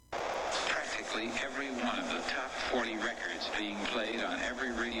Virtually every one of the top 40 records being played on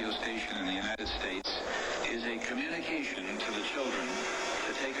every radio station in the United States is a communication to the children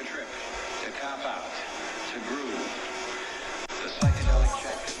to take a trip, to cop out, to groove. The psychedelic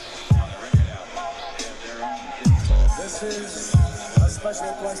jackets on the record albums have their own hidden. This is a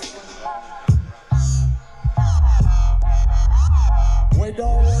special question. We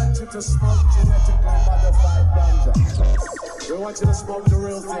don't want you to smoke genetically modified ganja. We want you to smoke the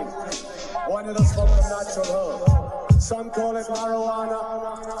real thing. We want you to smoke the natural herb. Some call it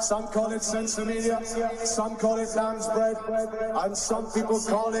marijuana, some call it sensimedia, some call it lamb's bread, and some people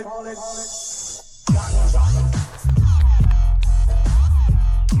call it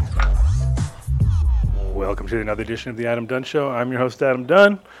Welcome to another edition of the Adam Dunn Show. I'm your host, Adam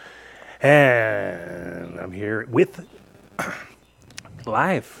Dunn, and I'm here with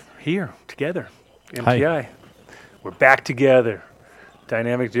live here together, MTI. We're back together.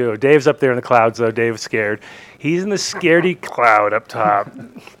 Dynamic duo. Dave's up there in the clouds, though. Dave's scared. He's in the scaredy cloud up top,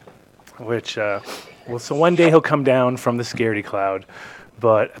 which, so one day he'll come down from the scaredy cloud,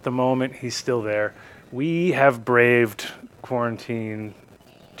 but at the moment he's still there. We have braved quarantine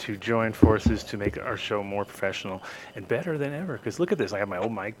to join forces to make our show more professional and better than ever. Because look at this. I have my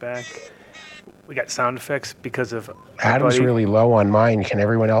old mic back. We got sound effects because of Adam's really low on mine. Can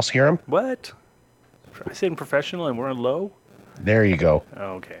everyone else hear him? What? I said professional and we're on low? There you go.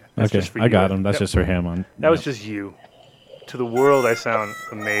 Oh, okay. That's just for you. I got him. That's just for him. That was just you. To the world, I sound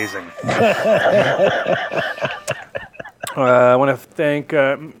amazing. I want to thank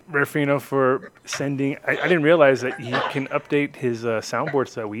Rafino for sending. I didn't realize that he can update his soundboard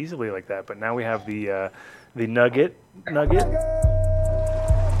so easily like that. But now we have the nugget.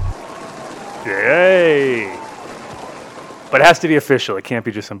 Yay! But it has to be official. It can't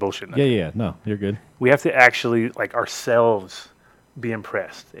be just some bullshit nugget. Yeah. No, you're good. We have to actually, like, ourselves be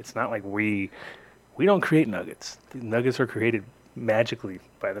impressed. It's not like we don't create nuggets. The nuggets are created magically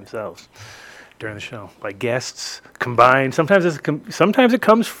by themselves during the show by guests combined. Sometimes it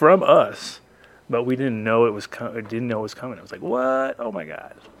comes from us, but we didn't know it was coming. It was like, what? Oh my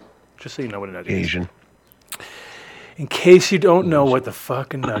god! Just so you know what a nugget Asian. is. In case you don't know what the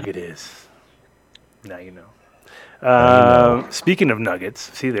fucking nugget is, now you know. Speaking of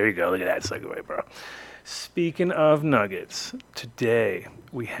nuggets, see, there you go. Look at that segue, bro. Speaking of nuggets, today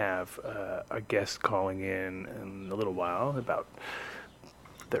we have a guest calling in a little while, about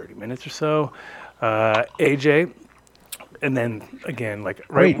 30 minutes or so. AJ, and then again, like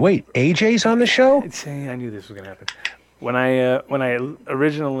wait, AJ's on the show? I knew this was gonna happen. When I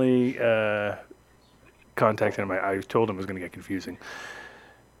originally contacted him, I told him it was gonna get confusing.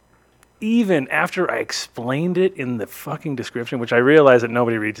 Even after I explained it in the fucking description, which I realized that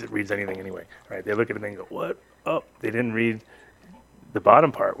nobody reads anything anyway, right? They look at it and go, what? Oh, they didn't read the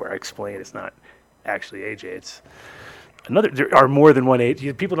bottom part where I explain it's not actually AJ. It's another. There are more than one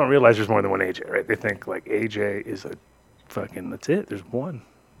AJ. People don't realize there's more than one AJ, right? They think like AJ is a fucking, that's it. There's one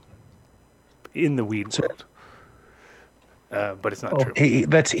in the weed world. But it's not true.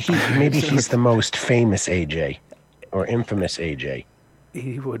 Maybe he's the most famous AJ or infamous AJ.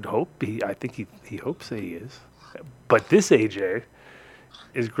 He would hope. I think he hopes that he is. But this AJ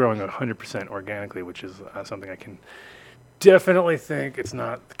is growing 100% organically, which is something I can definitely think it's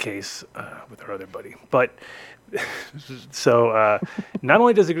not the case with our other buddy. But so not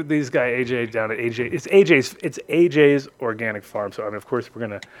only does this guy AJ down at AJ, it's AJ's organic farm. So I mean, of course, we're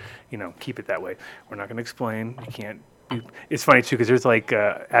gonna keep it that way. We're not gonna explain. You can't. It's funny too because there's like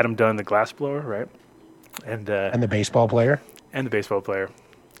Adam Dunn, the glass blower, right? And the baseball player. And the baseball player,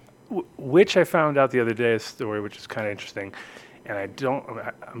 which I found out the other day, a story which is kind of interesting, and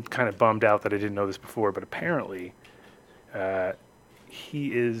I'm kind of bummed out that I didn't know this before, but apparently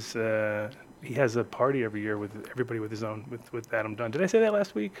he has a party every year with everybody with Adam Dunn. Did I say that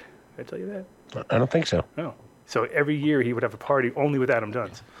last week? Did I tell you that? I don't think so. No. So every year he would have a party only with Adam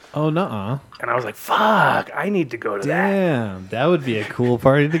Dunn's. Oh, nuh-uh. And I was like, fuck, I need to go to that. Damn, that would be a cool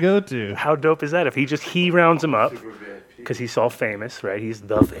party to go to. How dope is that? If he rounds him up. Because he's all famous, right? He's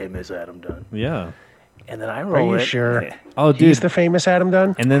the famous Adam Dunn. Yeah. And then I roll it. Are you sure? Oh, dude. He's the famous Adam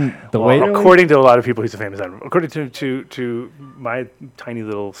Dunn? And then according to a lot of people, he's the famous Adam. According to my tiny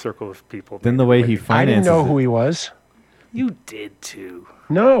little circle of people. Then the way he finances I didn't know who he was. You did too.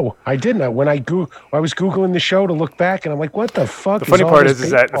 No, I didn't. When I was Googling the show to look back, and I'm like, what the fuck? The funny all part this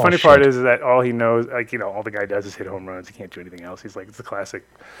is that baseball shit? all he knows, like, all the guy does is hit home runs. He can't do anything else. He's like, it's a classic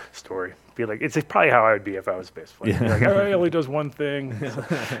story. Be like, it's probably how I would be if I was a baseball player. Yeah. Like, oh, he only does one thing.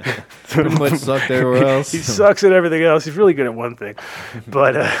 Pretty much sucked everywhere else. He sucks at everything else. He's really good at one thing,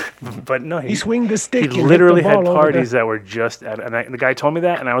 but no, He swinged the stick. He and hit the literally had ball over parties that were just at, and the guy told me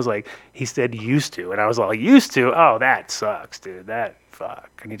that, and I was like, he said used to, and I was like, used to? Oh, that sucks, dude. That fuck.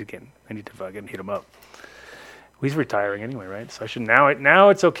 I need to fucking hit him up. He's retiring anyway, right? So I should now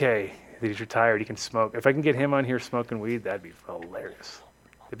it's okay that he's retired. He can smoke. If I can get him on here smoking weed, that'd be hilarious.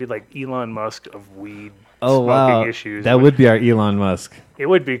 It'd be like Elon Musk of weed smoking issues. That would be our Elon Musk. It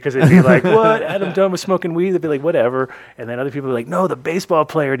would be, because it'd be like, what? Adam Dunn was smoking weed? They'd be like, whatever. And then other people would be like, no, the baseball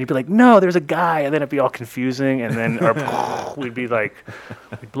player. And he'd be like, no, there's a guy. And then it'd be all confusing. And then we'd be like,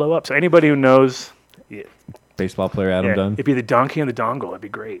 we'd blow up. So anybody who knows, Baseball player Adam Dunn. it'd be the donkey and the dongle. It'd be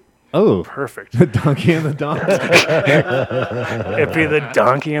great. Oh, Perfect. the donkey and the dongle. It'd be the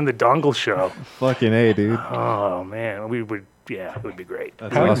donkey and the dongle show. Fucking A, dude. Oh, man. It would be great.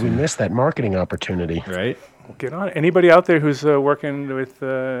 That's How awesome. did we miss that marketing opportunity? Right? Get on it. Anybody out there who's working with,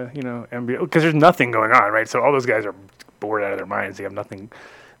 MBO? Because there's nothing going on, right? So all those guys are bored out of their minds. They have nothing.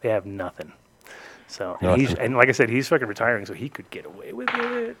 So, and like I said, he's fucking retiring, so he could get away with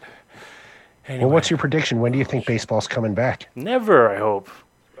it. Anyway, Well, what's your prediction? When do you think baseball's coming back? never, I hope.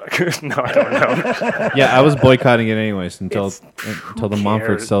 No, I don't know. Yeah, I was boycotting it anyways until Who the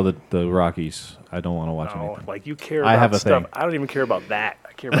Montforts cares? sell the Rockies. I don't want to watch No, anything. like you care I about have a stuff. thing. I don't even care about that.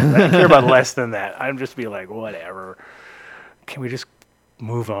 I care about that. I care about less than that. I'm just be like, whatever. Can we just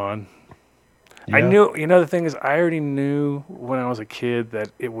move on? I Yeah. knew, the thing is, I already knew when I was a kid that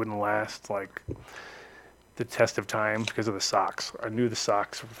it wouldn't last like the test of time because of the socks. I knew the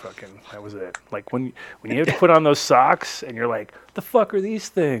socks were fucking, that was it. Like when you have to put on those socks and you're like, the fuck are these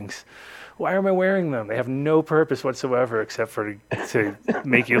things? Why am I wearing them? They have no purpose whatsoever except for to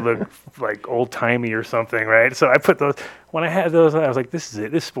make you look like old timey or something, right? So I put those, when I had those, I was like, this is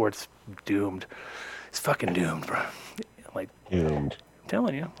it. This sport's doomed. It's fucking doomed, bro. Like, Doomed. I'm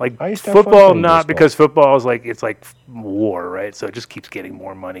telling you, like I used to have fun football, playing not baseball. because football is like, it's like war, right? So it just keeps getting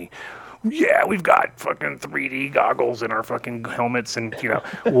more money. Yeah, we've got fucking 3D goggles in our fucking helmets and,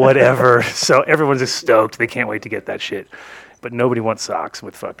 whatever. So everyone's just stoked. They can't wait to get that shit. But nobody wants socks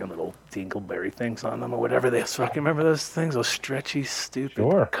with fucking little dingleberry things on them or whatever. They fucking remember those things, those stretchy, stupid,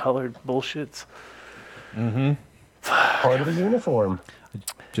 Sure. colored bullshits. Part of the uniform.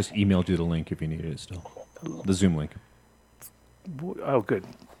 Just emailed you the link if you needed it still. The Zoom link. Oh, good.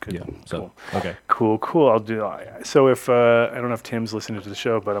 Yeah. So, okay. Cool. I'll do. So if I don't know if Tim's listening to the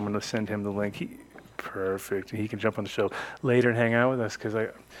show, but I'm going to send him the link. Perfect. He can jump on the show later and hang out with us because I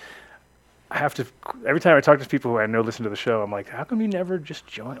have to. Every time I talk to people who I know listen to the show, I'm like, how come you never just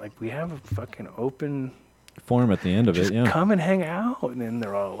join? Like we have a fucking open. Form at the end of Just it, yeah. come and hang out, and then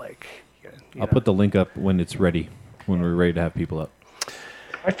they're all like, I'll put the link up when it's ready, when we're ready to have people up.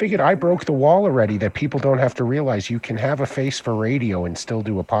 I figured I broke the wall already that people don't have to realize you can have a face for radio and still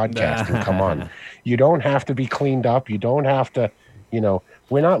do a podcast and come on. You don't have to be cleaned up. You don't have to,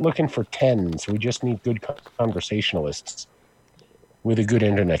 we're not looking for tens. We just need good conversationalists with a good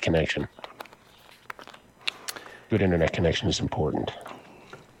internet connection. Good internet connection is important.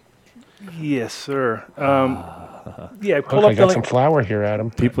 Yes, sir. Yeah, Look, pull I up the got some link. flour here, Adam.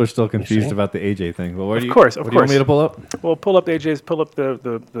 People are still confused see? about the AJ thing. Well, what Of course. What do you want me to pull up? Well, pull up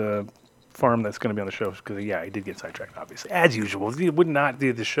the farm that's going to be on the show because I did get sidetracked, obviously, as usual. He would not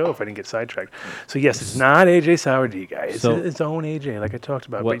do the show if I didn't get sidetracked. So yes, it's not AJ Sourd, guys. It's So- its own AJ, like I talked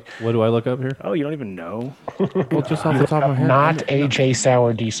about. What But, do I look up here? oh, you don't even know? Well, just off the top of my head. Not AJ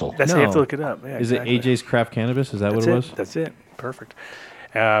Sour Diesel. That's how you have to No. look it up. Yeah, Is exactly. it AJ's Craft Cannabis? Is that That's what it was? That's it. Perfect.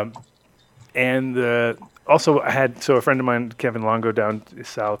 And also, I had a friend of mine, Kevin Longo, down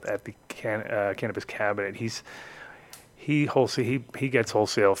south at the Cannabis Cabinet. He gets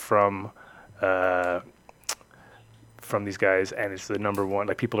wholesale from these guys, and it's the number one.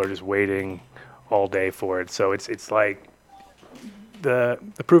 Like people are just waiting all day for it. So it's like the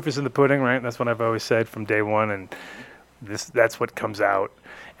proof is in the pudding, right? That's what I've always said from day one, and that's what comes out.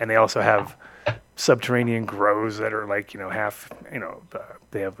 And they also have subterranean grows that are like half.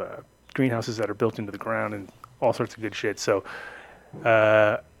 They have greenhouses that are built into the ground and all sorts of good shit. So,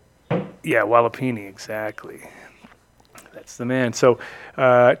 Walapini, exactly. That's the man. So,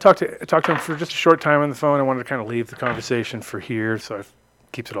 I talked to him for just a short time on the phone. I wanted to kind of leave the conversation for here, so it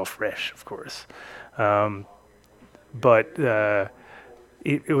keeps it all fresh, of course. But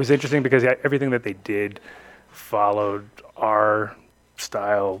it was interesting because everything that they did followed our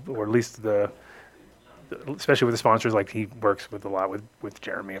style, or at least the especially with the sponsors, like he works with a lot with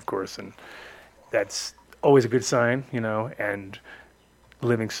Jeremy, of course, and that's always a good sign, and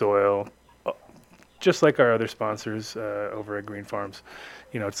Living Soil, just like our other sponsors over at Green Farms.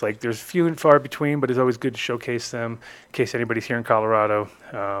 It's like there's few and far between, but it's always good to showcase them in case anybody's here in Colorado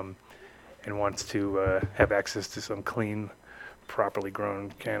and wants to have access to some clean, properly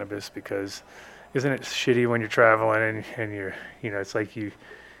grown cannabis, because isn't it shitty when you're traveling and you're, it's like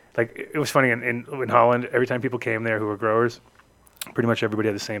it was funny in Holland, every time people came there who were growers, pretty much everybody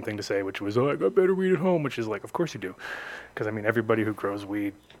had the same thing to say, which was, I got better weed at home, which is like, of course you do. Because, everybody who grows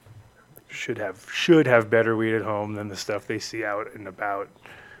weed should have better weed at home than the stuff they see out and about,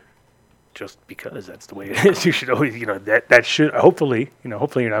 just because that's the way it is. You should always, that should, hopefully you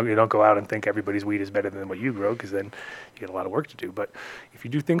don't go out and think everybody's weed is better than what you grow, because then you get a lot of work to do. But if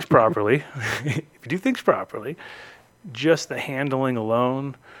you do things properly, just the handling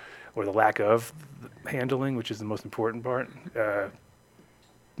alone, or the lack of handling, which is the most important part,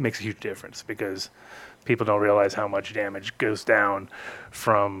 makes a huge difference, because people don't realize how much damage goes down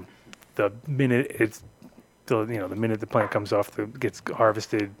from the minute the minute the plant comes off, gets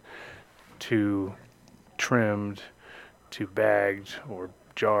harvested, to trimmed, to bagged or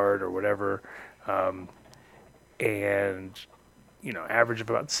jarred or whatever, and average of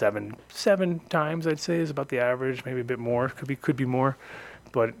about seven times, I'd say, is about the average. Maybe a bit more, could be more,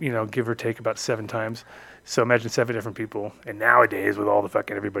 but give or take about 7 times. So imagine 7 different people. And nowadays, with all the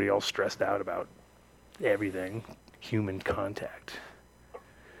fucking everybody all stressed out about everything, human contact.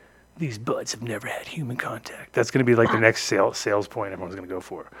 These buds have never had human contact. That's going to be like the next sales point everyone's going to go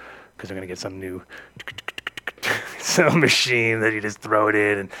for, because they're going to get some new some machine that you just throw it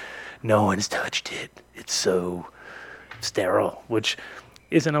in and no one's touched it. It's so sterile, which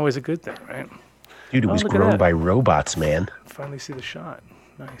isn't always a good thing, right? Dude, it was grown by robots, man. Finally see the shot.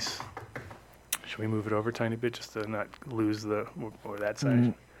 Nice. Should we move it over a tiny bit just to not lose or that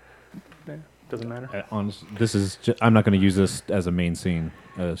side? Yeah, doesn't matter. I'm not going to use this as a main scene.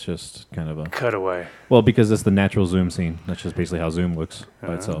 It's just kind of a cutaway. Well, because it's the natural Zoom scene. That's just basically how Zoom looks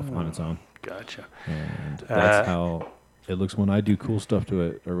by itself on its own. Gotcha. And that's how it looks when I do cool stuff to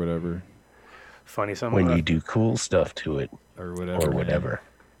it or whatever. Funny something. When you do cool stuff to it or whatever.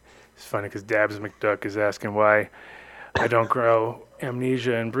 It's funny because Dabs McDuck is asking why I don't grow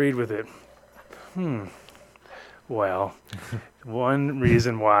amnesia and breed with it. Well, one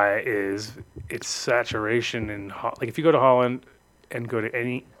reason why is its saturation in like if you go to Holland and go to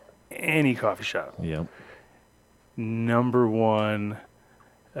any coffee shop. Yep. Number one,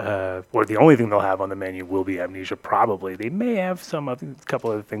 or the only thing they'll have on the menu will be amnesia. Probably they may have a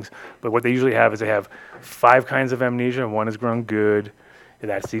couple other things, but what they usually have is they have 5 kinds of amnesia. One is grown good.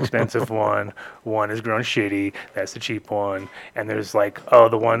 That's the expensive one. One is grown shitty. That's the cheap one. And there's like,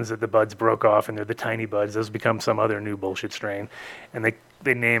 the ones that the buds broke off and they're the tiny buds. Those become some other new bullshit strain. And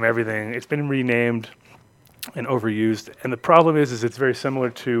they name everything. It's been renamed and overused. And the problem is it's very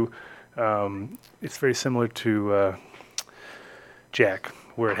similar to, Jack,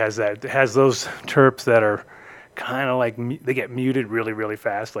 where it has those terps that are kind of like, they get muted really, really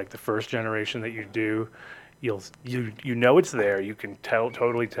fast. Like the first generation that you do, you know it's there. You can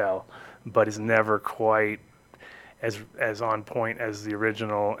totally tell, but it's never quite as on point as the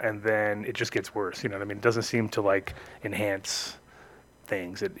original. And then it just gets worse. You know what I mean? It doesn't seem to like enhance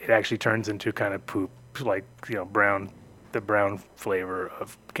things. It actually turns into kind of poop, like the brown flavor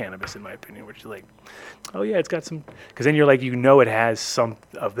of cannabis, in my opinion. Which is like, oh yeah, it's got some. Because then you're like, it has some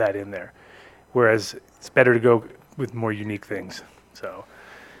of that in there. Whereas it's better to go with more unique things. So,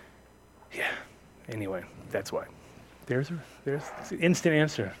 yeah. Anyway, that's why. There's the instant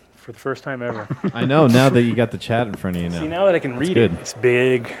answer for the first time ever. I know, now that you got the chat in front of you now. See, now that I can read good. It's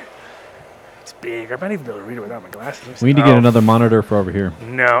big. It's big. I might even be able to read it without my glasses. We need to get another monitor for over here.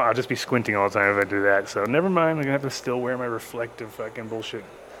 No, I'll just be squinting all the time if I do that. So never mind. I'm going to have to still wear my reflective fucking bullshit.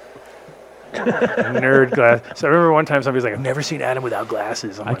 Nerd glass. So I remember one time somebody's like, I've never seen Adam without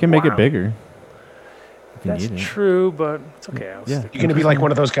glasses. I can make it bigger. That's true, but it's okay. You're going to be like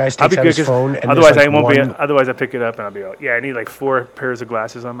one of those guys I'll takes be out good, his phone. And otherwise, I won't one... be. Otherwise, I pick it up and I'll be like, I need like 4 pairs of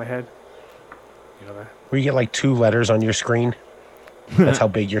glasses on my head. You know that? Where you get like 2 letters on your screen. That's how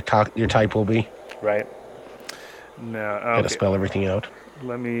big your type will be. Right. No. Okay. Got to spell everything out.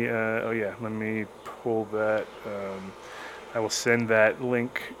 Let me. Let me pull that. I will send that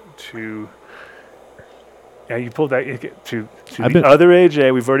link to. Yeah, you pulled that to the other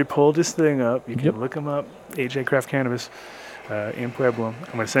AJ. We've already pulled this thing up. You can look him up, AJ Craft Cannabis in Pueblo.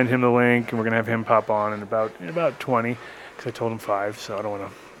 I'm going to send him the link, and we're going to have him pop on in about 20, because I told him 5, so I don't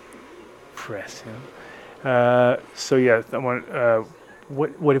want to press him. So yeah, I want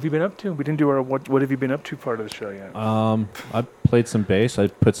What have you been up to? We didn't do our what have you been up to part of the show yet. I played some bass. I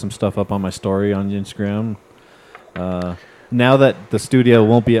put some stuff up on my story on Instagram. Now that the studio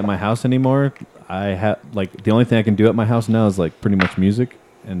won't be at my house anymore, I have like the only thing I can do at my house now is like pretty much music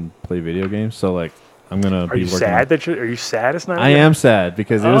and play video games. So like I'm gonna Are you sad that are you sad it's not? I am sad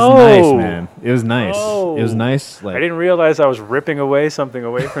because it was nice, man. It was nice. It was nice. Like I didn't realize I was ripping something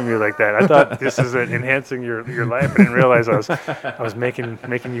away from you like that. I thought this is enhancing your life. I didn't realize I was making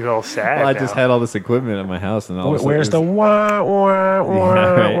you all sad. Well, I just had all this equipment at my house, and all Where's the wah wah wah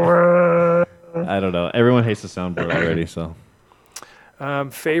right. I don't know. Everyone hates the soundboard already, so.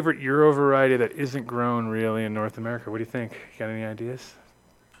 Favorite Euro variety that isn't grown really in North America. What do you think? Got any ideas?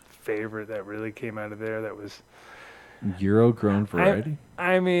 Favorite that really came out of there that was Euro grown variety?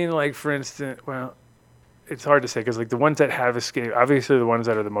 I mean, like for instance, well, it's hard to say because like the ones that have escaped, obviously the ones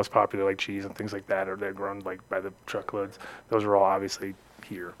that are the most popular, like cheese and things like that, or they're grown like by the truckloads. Those are all obviously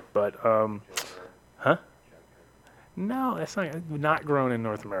here, but huh? No, that's not grown in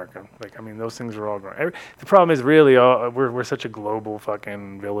North America. Like I mean, those things are all grown. The problem is really we're such a global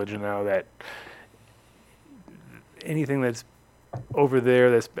fucking village now that anything that's over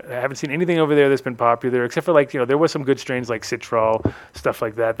there I haven't seen anything over there that's been popular except for like there was some good strains like Citral, stuff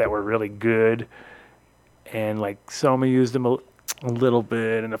like that were really good, and like Soma used them a little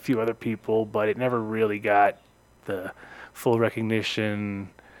bit and a few other people, but it never really got the full recognition.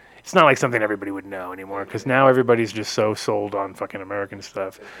 It's not like something everybody would know anymore because now everybody's just so sold on fucking American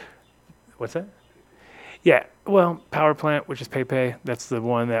stuff. What's that? Yeah, well, Power Plant, which is Pepe, that's the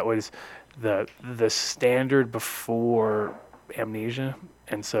one that was the standard before Amnesia,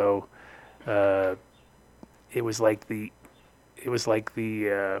 and so it was like the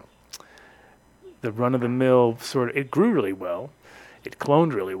run of the mill sort of. It grew really well, it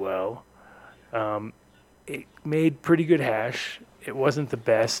cloned really well, it made pretty good hash. It wasn't the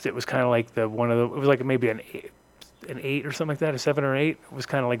best. It was kind of like it was like maybe an 8 or something like that, a 7 or 8. It was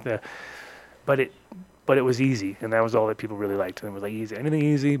kind of like but it was easy, and that was all that people really liked. And it was like easy, anything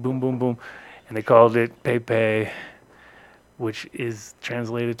easy, boom, boom, boom, and they called it Pepe, which is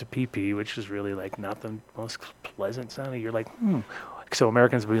translated to PP, which is really like not the most pleasant sounding. You're like, So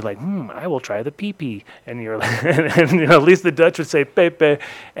Americans would be like, I will try the PP. And you're like, and at least the Dutch would say Pepe,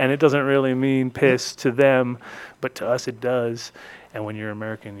 and it doesn't really mean piss to them, but to us it does. And when you're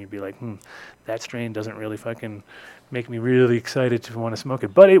American, you'd be like, that strain doesn't really fucking make me really excited to want to smoke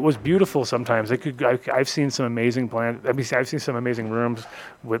it. But it was beautiful sometimes. I've seen some amazing plants. I mean, I've seen some amazing rooms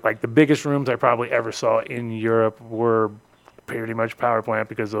with like the biggest rooms I probably ever saw in Europe were pretty much Power Plant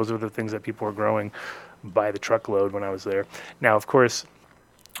because those are the things that people were growing by the truckload when I was there. Now, of course,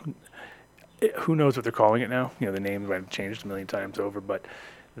 who knows what they're calling it now? The name might have changed a million times over, but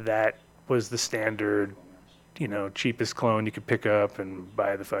that was the standard, cheapest clone you could pick up and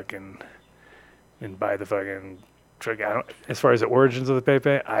buy the fucking truck. As far as the origins of the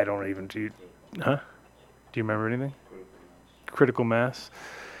Pepe, I don't even do you remember anything? Critical Mass?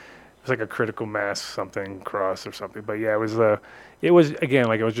 It was like a Critical Mass something cross or something, but yeah, it was again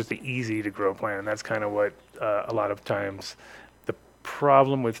like it was just an easy to grow plant, and that's kind of what a lot of times the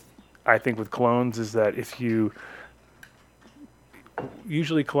problem with clones is that if you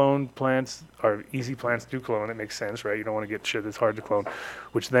usually clone plants or easy plants do clone, it makes sense, right? You don't want to get shit that's hard to clone,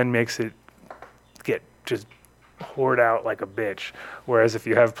 which then makes it get just hoard out like a bitch. Whereas if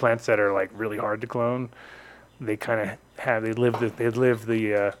you have plants that are like really hard to clone, they kind of live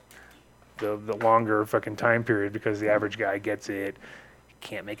the longer fucking time period because the average guy gets it,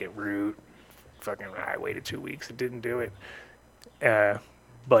 can't make it root. Fucking, I waited 2 weeks, it didn't do it.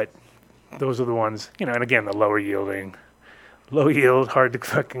 But those are the ones, and again, the low yield, hard to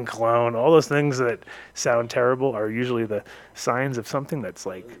fucking clone, all those things that sound terrible are usually the signs of something that's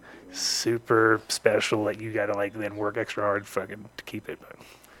like super special that you gotta like then work extra hard fucking to keep it. But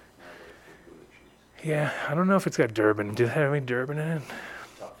yeah, I don't know if it's got Durban. Did it have any Durban in it?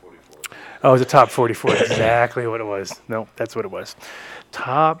 Oh, it was a top 44. Exactly what it was. No, that's what it was.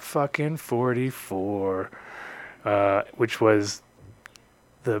 Top fucking 44, which was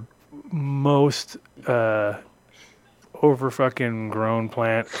the most over fucking grown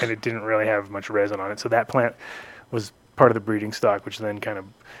plant, and it didn't really have much resin on it. So that plant was part of the breeding stock, which then kind of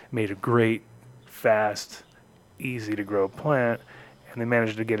made a great, fast, easy to grow plant, and they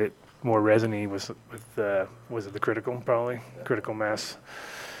managed to get it more resiny with was it the Critical Mass,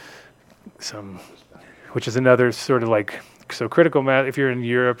 which is another sort of like, so Critical Mass, if you're in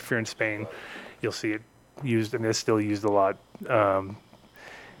Europe, if you're in Spain, you'll see it used, and it's still used a lot.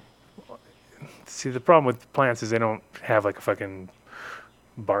 See, the problem with plants is they don't have like a fucking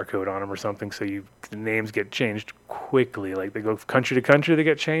barcode on them or something, so the names get changed quickly. Like they go country to country, they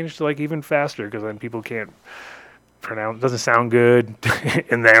get changed like even faster because then people can't pronounce. It doesn't sound good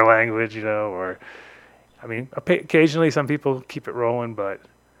in their language, or I mean, occasionally some people keep it rolling, but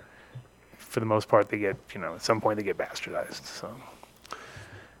for the most part, they get at some point they get bastardized. So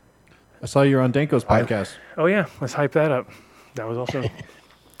I saw you on Danko's podcast. Oh yeah, let's hype that up. That was also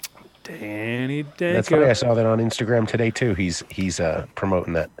Danny Danko. That's funny. I saw that on Instagram today too. He's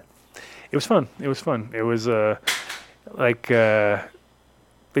promoting that. It was fun. It was like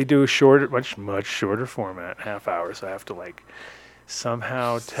they do a shorter, much shorter format, half hour. So I have to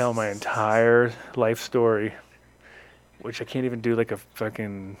somehow tell my entire life story, which I can't even do like a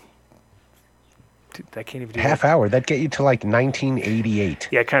fucking. I can't even do half hour. That'd get you to 1988.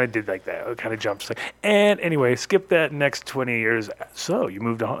 Yeah, I kind of did like that. It kind of jumps and anyway, skip that next 20 years. So you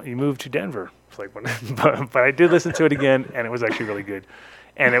moved to Denver. It's like, but I did listen to it again, and it was actually really good,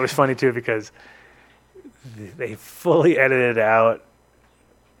 and it was funny too because they fully edited it out.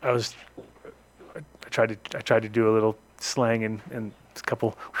 I tried to do a little slang and a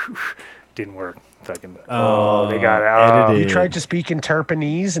couple didn't work. Fucking they got out. You tried to speak in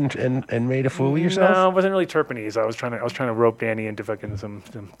Terpanese and made a fool of yourself? No, it wasn't really Terpanese. I was trying to rope Danny into fucking some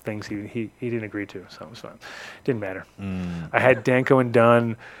things he didn't agree to, so it was fun. Didn't matter. I had Danko and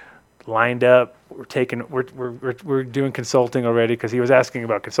Dunn lined up. We're doing consulting already because he was asking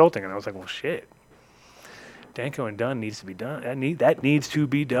about consulting, and I was like, well, shit. Danko and Dunn needs to be done. That needs to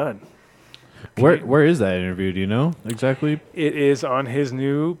be done. Where is that interview? Do you know exactly? It is on his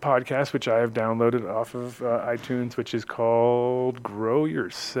new podcast, which I have downloaded off of iTunes, which is called "Grow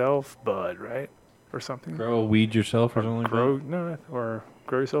Yourself Bud," right, or something. Grow weed yourself, or something. Or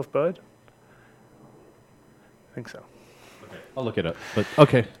grow yourself bud. I think so. Okay. I'll look it up. But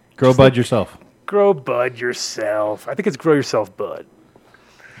okay, grow bud yourself. Grow bud yourself. I think it's grow yourself bud.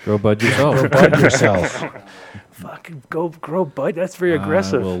 Grow bud yourself. Grow bud yourself. Fucking go grow bud. That's very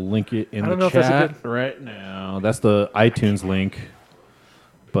aggressive. We'll link it in I don't the know if that's a chat right now. That's the iTunes link.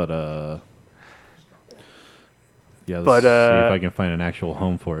 But yeah, let's see if I can find an actual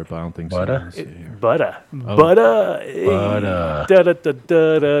home for it. But I don't think so. Butter. There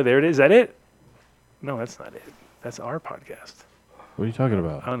it is. Is that it? No, that's not it. That's our podcast. What are you talking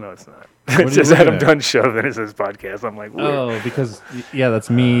about? Oh, no, it's not. It says Adam Dunn Show, then it says podcast. I'm like, weird. Oh, because,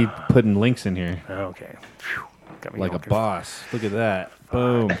 that's me putting links in here. Okay. Got me like a boss. Look at that.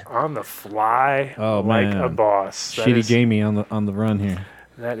 Boom. On the fly. Oh, like man. a boss. Shitty Jamie on the run here.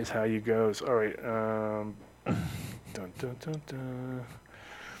 That is how you goes. All right. Dun, dun, dun, dun.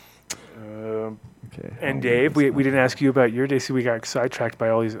 Okay. And Dave, we didn't ask you about your day, so we got sidetracked by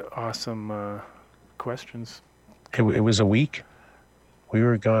all these awesome questions. It was a week. We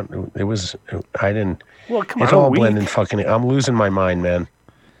were gone. It was. I didn't. Well, come on. It's all blending. Fucking. I'm losing my mind, man.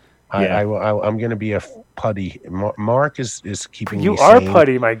 Yeah. I'm gonna be a putty. Mark is keeping me You sane. are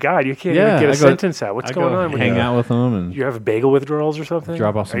putty. My God, you can't even get a sentence out. What's going on? Hang out with them and you have bagel withdrawals or something?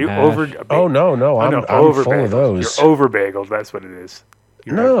 Drop off some Are you hash. over? Oh no. I'm full of those. You're over bageled. That's what it is.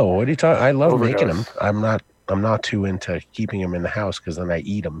 No, what are you talking? I love overdose. making them. I'm not too into keeping them in the house because then I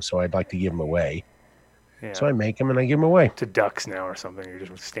eat them. So I'd like to give them away. Yeah. So I make them and I give them away. To ducks now or something. You're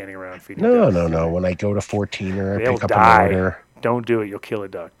just standing around feeding No. ducks. When I go to 14er, I They'll pick up die. an order. Don't do it. You'll kill a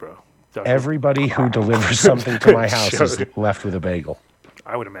duck, bro. Everybody who delivers something to my house is left with a bagel.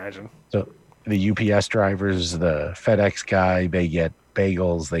 I would imagine. So the UPS drivers, the FedEx guy, they get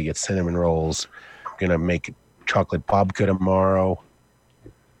bagels, they get cinnamon rolls. I'm gonna make chocolate babka tomorrow.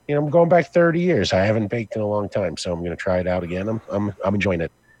 I'm going back 30 years. I haven't baked in a long time, so I'm gonna try it out again. I'm enjoying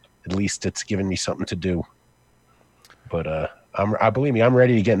it. At least it's giving me something to do. But I believe me, I'm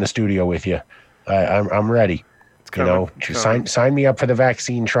ready to get in the studio with you. I'm ready. Sign me up for the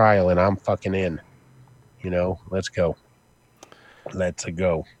vaccine trial, and I'm fucking in. Let's go. Let's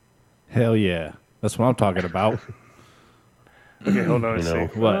go. Hell yeah. That's what I'm talking about. Okay, hold on a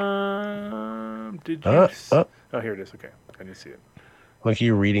second. What? Did you? Oh, here it is. Okay, I didn't see it. Like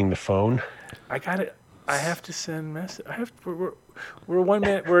you're reading the phone. I got it. I have to send message. We're a one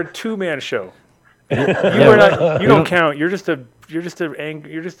man. We're a 2-man show. You don't count. You're just a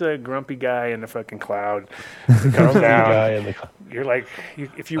grumpy guy in the fucking cloud. Calm down. You're like you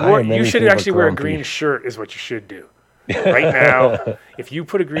should actually wear a green shirt is what you should do. Right now, if you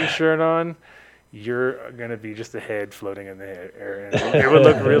put a green shirt on, you're gonna be just a head floating in the air, and it would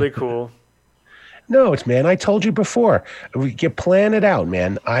look really cool. No, man. I told you before. We can plan it out,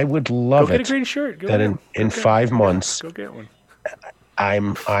 man. I would love Go get a green shirt. In 5 months, go get one.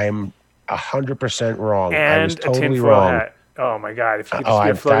 I'm 100% wrong. And I was totally a tinfoil wrong. hat. Oh my God! If you could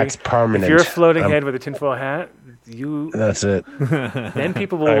just be that's permanent. If you're a floating head with a tinfoil hat, That's it. Then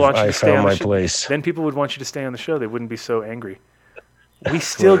people will want you to stay on the show. Place. Then people would want you to stay on the show. They wouldn't be so angry. We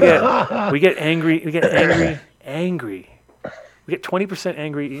still get angry. We get angry. We get 20%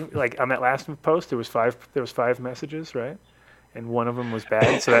 angry. Like on that last post, there was five messages, right? And one of them was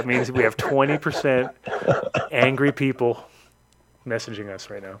bad. So that means we have 20% angry people messaging us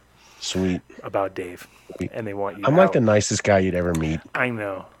right now. Sweet. About Dave. And they want you I'm like the nicest guy you'd ever meet. I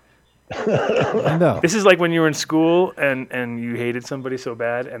know. I know. This is like when you were in school and you hated somebody so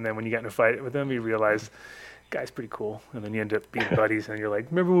bad, and then when you got in a fight with them, you realize, guy's pretty cool. And then you end up being buddies, and you're like,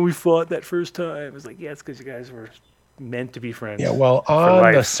 remember when we fought that first time? It's like, yeah, it's because you guys were meant to be friends. Yeah, well,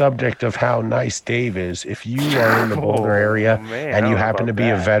 on the subject of how nice Dave is, if you are in the Boulder area and you happen to be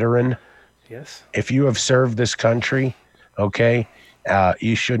a veteran, yes, if you have served this country, okay,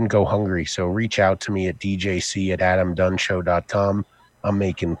 you shouldn't go hungry. So reach out to me at djc@adamdunnshow.com. I'm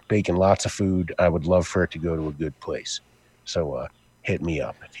baking lots of food. I would love for it to go to a good place. So hit me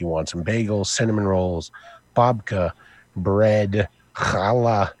up if you want some bagels, cinnamon rolls, babka, bread,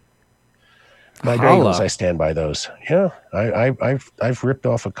 challah. My bagels, I stand by those. Yeah, I've ripped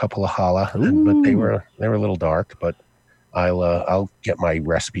off a couple of challah, but they were a little dark. But I'll get my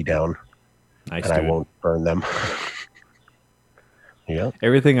recipe down, nice, and dude. I won't burn them. Yeah,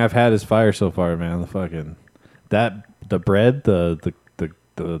 everything I've had is fire so far, man. The bread, the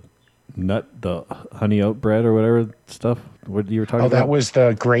nut, the honey oat bread or whatever stuff. What you were talking about? Oh, that was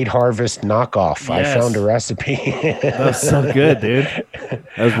the Great Harvest knockoff. Yes. I found a recipe. That was so good, dude. That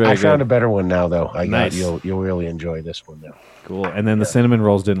was very good. I found a better one now, though. Nice. You'll really enjoy this one now. Cool. And then the cinnamon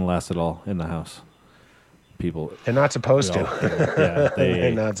rolls didn't last at all in the house. People, they're not supposed to. Yeah,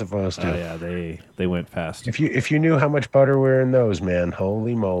 they're not supposed to. Yeah, they went fast. If you knew how much butter were in those, man,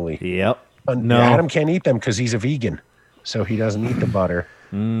 holy moly. Yep. No, Adam can't eat them because he's a vegan, so he doesn't eat the butter.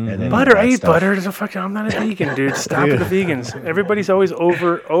 Butter, I eat butter. I'm not a vegan, dude. Stop with the vegans. Everybody's always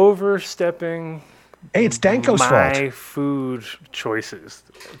overstepping. Hey, it's Danko's fault. My food choices.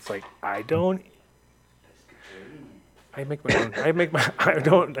 It's like I make my own. I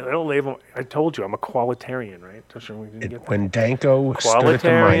don't label. I told you I'm a qualitarian, right? When Danko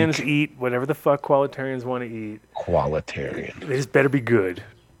qualitarians eat whatever the fuck qualitarians want to eat. Qualitarian. They just better be good.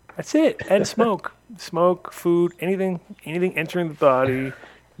 That's it. And smoke, food, anything entering the body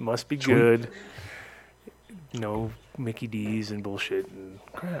must be good. No Mickey D's and bullshit and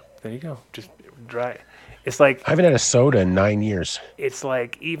crap. There you go. Just dry. It's like I haven't had a soda in 9 years. It's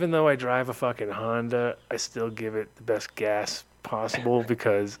like even though I drive a fucking Honda, I still give it the best gas possible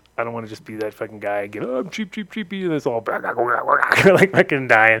because I don't want to just be that fucking guy and I'm cheap, and it's all like fucking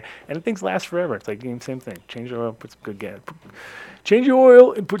dying. And things last forever. It's like same thing. Change the oil, put some good gas. Change your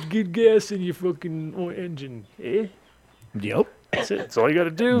oil and put good gas in your fucking engine. Eh? Yep. That's it. That's all you got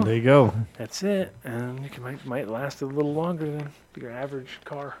to do. There you go. That's it. And it might last a little longer than your average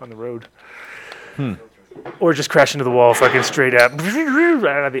car on the road. Or just crash into the wall, fucking straight up,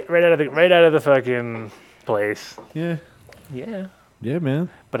 right out of the fucking place. Yeah. Yeah. Yeah,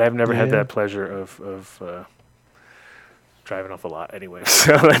 man. But I've never had that pleasure of driving off a lot anyway.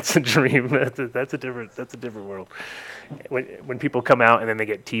 So that's a dream. That's a different world. When people come out and then they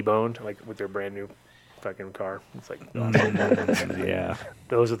get T-boned like with their brand new fucking car, it's like yeah.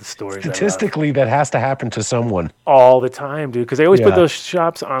 Those are the stories. Statistically, that has to happen to someone all the time, dude. Because they always put those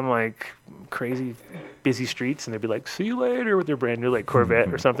shops on like crazy busy streets, and they'd be like, "See you later" with their brand new like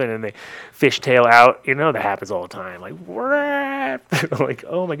Corvette or something, and they fishtail out. That happens all the time. Like, like,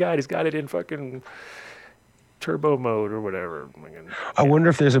 oh my god, he's got it in fucking turbo mode or whatever. I wonder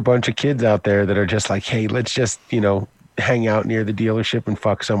if there's a bunch of kids out there that are just like, hey, let's just hang out near the dealership and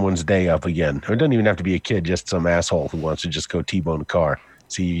fuck someone's day up again. Or it doesn't even have to be a kid, just some asshole who wants to just go T-bone a car.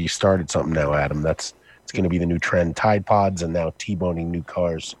 See, you started something now, Adam. It's going to be the new trend. Tide Pods and now T-boning new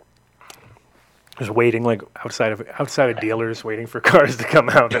cars. Just waiting like outside of dealers, waiting for cars to come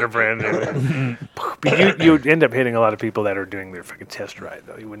out that are brand new. But you would end up hitting a lot of people that are doing their fucking test ride,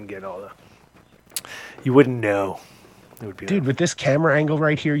 though. You wouldn't get all the. You wouldn't know. It would be dude, with this camera angle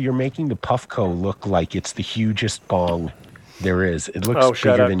right here, you're making the Pueblo Co look like it's the hugest bong there is. It looks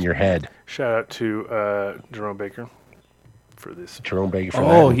bigger than your head. Shout out to Jerome Baker for this. Jerome Baker for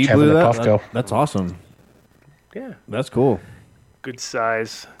that. He Kevin blew that. Pueblo Co. That's awesome. Yeah, that's cool. Good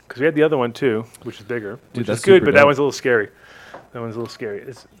size. Because we had the other one too, which is bigger, dude, which is good, but that one's a little scary.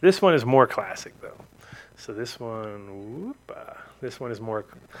 This one is more classic though. So this one is more.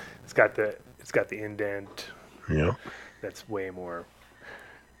 It's got the indent. Yeah. That's way more.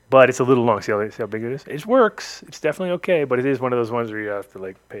 But it's a little long. See how big it is? It works. It's definitely okay, but it is one of those ones where you have to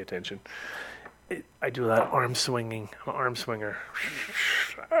like pay attention. I do a lot of arm swinging. I'm an arm swinger.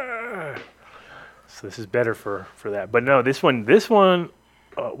 So this is better for that. But no, this one,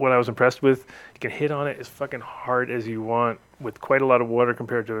 what I was impressed with, you can hit on it as fucking hard as you want with quite a lot of water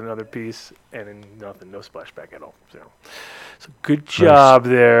compared to another piece, and then nothing, no splashback at all. So good job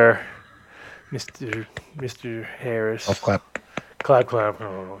there, Mr. Harris. Off clap. Clap.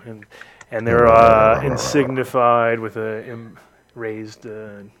 Oh, and they're insignified with a raised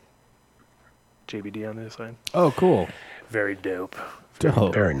JBD on this side. Oh, cool. Very dope.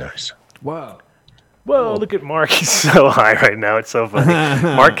 Dope. Very nice. Wow. Whoa, look at Mark. He's so high right now. It's so funny.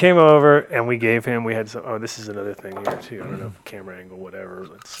 Mark came over, and we had some. Oh, this is another thing here, too. I don't know, camera angle, whatever.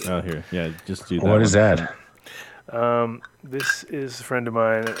 Let's see. Oh, here. Yeah, just do that. What is that? This is a friend of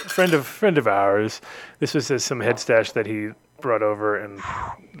mine, a friend of ours. This was some head stash that he brought over,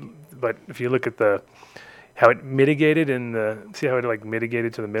 but if you look at how it mitigated see how it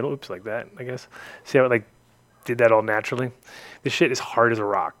mitigated to the middle, like that, I guess. See how it did that all naturally. This shit is hard as a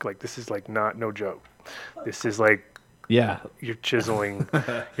rock. This is no joke. This is you're chiseling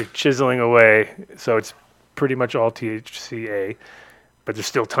away. So it's pretty much all THCA, but there's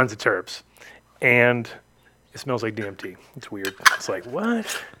still tons of terps, and it smells like DMT. It's weird. It's like,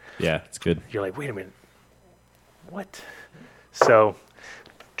 what? Yeah, it's good. You're like, wait a minute, what? So,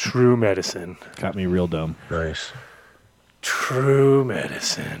 true medicine. Got me real dumb. Nice. True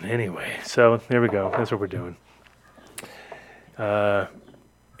medicine. Anyway, so there we go. That's what we're doing.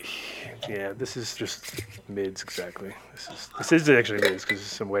 Yeah, this is just mids exactly. This is actually mids because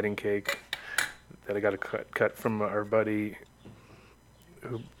it's some wedding cake that I got a cut from our buddy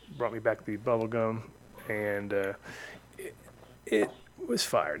who brought me back the bubble gum, and it was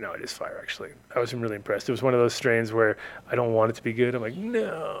fire. No, it is fire actually. I was really impressed. It was one of those strains where I don't want it to be good. I'm like,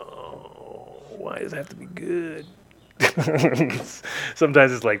 no, why does it have to be good?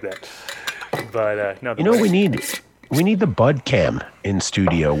 Sometimes it's like that. But no, we need the bud cam in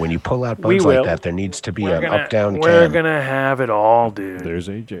studio. When you pull out buds like that, there needs to be an up-down cam. We're gonna have it all, dude. There's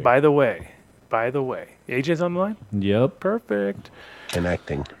AJ. By the way, AJ's on the line. Yep. Perfect.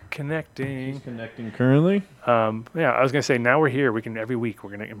 Connecting. He's connecting currently. Yeah, I was gonna say now we're here. We can every week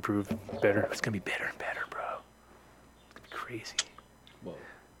we're gonna improve better. It's gonna be better and better, bro. It's gonna be crazy. Whoa.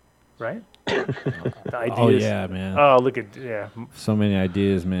 Right? The ideas. Oh yeah, man. Oh, look at So many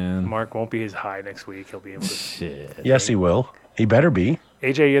ideas, man. Mark won't be as high next week. He'll be able to. Shit. Yes, he will. He better be.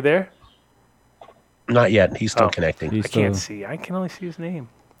 AJ, you there? Not yet. He's still connecting. I can't see. I can only see his name.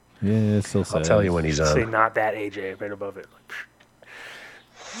 Yeah, it still says. I'll tell you when he's on. Say not that AJ right above it.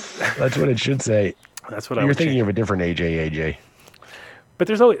 That's what it should say. That's what You're thinking of a different AJ. But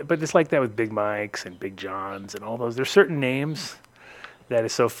it's like that with Big Mike's and Big John's and all those. There's certain names that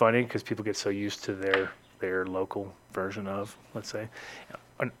is so funny because people get so used to their local version of, let's say.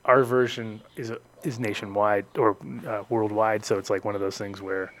 Our version is nationwide or worldwide, so it's like one of those things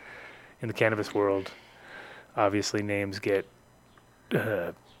where in the cannabis world, obviously names get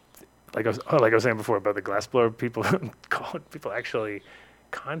like I was saying before about the glassblower. People actually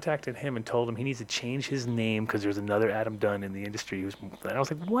contacted him and told him he needs to change his name because there's another Adam Dunn in the industry. And I was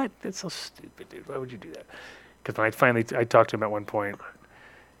like, what? That's so stupid, dude. Why would you do that? Because when I talked to him at one point,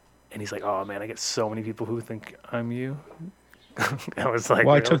 and he's like, oh, man, I get so many people who think I'm you. I was like,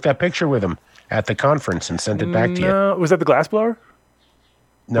 well, I took that picture with him at the conference and sent it back to you. Was that the glassblower?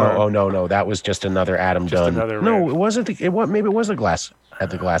 No, no. That was just another Adam Dunn. No, it wasn't. Maybe it was a glass at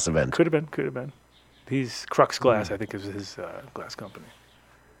the glass event. Could have been. He's Crux Glass, I think, is his glass company.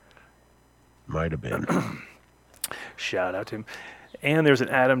 Might have been. Shout out to him. And there's an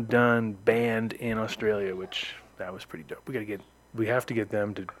Adam Dunn band in Australia, which that was pretty dope. We have to get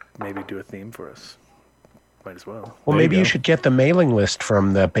them to maybe do a theme for us. Might as well. Well, maybe you should get the mailing list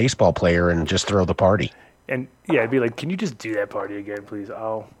from the baseball player and just throw the party. And yeah, it'd be like, can you just do that party again, please?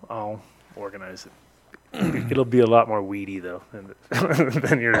 I'll organize it. It'll be a lot more weedy though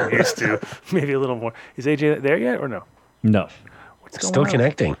than you're used to. Maybe a little more. Is AJ there yet or no? No. What's going Still on?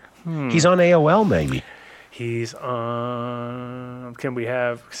 connecting. He's on AOL maybe. He's on. Can we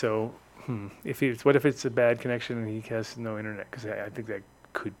have what if it's a bad connection and he has no internet? Because I think that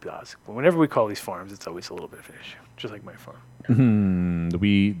could be possible. Whenever we call these farms, it's always a little bit of an issue, just like my farm.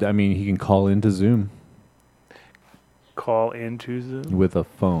 He can call into Zoom. Call into Zoom with a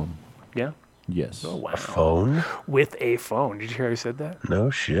phone. Yeah. Yes. Oh wow. A phone? With a phone. Did you hear how he said that? No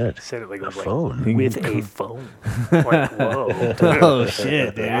shit. He said it like a phone. With a phone. Like, whoa. Oh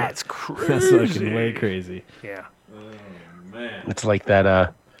shit, dude. That's crazy. That's fucking way crazy. Yeah. Oh man. It's like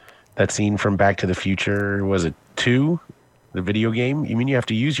that scene from Back to the Future. Was it 2? The video game? You mean you have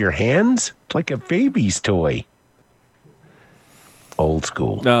to use your hands? It's like a baby's toy. Old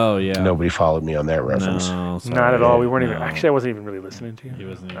school. Oh yeah. Nobody followed me on that reference. No, sorry. Not at all. We weren't even. No. Actually, I wasn't even really listening to you. He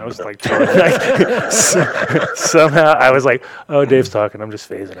wasn't I even- was like, totally, somehow I was like, oh, Dave's talking. I'm just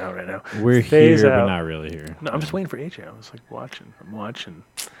phasing out right now. We're Phase here, out. but not really here. No, I'm just waiting for AJ. I was like watching. I'm watching.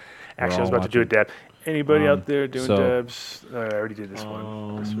 Actually, I all was about to do a dab. Anybody out there doing so- dabs? I already did this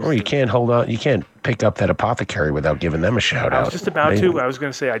one. This was Or you can't hold on. You can't pick up that apothecary without giving them a shout I out. was just about to. I was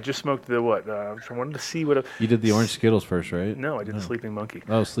going to say I just smoked the what? I wanted to see what. You did the orange Skittles first, right? No, I did the Sleeping Monkey.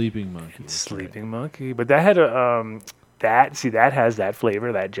 Oh, Sleeping Monkey. that's Sleeping Monkey, but that had a that has that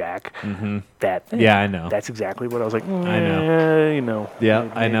flavor, that Jack, that thing. Yeah, I know. That's exactly what I was like. I know. You know. Yeah,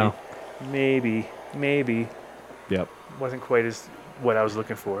 maybe, I know. Maybe Yep. wasn't quite as what I was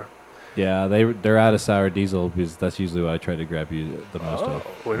looking for. Yeah, they're out of sour diesel because that's usually what I try to grab you the most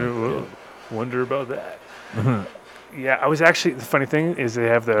of. Wonder about that. Yeah, I was actually. The funny thing is they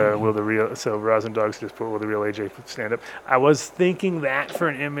have the Will the Real. So Rosin Dogs just put Will the Real AJ stand up. I was thinking that for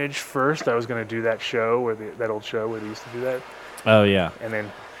an image first. I was going to do that show where that old show where they used to do that, Oh yeah. and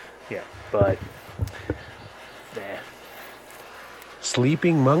then but nah.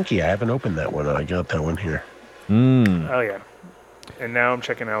 Sleeping Monkey. I haven't opened that one. I got that one here. Oh yeah. And now I'm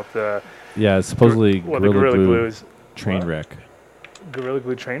checking out the Yeah, it's supposedly the Gorilla Gorilla Glue Glue is train what? wreck. Gorilla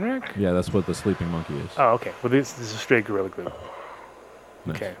Glue train wreck. Yeah, that's what the Sleeping Monkey is. Oh, okay. Well, this is straight Gorilla Glue.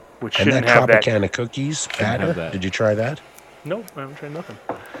 Nice. Okay, which And shouldn't that have that. Tropicana cookies have batter. that. Did you try that? Nope, I haven't tried nothing.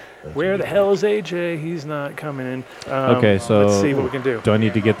 Where the hell is AJ? He's not coming in. Okay, so let's see what we can do. Do I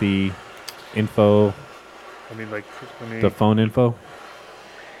need to get the info, I mean, like, the phone info?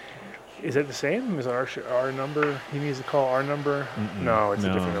 is it the same? Is our number? He needs to call our number. No, it's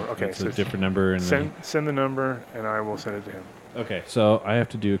a different number. Okay, it's so a different number. And send the number, and I will send it to him. okay, so I have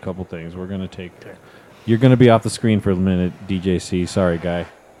to do a couple things. We're gonna take. Okay. You're gonna be off the screen for a minute, DJC. Sorry, guy.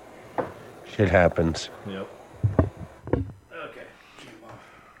 Shit happens. Yep.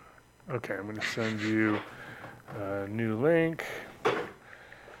 Okay, I'm going to send you a new link.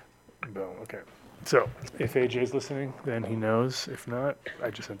 Boom. Okay. So if AJ's listening, then he knows. If not, I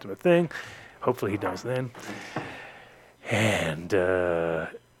just sent him a thing. Hopefully he knows then. And then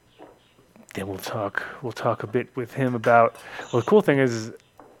we'll talk. We'll talk a bit with him about. Well, the cool thing is,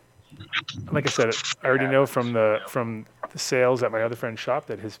 like I said, I already know from the sales at my other friend's shop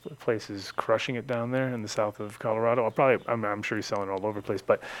that his place is crushing it down there in the south of Colorado. I'm sure he's selling it all over the place,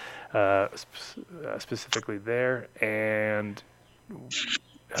 but specifically there. And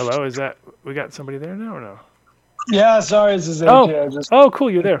hello, we got somebody there now or no? Yeah, sorry, this is AJ. Oh, cool,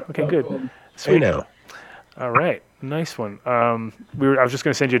 you're there. Okay, good. Hey now. All right, nice one. I was just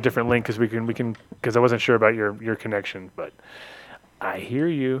going to send you a different link because we can because I wasn't sure about your connection, but I hear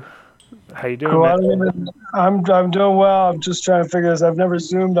you. How you doing, man? I'm doing well. I'm just trying to figure this. I've never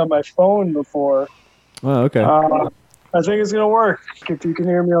Zoomed on my phone before. Oh, okay. I think it's gonna work. If you can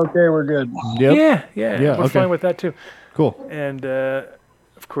hear me, okay, we're good. Yep. Yeah, Yeah, we're okay. fine with that too. Cool. And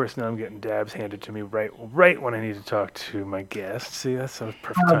of course, now I'm getting dabs handed to me right when I need to talk to my guest. See, that's a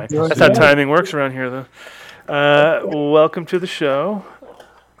perfect time. good. That's how timing works around here, though. Welcome to the show.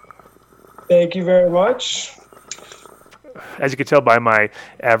 Thank you very much. As you can tell by my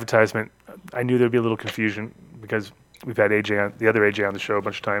advertisement, I knew there'd be a little confusion because we've had the other AJ on the show a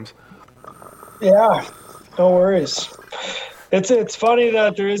bunch of times. Yeah, no worries. It's funny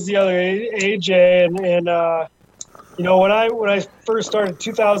that there is the other AJ, and you know, when I first started,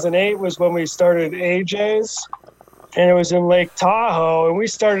 2008 was when we started AJ's, and it was in Lake Tahoe, and we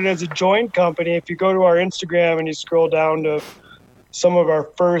started as a joint company. If you go to our Instagram and you scroll down to some of our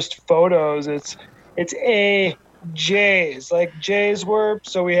first photos, it's AJ's, like J's were.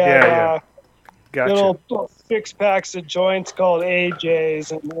 So we had Gotcha. little 6 packs of joints called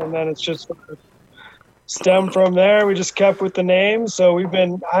AJ's, and then it's just stemmed from there. We just kept with the name. So we've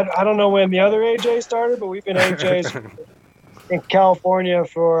been, I don't know when the other AJ started, but we've been AJ's in California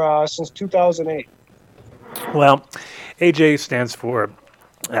for since 2008. Well, AJ stands for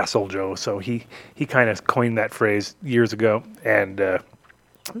Asshole Joe, so he kind of coined that phrase years ago, and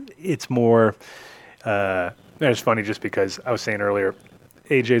it's more. It's funny just because I was saying earlier,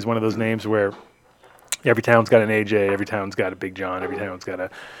 AJ is one of those names where every town's got an AJ, every town's got a Big John, every town's got a,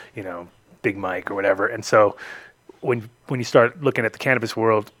 Big Mike or whatever. And so when you start looking at the cannabis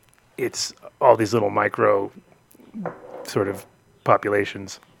world, it's all these little micro sort of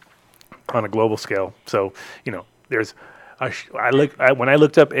populations on a global scale. So, there's when I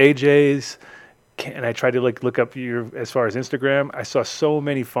looked up AJ's and I tried to look up as far as Instagram, I saw so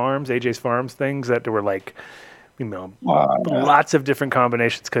many farms, AJ's Farms things that there were like, lots of different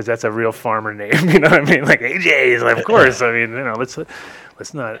combinations because that's a real farmer name. You know what I mean? Like AJ's, of course. I mean, let's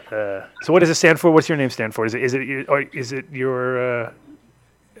It's not. So what does it stand for? What's your name stand for? Is it or is it your?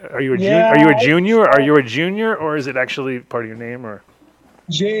 Are you a Yeah, are you a junior? Are you a junior, or is it actually part of your name? Or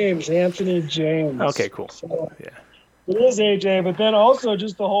Anthony James. okay, cool. So Yeah. it is AJ, but then also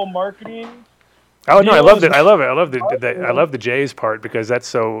just the whole marketing. Oh no, I deal love is- it. I love it. I love the J's part because that's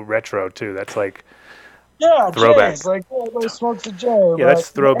so retro too. That's like Yeah, throwback. J's. Like everybody smokes a J. yeah, that's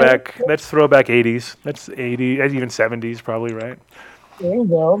throwback. That's throwback 80s. That's 80s, even 70s probably, right? There you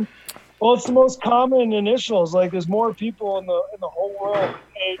go. Well, it's the most common initials. Like, there's more people in the whole world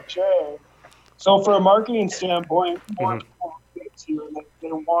with AJ. So, for a marketing standpoint, more people relate to you, and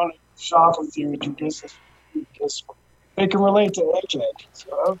they want to shop with you and do business with you because they can relate to AJ.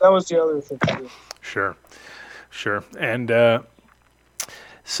 So that was the other thing too. Sure. And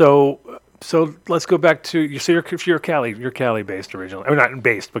so let's go back to so you're Cali based originally. Or not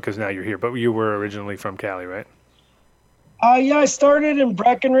based because now you're here, but you were originally from Cali, right? Yeah, I started in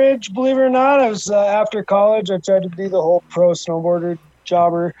Breckenridge, believe it or not. I was after college. I tried to be the whole pro snowboarder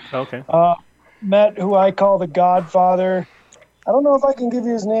jobber. Okay. Met who I call the Godfather. I don't know if I can give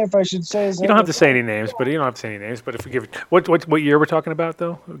you his name. If I should say his name. You don't have to say any names, but if we give what year we're talking about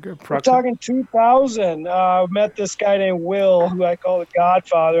though? We're talking 2000. Met this guy named Will, who I call the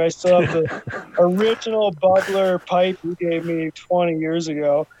Godfather. I still have the original bubbler pipe he gave me 20 years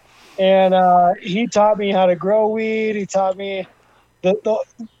ago. And he taught me how to grow weed. He taught me,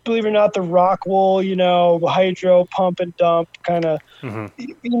 believe it or not, the rock wool, hydro, pump and dump kind of,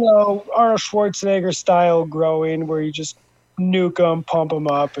 Arnold Schwarzenegger style growing where you just nuke them, pump them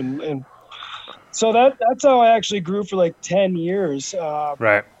up. And so that's how I actually grew for like 10 years.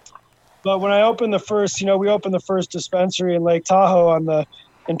 Right. But when I opened the first, we opened the first dispensary in Lake Tahoe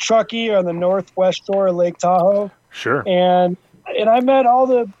in Truckee on the northwest shore of Lake Tahoe. Sure. And I met all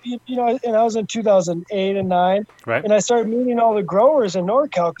the, and I was in 2008 and 9. Right. And I started meeting all the growers in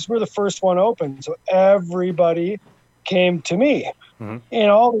NorCal because we're the first one open. So everybody came to me. Mm-hmm.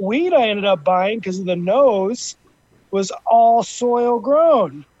 And all the weed I ended up buying because of the nose was all soil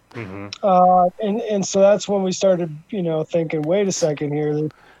grown. Mm-hmm. And so that's when we started, thinking, wait a second here.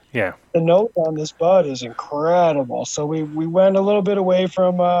 Yeah. The nose on this bud is incredible. So we went a little bit away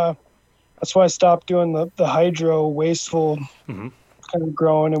from, that's why I stopped doing the hydro wasteful kind of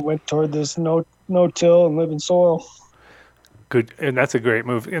growing and went toward this no-till and live in soil. Good, and that's a great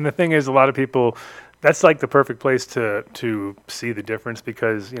move. And the thing is, a lot of people, that's like the perfect place to see the difference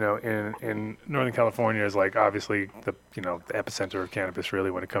because in Northern California is like obviously the epicenter of cannabis really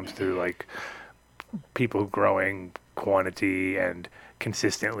when it comes to like people growing quantity and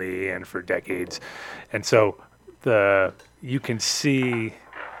consistently and for decades, and so you can see.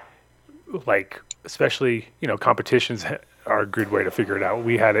 Like especially competitions are a good way to figure it out.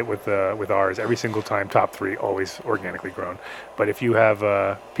 We had it with ours every single time. Top 3 always organically grown. But if you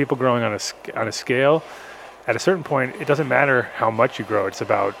have people growing on a scale, at a certain point, it doesn't matter how much you grow. It's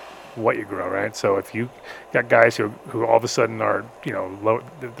about what you grow, right? So if you got guys who all of a sudden are low,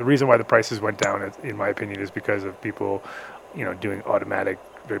 the reason why the prices went down, in my opinion, is because of people doing automatic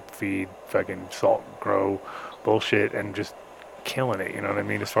drip feed, fucking salt grow bullshit and just killing it, you know what I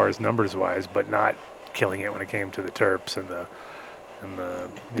mean, as far as numbers wise, but not killing it when it came to the terps and the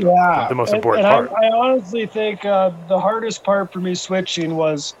most important part. I honestly think the hardest part for me switching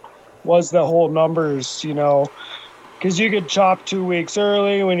was the whole numbers, because you could chop 2 weeks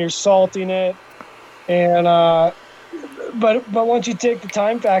early when you're salting it, and but once you take the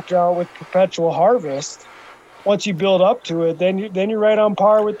time factor out with perpetual harvest, once you build up to it, then you're right on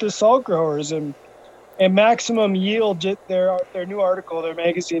par with the salt growers and maximum yield. Their new article, their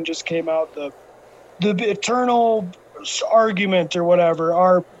magazine just came out. The eternal argument or whatever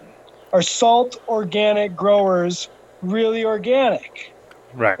are salt organic growers really organic?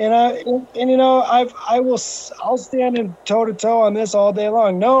 Right. And I'll stand in toe to toe on this all day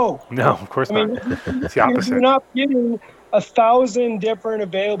long. No, of course not. It's the opposite. You're not getting 1,000 different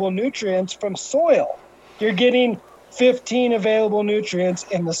available nutrients from soil. You're getting 15 available nutrients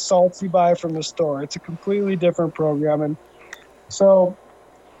in the salts you buy from the store. It's a completely different program. And so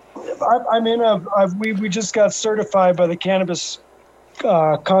we just got certified by the Cannabis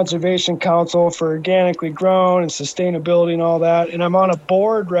Conservation Council for organically grown and sustainability and all that. And I'm on a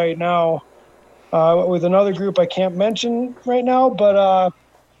board right now with another group I can't mention right now, but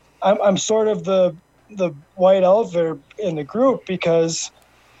I'm sort of the white elephant in the group because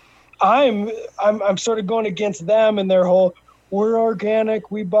I'm sort of going against them and their whole, we're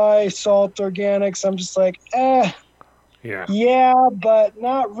organic, we buy salt organics. I'm just like, yeah, but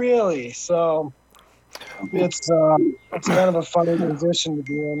not really. So it's kind of a funny position to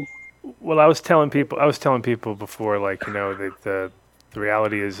be in. Well, I was telling people before, like, The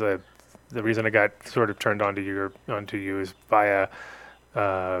reality is the reason I got sort of turned onto you is via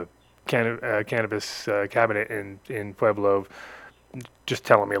cannabis cabinet in Pueblo, just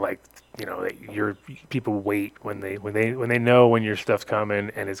telling me like, that your people wait when they know when your stuff's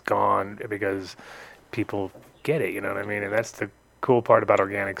coming and it's gone, because people get it. You know what I mean? And that's the cool part about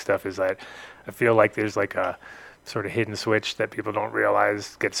organic stuff, is that I feel like there's like a sort of hidden switch that people don't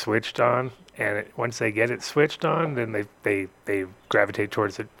realize gets switched on, and once they get it switched on, then they gravitate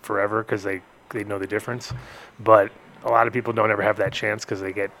towards it forever because they know the difference. But a lot of people don't ever have that chance because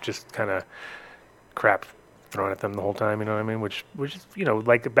they get just kind of crap thrown at them the whole time. You know what I mean? Which is,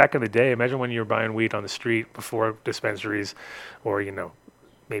 like back in the day. Imagine when you were buying weed on the street before dispensaries, or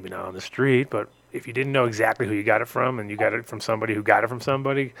maybe not on the street, but if you didn't know exactly who you got it from, and you got it from somebody who got it from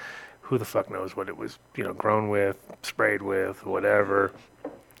somebody, who the fuck knows what it was, grown with, sprayed with, whatever.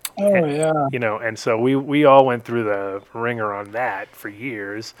 Oh, yeah. And so we all went through the ringer on that for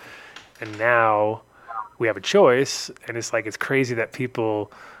years, and now we have a choice, and it's crazy that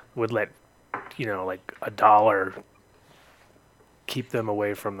people would let, like $1 keep them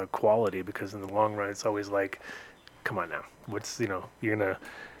away from the quality, because in the long run, it's always like, come on now, what's, you're gonna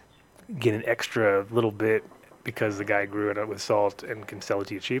get an extra little bit because the guy grew it up with salt and can sell it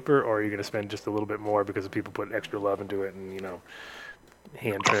to you cheaper, or are you going to spend just a little bit more because people put extra love into it and,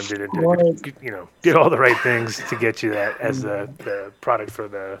 hand trimmed it and, did all the right things to get you that as the product for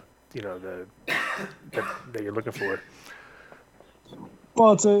the, that you're looking for.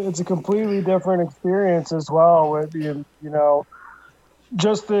 Well, it's a completely different experience as well with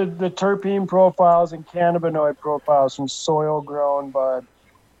just the terpene profiles and cannabinoid profiles from soil grown bud.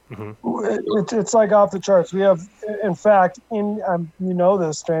 Mm-hmm. It's like off the charts. We have, in fact,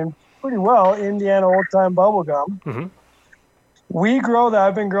 this strain pretty well, Indiana Old Time Bubblegum. Mm-hmm. We grow that.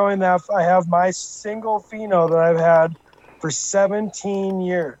 I've been growing that. I have my single pheno that I've had for 17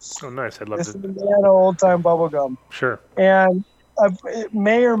 years. Oh, nice. I'd love this Indiana Old Time Bubblegum. Sure. And it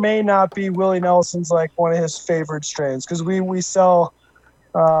may or may not be Willie Nelson's like one of his favorite strains, because we sell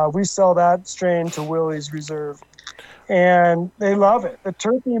that strain to Willie's Reserve. And they love it. The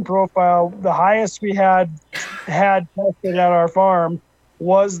terpene profile, the highest we had tested at our farm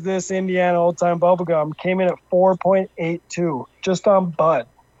was this Indiana Old Time Bubblegum. Came in at 4.82 just on bud.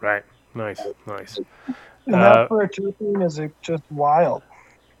 Right. Nice. And that for a terpene is just wild.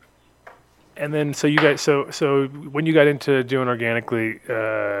 And then, so you guys, so when you got into doing organically,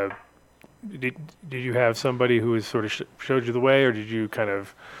 did you have somebody who was sort of showed you the way, or did you kind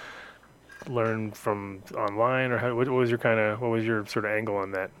of learn from online, or what was your sort of angle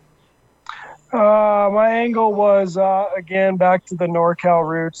on that? My angle was again back to the NorCal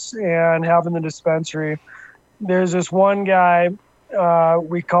roots and having the dispensary. There's this one guy,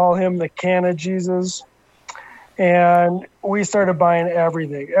 we call him the Canna Jesus, and we started buying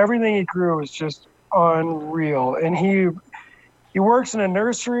everything. Everything he grew was just unreal, and he works in a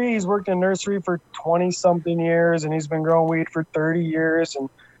nursery. He's worked in a nursery for 20 something years, and he's been growing weed for 30 years,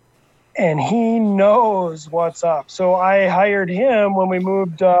 and he knows what's up. So I hired him when we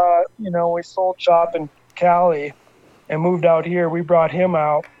moved, we sold shop in Cali and moved out here. We brought him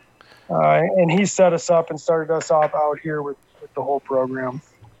out, and he set us up and started us off out here with the whole program.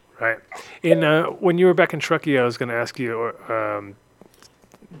 Right. When you were back in Truckee, I was going to ask you,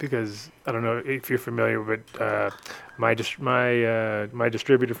 because I don't know if you're familiar, but my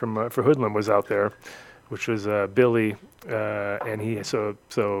distributor for Hoodlum was out there, which was Billy, and he. So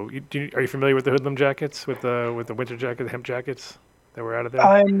are you familiar with the Hoodlum jackets, with the winter jacket, the hemp jackets that were out of there?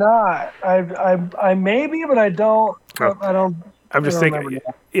 I'm not. I may be, but I don't. Oh. I don't. I'm just thinking.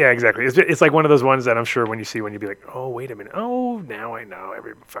 Yeah, exactly. It's like one of those ones that I'm sure when you be like, oh, wait a minute. Oh, now I know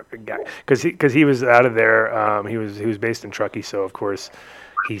every fucking guy, because he was out of there. He was based in Truckee, so of course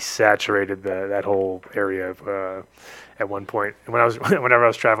he saturated that whole area at one point. And whenever I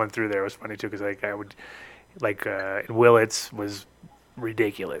was traveling through there, it was funny too, because I would Willits was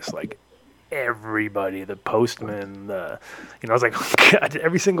ridiculous. Like everybody, the postman, I was like, oh, God,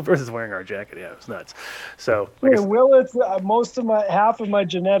 every single person's wearing our jacket. Yeah, it was nuts. So Willits, half of my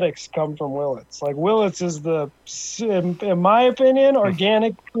genetics come from Willits. Like Willits is in my opinion,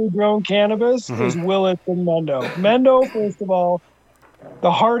 organic pre-grown cannabis is Willits and Mendo. Mendo, first of all,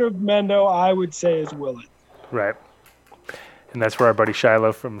 the heart of Mendo, I would say, is Willits. Right. And that's where our buddy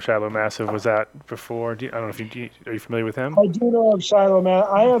Shiloh from Shiloh Massive was at before. I don't know if are you familiar with him? I do know of Shiloh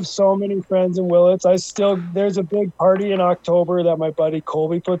Massive. I have so many friends in Willits. There's a big party in October that my buddy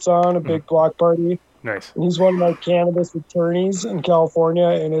Colby puts on, a big block party. Nice. And he's one of my cannabis attorneys in California,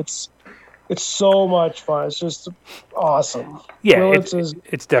 and it's so much fun. It's just awesome. Yeah,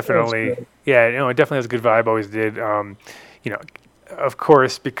 it's definitely, it definitely has a good vibe. Always did. of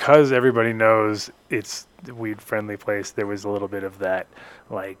course, because everybody knows it's the weed-friendly place, there was a little bit of that,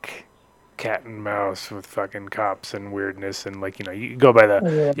 like, cat and mouse with fucking cops and weirdness, and like, you go by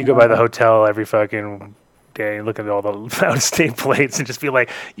the hotel every fucking day and look at all the out-of-state plates and just be like,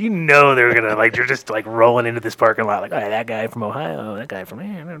 they're gonna like, you're just like rolling into this parking lot like, oh, that guy from Ohio, that guy from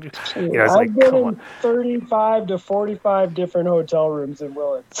here. It's I've been in 35 to 45 different hotel rooms in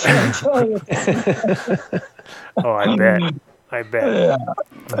Willits. Oh, I bet. Yeah,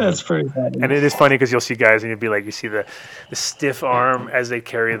 that's pretty funny. And it is funny because you'll see guys and you'll be like, you see the stiff arm as they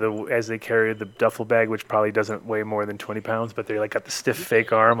carry the duffel bag, which probably doesn't weigh more than 20 pounds, but they're like got the stiff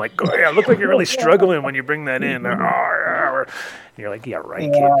fake arm, like, oh yeah, look like you're really struggling when you bring that in. And you're like, yeah,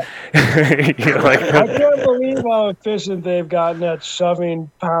 right, kid. You're like, I can't believe how efficient they've gotten at shoving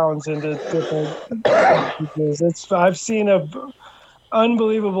pounds into different packages. I've seen an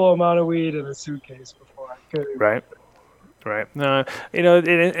unbelievable amount of weed in a suitcase before. Right. No,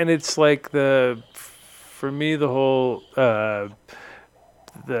 and it's like for me, the whole, the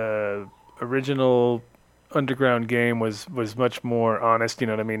original underground game was much more honest. You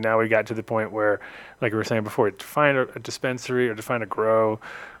know what I mean? Now we got to the point where, like we were saying before, to find a dispensary or to find a grow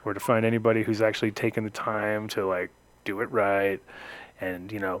or to find anybody who's actually taken the time to like do it right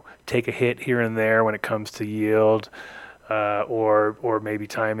and, take a hit here and there when it comes to yield, or maybe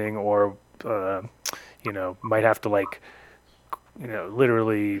timing, or, might have to like,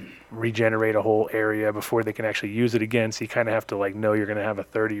 literally regenerate a whole area before they can actually use it again. So you kind of have to like know you're going to have a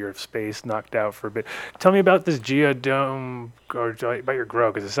 30 of space knocked out for a bit. Tell me about this geodome, or about your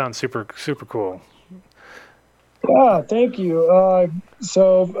grow, because it sounds super, super cool. Yeah, thank you.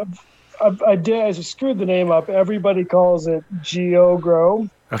 So I screwed the name up. Everybody calls it Geo Grow.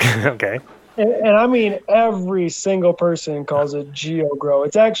 Okay. And I mean, every single person calls it Geo Grow.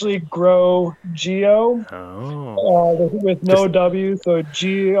 It's actually Grow Geo, with no W, so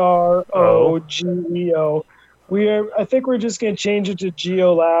GROGEO. I think we're just going to change it to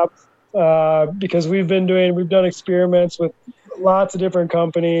Geo Lab, because we've done experiments with lots of different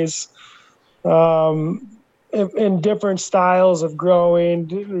companies, in different styles of growing,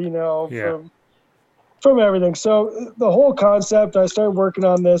 from everything. So the whole concept, I started working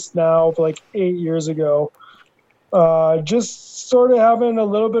on this now for like 8 years ago. Just sort of having a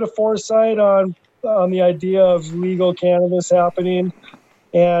little bit of foresight on the idea of legal cannabis happening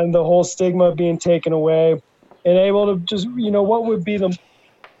and the whole stigma being taken away, and able to just, what would be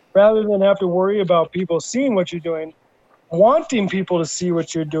rather than have to worry about people seeing what you're doing, wanting people to see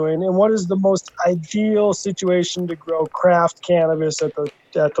what you're doing, and what is the most ideal situation to grow craft cannabis at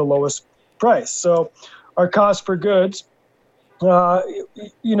the lowest price. So our cost per goods,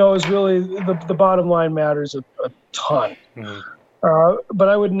 is really the bottom line matters a ton. Mm-hmm. But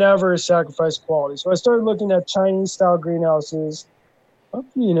I would never sacrifice quality. So I started looking at Chinese style greenhouses,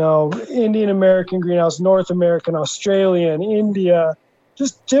 Indian American greenhouse, North American, Australian, India,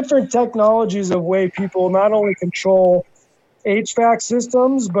 just different technologies of way people not only control HVAC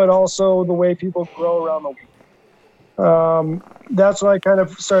systems, but also the way people grow around the world. That's why I kind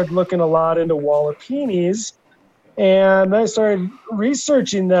of started looking a lot into Wallapeenies, and I started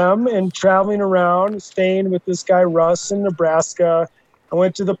researching them and traveling around, staying with this guy Russ in Nebraska. I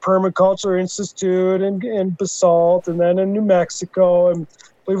went to the Permaculture Institute in Basalt, and then in New Mexico. And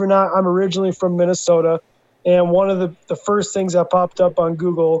believe it or not, I'm originally from Minnesota, and one of the first things that popped up on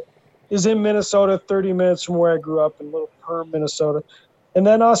Google is in Minnesota, 30 minutes from where I grew up in Little Perm, Minnesota. And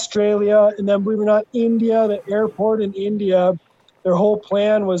then Australia, and then believe it or not, India, the airport in India, their whole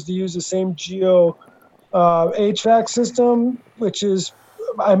plan was to use the same Geo HVAC system, which is,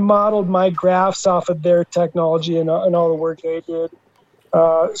 I modeled my graphs off of their technology and all the work they did.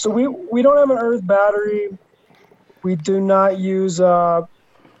 So we don't have an earth battery. We do not use a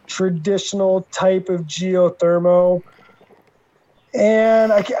traditional type of geothermal.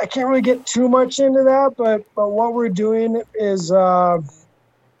 And I can't really get too much into that, but what we're doing is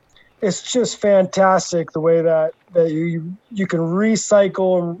it's just fantastic the way that you can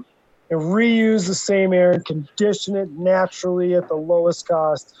recycle and reuse the same air and condition it naturally at the lowest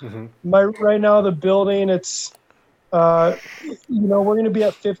cost. Mm-hmm. Right now, the building, it's we're going to be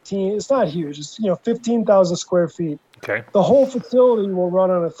at 15. It's not huge. It's 15,000 square feet. Okay. The whole facility will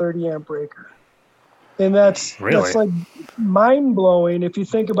run on a 30 amp breaker. And that's like mind blowing if you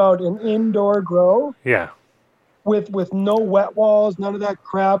think about an indoor grow. Yeah. With no wet walls, none of that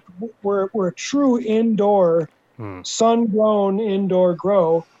crap. We're a true indoor, sun grown indoor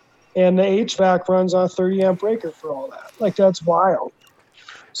grow, and the HVAC runs on a 30 amp breaker for all that. Like, that's wild.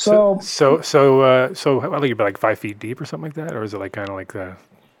 So I think you'd be like 5 feet deep or something like that, or is it like kind of like the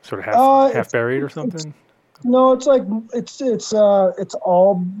sort of half buried or something? No, it's like it's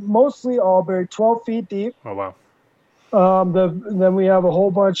all mostly all buried, 12 feet deep. Oh wow. Then we have a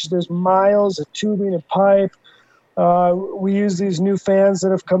whole bunch. There's miles of tubing and pipe. We use these new fans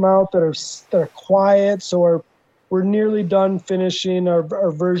that have come out that are quiet. So we're nearly done finishing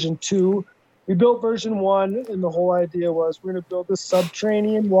our version 2. We built version 1, and the whole idea was we're going to build a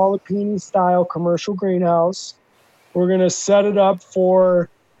subterranean Wallapini style commercial greenhouse. We're going to set it up for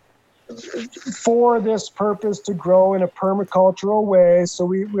this purpose to grow in a permacultural way. So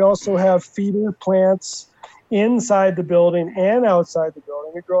we also have feeder plants inside the building and outside the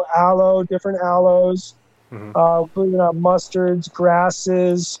building. We grow aloe, different aloes, mustards,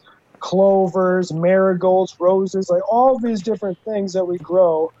 grasses, clovers, marigolds, roses, like all of these different things that we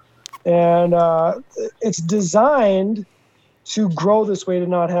grow. And it's designed to grow this way to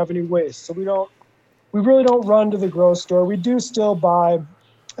not have any waste. So we really don't run to the grocery store. We do still buy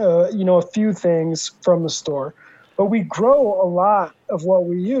a few things from the store, but we grow a lot of what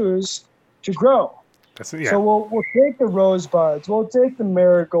we use to grow. So we'll take the rosebuds, we'll take the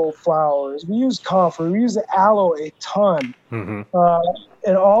marigold flowers, we use comfrey, we use the aloe a ton, and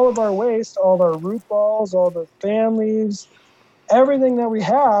all of our waste, all of our root balls, all the fan leaves, everything that we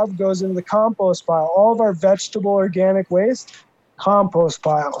have goes into the compost pile. All of our vegetable organic waste, compost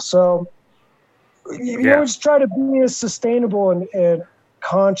pile. So we just try to be as sustainable and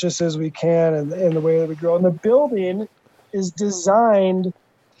conscious as we can in the way that we grow. And the building is designed,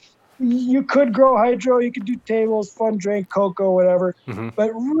 you could grow hydro, you could do tables, fun drink, cocoa, whatever,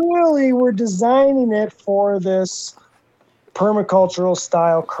 but really we're designing it for this permacultural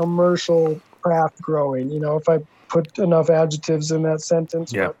style commercial craft growing, if I put enough adjectives in that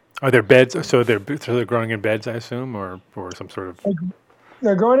sentence. Yeah. Are there beds? So they're growing in beds, I assume, or some sort of...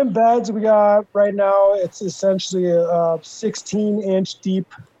 They're growing in beds. We got, right now, it's essentially a 16-inch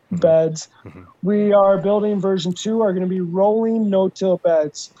deep beds. We are building version 2, are going to be rolling no-till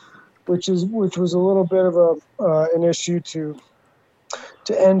beds, which was a little bit of an issue to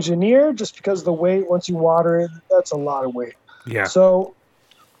engineer, just because of the weight. Once you water it, that's a lot of weight. Yeah. So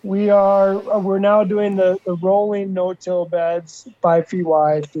we're now doing the rolling no-till beds, 5 feet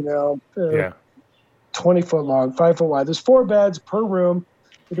wide, 20 foot long, 5 foot wide. There's 4 beds per room.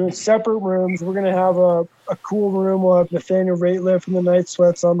 We're doing separate rooms. We're going to have a cool room. We'll have Nathaniel Rateliff and the Night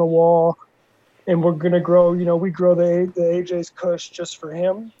Sweats on the wall. And we're going to grow, we grow the AJ's Kush just for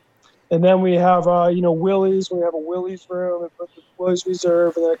him. And then we have, Willie's. We have a Willie's room and put the Willie's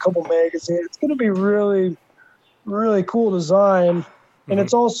Reserve and then a couple magazines. It's going to be really, really cool design. And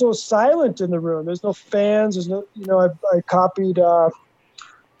it's also silent in the room. There's no fans. There's no, I copied, I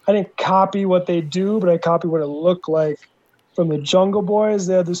didn't copy what they do, but I copied what it looked like from the Jungle Boys.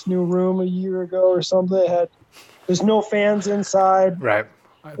 They had this new room a year ago or something. There's no fans inside. Right.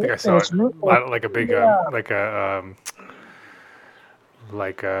 I think I saw it. Like a big,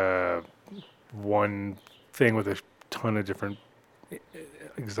 like one thing with a ton of different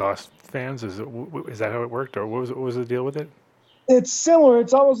exhaust fans. Is that how it worked, or what was the deal with it? It's similar.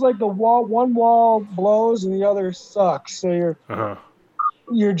 It's almost like one wall blows and the other sucks. So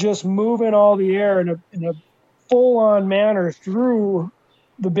you're just moving all the air in a full-on manner through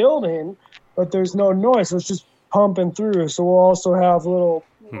the building, but there's no noise. So it's just pumping through. So we'll also have little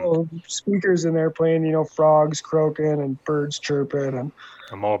speakers in there playing, frogs croaking and birds chirping. And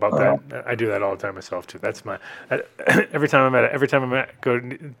I'm all about that. I do that all the time myself too. That's every time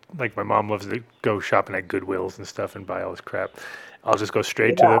my mom loves to go shopping at Goodwills and stuff and buy all this crap. I'll just go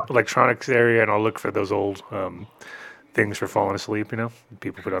straight to the electronics area and I'll look for those old things for falling asleep.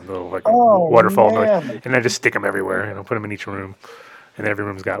 People put on the little waterfall noise, and I just stick them everywhere. Put them in each room, and then every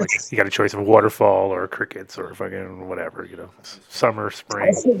room's got you got a choice of a waterfall or crickets or fucking whatever. Summer, spring.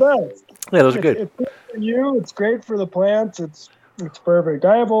 That's the best. Yeah, those are good. It's good for you. It's great for the plants. It's perfect.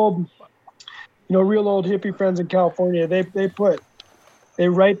 I have old, real old hippie friends in California. They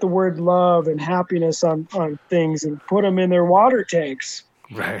write the word love and happiness on things and put them in their water tanks.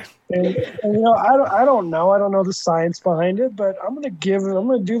 Right. And I don't know. I don't know the science behind it, but I'm going to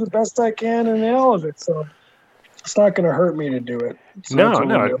do the best I can in all of it. So it's not going to hurt me to do it. So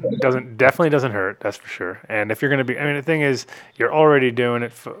no, it definitely doesn't hurt. That's for sure. And if you're going to be, the thing is, you're already doing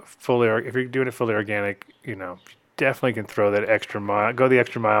it fully. If you're doing it fully organic, you definitely can throw that extra mile, go the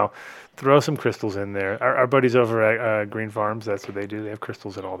extra mile, throw some crystals in there. Our buddies over at Green Farms, that's what they do. They have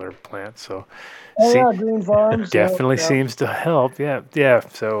crystals in all their plants. So Green Farms definitely seems to help. Yeah.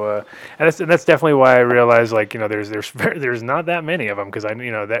 So and that's definitely why I realized there's not that many of them, because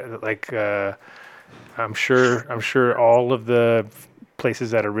I'm sure all of the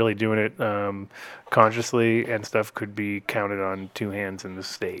places that are really doing it consciously and stuff could be counted on 2 hands in the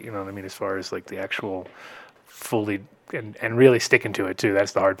state. As far as the actual fully and really sticking to it too.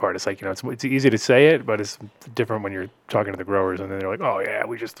 That's the hard part. It's like, it's easy to say it, but it's different when you're talking to the growers and then they're like, oh yeah,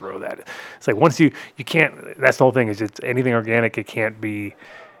 we just throw that. It's like once you can't, that's the whole thing, is it's anything organic. You can't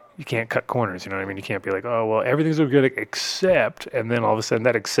cut corners. You know what I mean? You can't be like, oh, well, everything's organic except, and then all of a sudden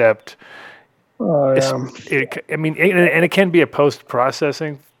that except, and it can be a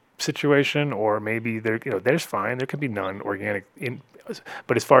post-processing situation, or maybe there's fine. There could be non-organic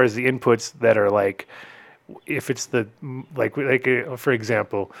but as far as the inputs that are like, if it's for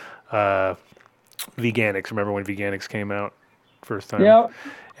example, Veganics. Remember when Veganics came out first time? Yeah.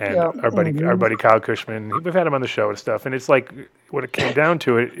 And our buddy Kyle Cushman, we've had him on the show and stuff. And it's like when it came down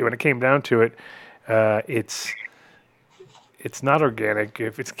to it, it's not organic.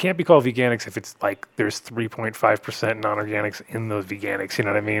 If it can't be called Veganics, if it's like there's 3.5% non-organics in those Veganics, you know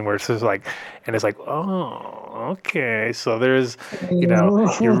what I mean? Where it's just like, and it's like, oh, okay. So there's,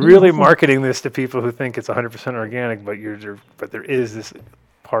 you're really marketing this to people who think it's 100% organic, but there is this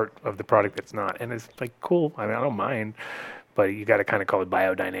part of the product that's not, and it's like cool. I mean, I don't mind, but you got to kind of call it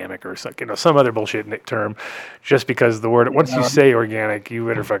biodynamic or some other bullshit term, just because the word, once you say organic, you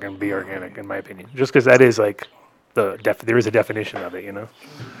better fucking be organic, in my opinion. Just because that is like. There is a definition of it,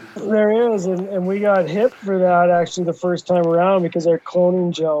 There is, and we got hit for that actually the first time around because our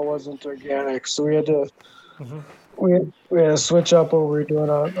cloning gel wasn't organic, so we had to we had to switch up what we were doing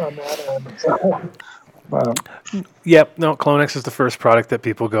on that end. Yep, no, Clonex is the first product that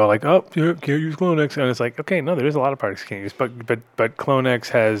people go like, oh, you can't use Clonex, and it's like, okay, no, there's a lot of products you can't use, but Clonex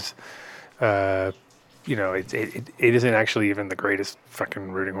has. It isn't actually even the greatest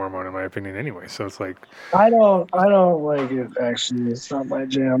fucking rooting hormone in my opinion anyway. So it's like I don't like it actually. It's not my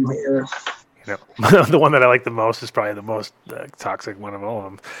jam here. The one that I like the most is probably the most toxic one of all of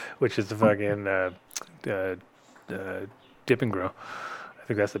them, which is the fucking dip and grow. I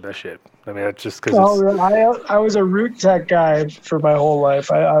think that's the best shit. I mean, that's just because. I was a root tech guy for my whole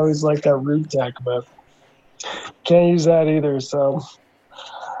life. I always liked that root tech, but can't use that either. So.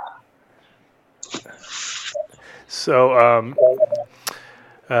 So,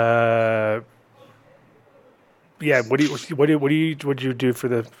 yeah. What did you do for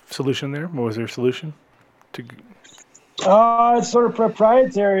the solution there? What was their solution? It's sort of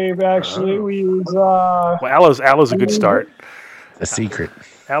proprietary, actually. We use. Well, aloe's a good start. A secret.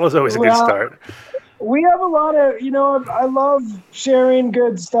 Aloe's always a good start. We have a lot of, I love sharing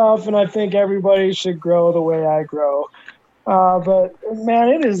good stuff, and I think everybody should grow the way I grow. But man,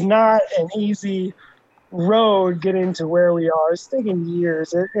 it is not an easy road getting to where we are. It's taking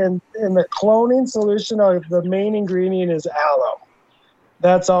years, and the cloning solution, the main ingredient is aloe.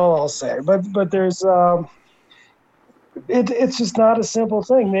 That's all I'll say. But there's it's just not a simple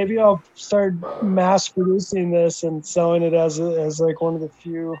thing. Maybe I'll start mass producing this and selling it as like one of the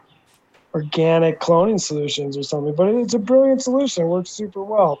few organic cloning solutions or something. But it's a brilliant solution. It works super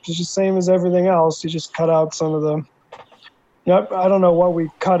well. It's just the same as everything else. You just cut out some of the. Yep, I don't know what we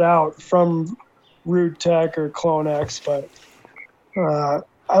cut out from Root Tech or Clonex, but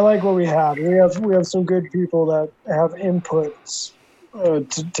I like what we have. We have some good people that have inputs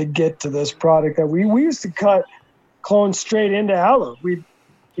to get to this product that we used to cut clones straight into aloe. We'd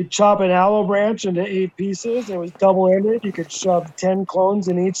chop an aloe branch into 8 pieces. It was double-ended. You could shove 10 clones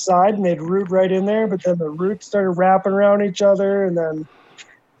in each side, and they'd root right in there. But then the roots started wrapping around each other, and then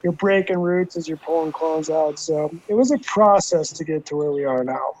you're breaking roots as you're pulling clones out. So it was a process to get to where we are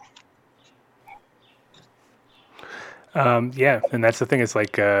now. Yeah, and that's the thing. It's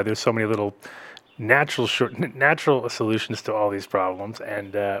like there's so many little natural solutions to all these problems,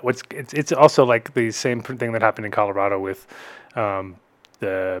 and it's also like the same thing that happened in Colorado with and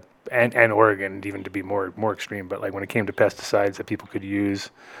Oregon, even to be more extreme. But like when it came to pesticides that people could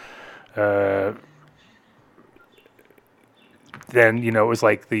use, then it was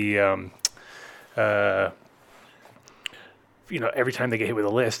like the every time they get hit with a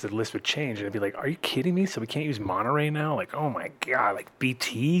list, the list would change, and it'd be like, "Are you kidding me? So we can't use Monterey now? Like, oh my god, like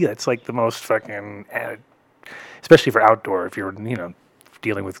BT? That's like the most fucking, especially for outdoor. If you're,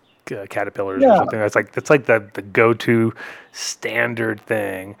 dealing with caterpillars or something, that's like the go-to standard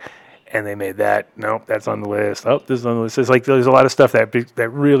thing." And they made that. Nope, that's on the list. Oh, this is on the list. It's like there's a lot of stuff that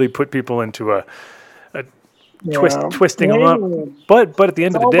really put people into a twisting them up, but at the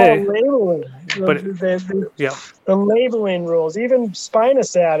end of the day, the labeling rules. Even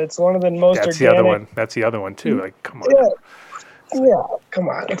Spinosad, it's one of the most. That's organic. The other one too. Like, come on. Come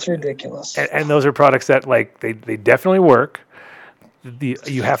on, it's ridiculous. And those are products that like they definitely work.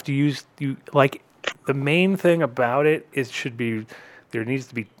 You have to use the main thing about it there needs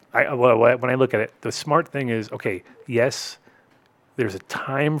to be. When I look at it, the smart thing is, okay, yes, there's a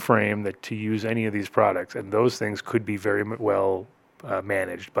time frame that to use any of these products, and those things could be very well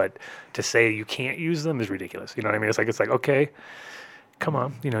managed. But to say you can't use them is ridiculous. You know what I mean? It's like okay, come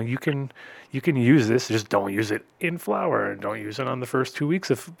on, you can use this, just don't use it in flower, and don't use it on the first 2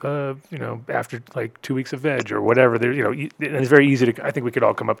 weeks of after like 2 weeks of veg or whatever. There, and it's very easy to. I think we could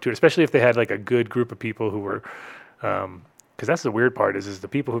all come up to it, especially if they had like a good group of people who were. Because that's the weird part is the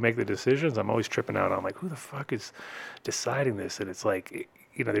people who make the decisions. I'm always tripping out on like who the fuck is deciding this, and it's like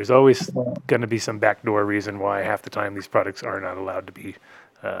there's always going to be some backdoor reason why half the time these products are not allowed to be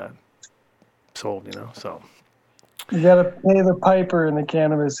sold. So you got to pay the piper in the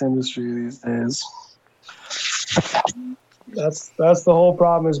cannabis industry these days. That's the whole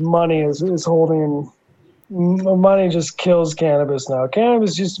problem. Is money is holding. Money just kills cannabis now.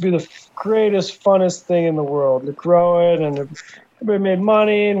 Cannabis used to be the greatest, funnest thing in the world to grow it, and everybody made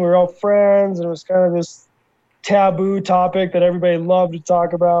money, and we were all friends, and it was kind of this taboo topic that everybody loved to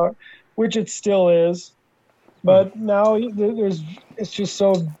talk about, which it still is. But now it's just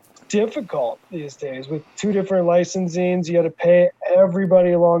so difficult these days with 2 different licensings. You got to pay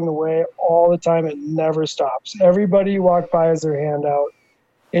everybody along the way all the time. It never stops. Everybody you walk by has their hand out.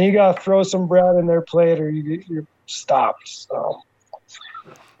 And you got to throw some bread in their plate or you're stopped. So,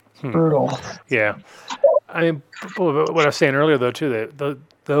 brutal. Yeah. I mean, what I was saying earlier, though, too, that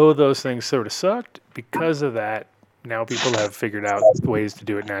though those things sort of sucked, because of that, now people have figured out ways to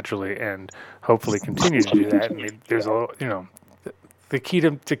do it naturally and hopefully continue to do that. And there's the key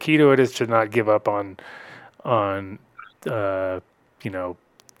to it is to not give up on the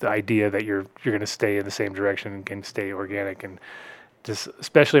idea that you're going to stay in the same direction and can stay organic, and just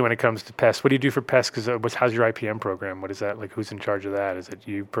especially when it comes to pests. What do you do for pests? Because how's your IPM program? What is that like? Who's in charge of that? Is it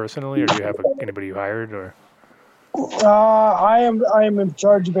you personally, or do you have anybody you hired? Or I am in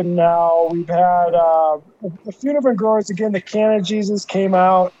charge of it now. We've had a few different growers. Again, the Can of Jesus came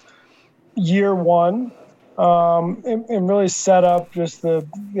out year 1, and really set up just the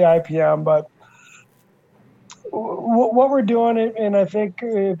IPM. But what we're doing, and I think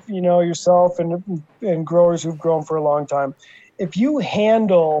if yourself and growers who've grown for a long time, if you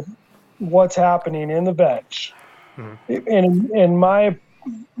handle what's happening in the veg, in my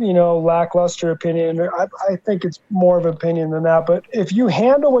lackluster opinion, I think it's more of an opinion than that, but if you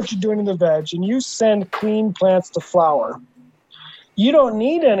handle what you're doing in the veg and you send clean plants to flower, you don't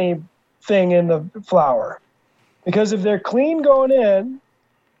need anything in the flower, because if they're clean going in,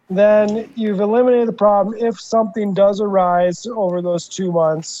 then you've eliminated the problem. If something does arise over those 2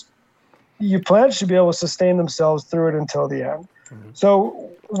 months, your plants should be able to sustain themselves through it until the end.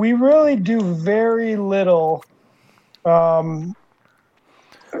 So we really do very little as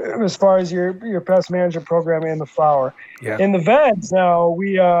far as your pest management program in the flower. Yeah. In the veg now,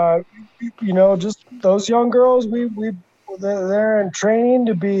 we just those young girls, they're in training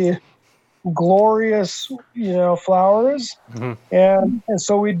to be glorious, flowers, and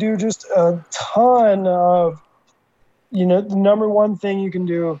so we do just a ton of, the number one thing you can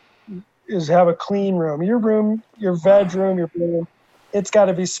do is have a clean room. Your veg room, your room, it's got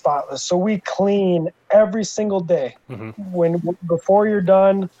to be spotless. So we clean every single day. Before you're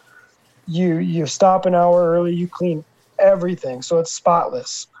done, you stop an hour early, you clean everything so it's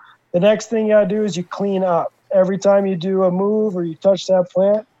spotless. The next thing you got to do is you clean up. Every time you do a move or you touch that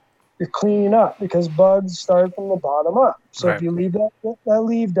plant, you're cleaning up, because bugs start from the bottom up. So if you leave that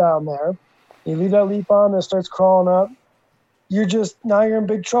leaf down there, you leave that leaf on that starts crawling up, now you're in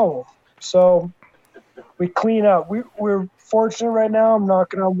big trouble. So we clean up. We're fortunate right now. I'm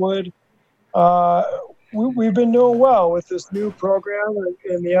knocking on wood. We've been doing well with this new program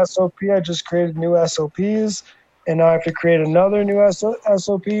and the SOP. I just created new SOPs, and now I have to create another new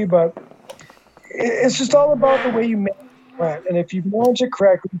SOP. But it's just all about the way you manage it correct. And if you manage it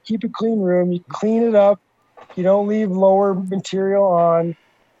correctly, you keep a clean room, you clean it up, you don't leave lower material on,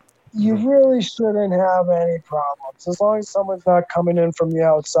 you really shouldn't have any problems as long as someone's not coming in from the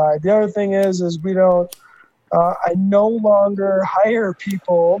outside. The other thing is we don't, I no longer hire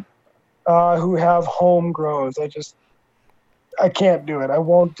people who have home grows. I can't do it. I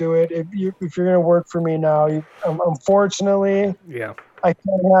won't do it. If you're going to work for me now, unfortunately, I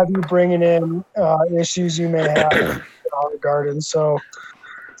can't have you bringing in issues you may have in the garden. So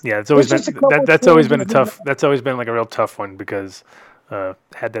yeah, it's always been that's always been like a real tough one, because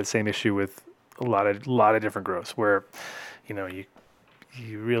had that same issue with a lot of different grows where you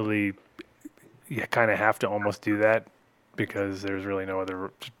really kind of have to almost do that, because there's really no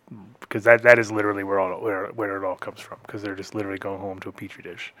other, because that is literally where it all comes from, because they're just literally going home to a petri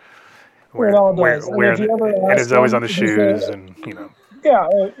dish where it all does. And it's always on the shoes, and Yeah,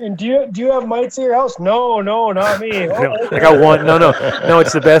 and do you have mites at your house? No, not me. No, I got one. No.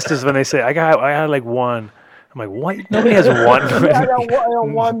 It's the best is when they say I had like one. I'm like, what? Nobody has one. Yeah, I got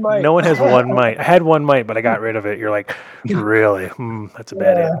one mite. No one has one mite. I had one mite, but I got rid of it. You're like, really? That's a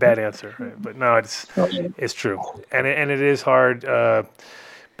bad answer. Right? But no, it's true, and it is hard.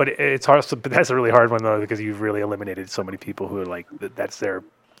 But it's hard. But that's a really hard one though, because you've really eliminated so many people who are like that's their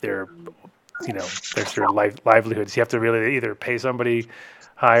that's their livelihoods. You have to really either pay somebody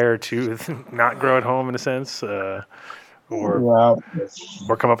higher to not grow at home in a sense, or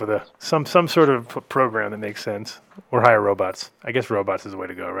come up with some sort of program that makes sense, or hire robots. I guess robots is the way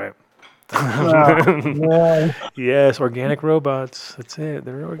to go, right? Yes, organic robots. That's it.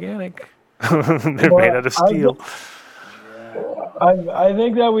 They're organic. They're made out of steel. I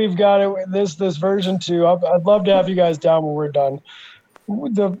think that we've got it. This version 2. I'd love to have you guys down when we're done.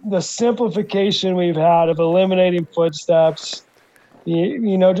 The simplification we've had of eliminating footsteps,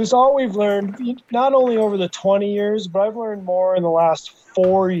 just all we've learned, not only over the 20 years, but I've learned more in the last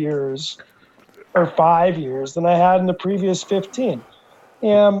 4 years or 5 years than I had in the previous 15.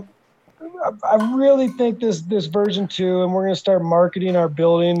 And I really think this version 2, and we're going to start marketing our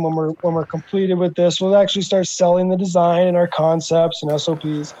building when we're completed with this. We'll actually start selling the design and our concepts and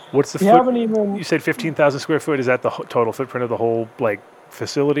SOPs. What's the you said 15,000 square foot. Is that the total footprint of the whole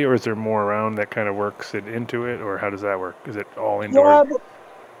facility, or is there more around that kind of works it into it, or how does that work? Is it all indoor? Yeah,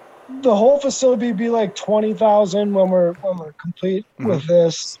 the whole facility would be like 20,000 when we're complete with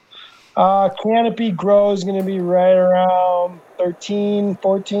this. Canopy grow is going to be right around 13,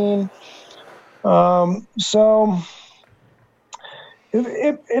 14. So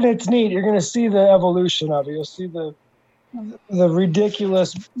it's neat. You're going to see the evolution of it. You'll see the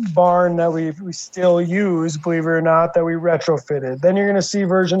ridiculous barn that we still use, believe it or not, that we retrofitted. Then you're going to see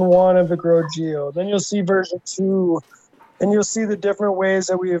version 1 of the Grow Geo. Then you'll see version 2, and you'll see the different ways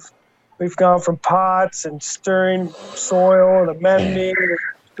that we've gone from pots and stirring soil and amending, and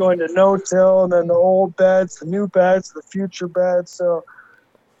going to no-till, and then the old beds, the new beds, the future beds. So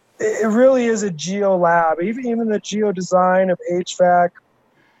it really is a geo lab. Even the geo design of HVAC,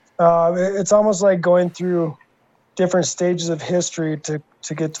 it's almost like going through different stages of history to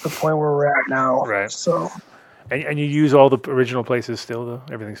get to the point where we're at now. Right. So, and you use all the original places still, though?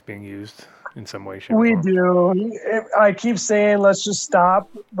 Everything's being used in some way, shape, we or form. Do. I keep saying let's just stop,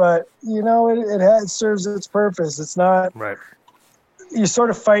 but it serves its purpose. It's not right. You're sort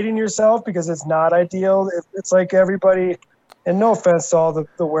of fighting yourself because it's not ideal. It's like everybody. And no offense to all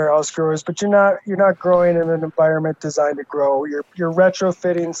the warehouse growers, but you're not growing in an environment designed to grow. You're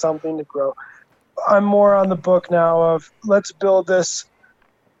retrofitting something to grow. I'm more on the book now of let's build this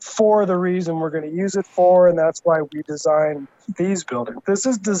for the reason we're going to use it for, and that's why we design these buildings. This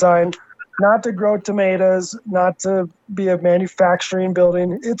is designed not to grow tomatoes, not to be a manufacturing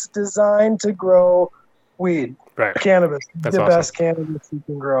building. It's designed to grow weed, cannabis, that's the awesome. best cannabis you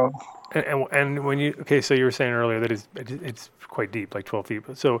can grow. And when you so you were saying earlier that it's quite deep, like 12 feet.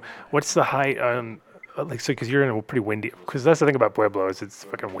 So what's the height on because you're in a pretty windy? Because that's the thing about Pueblo is it's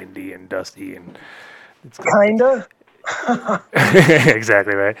fucking windy and dusty and it's kinda.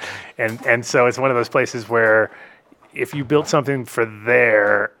 Exactly right. And so it's one of those places where if you built something for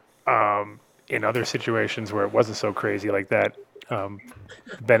there, in other situations where it wasn't so crazy like that,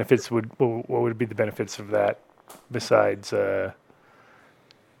 benefits what would be the benefits of that besides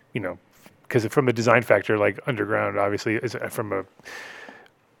because from a design factor, like underground, obviously, is from a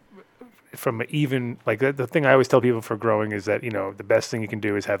even like the thing I always tell people for growing is that the best thing you can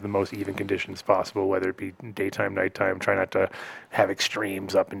do is have the most even conditions possible, whether it be daytime, nighttime. Try not to have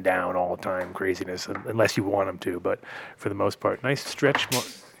extremes up and down all the time, craziness, unless you want them to. But for the most part, nice stretch.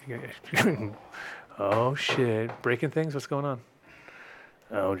 Oh shit! Breaking things. What's going on?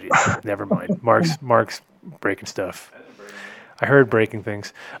 Oh geez, never mind. Mark's breaking stuff. I heard breaking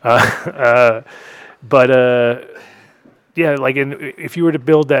things, but yeah, like if you were to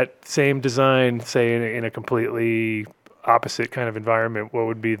build that same design, say in a completely opposite kind of environment, what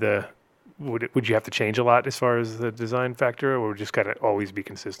would be would you have to change a lot as far as the design factor, or would it just kind of always be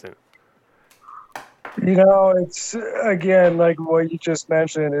consistent? It's again like what you just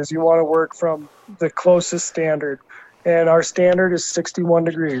mentioned is you want to work from the closest standard, and our standard is 61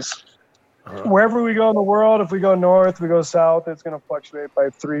 degrees. Wherever we go in the world, if we go north, we go south, it's going to fluctuate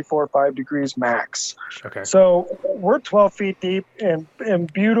by 3, 4, 5 degrees max. Okay. So we're 12 feet deep, and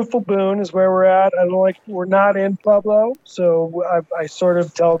beautiful Boone is where we're at. We're not in Pueblo, so I sort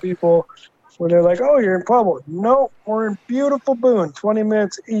of tell people when they're like, "Oh, you're in Pueblo." No, we're in beautiful Boone, 20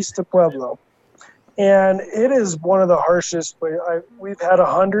 minutes east of Pueblo, and it is one of the harshest. We've had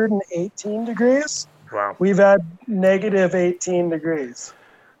 118 degrees. Wow. we've had negative 18 degrees.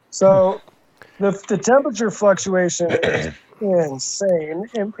 So the temperature fluctuation is insane.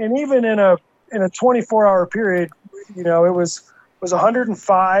 And even in a 24-hour period, it was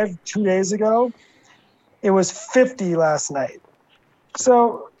 105 2 days ago. It was 50 last night.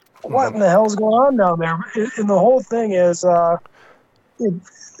 So what in the hell's going on down there? And the whole thing is the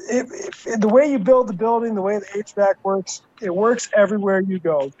way you build the building, the way the HVAC works, it works everywhere you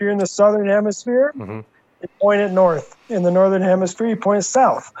go. If you're in the southern hemisphere, you point it north. In the northern hemisphere, you point it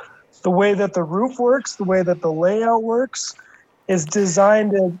south. The way that the roof works, the way that the layout works, is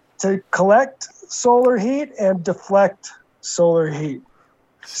designed to collect solar heat and deflect solar heat.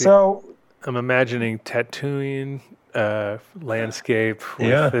 See, So I'm imagining tattooing landscape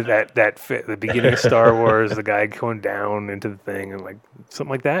with the beginning of Star Wars, the guy going down into the thing, and like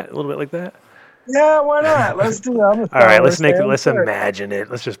something like that, a little bit like that. yeah, why not? Let's do that. All right, let's imagine it.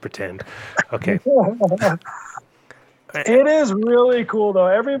 Let's just pretend. Okay. It is really cool though.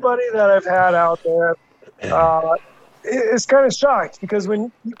 Everybody that I've had out there is kind of shocked because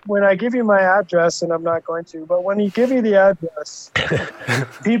when I give you my address, and I'm not going to, but when you give you the address,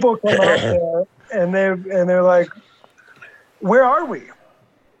 people come out there and they're like, where are we?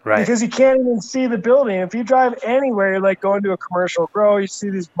 Right. Because you can't even see the building. If you drive anywhere, you're like going to a commercial grow, you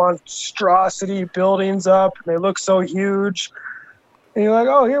see these monstrosity buildings up, and they look so huge. And you're like,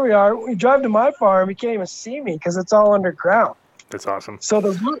 oh, here we are. You drive to my farm, you can't even see me because it's all underground. That's awesome. So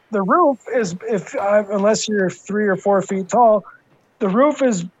the roof is, unless you're 3 or 4 feet tall, the roof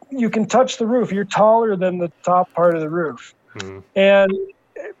is, you can touch the roof. You're taller than the top part of the roof. And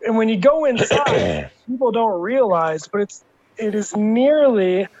when you go inside, people don't realize, but it is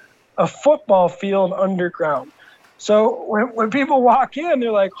nearly a football field underground. So when people walk in,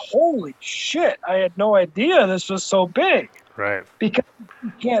 they're like, holy shit, I had no idea this was so big. Right. Because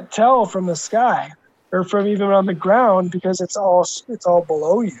you can't tell from the sky or from even on the ground because it's all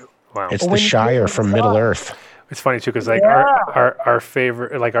below you. Wow. It's the Shire from Middle Earth. It's funny too because like our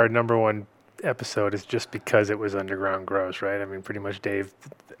favorite, like our number one episode is just because it was underground grows, right? I mean, pretty much Dave,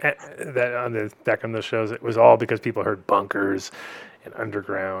 that back on those shows, it was all because people heard bunkers and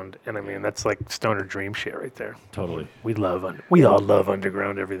underground, and I mean that's like stoner dream shit right there. Totally. We all love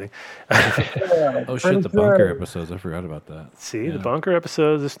underground everything. Oh shit, the bunker episodes, I forgot about that. See, the bunker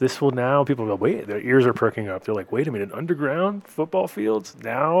episodes, this will now, people go, wait, their ears are perking up. They're like, wait a minute, underground football fields?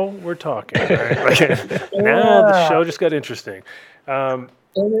 Now we're talking, right? Now the show just got interesting.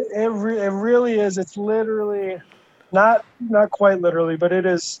 It really is. It's literally, not quite literally, but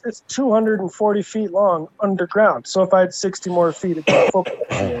it's 240 feet long underground. So if I had 60 more feet, it'd be a football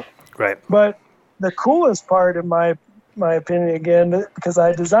field. Right. But the coolest part, in my opinion, again, because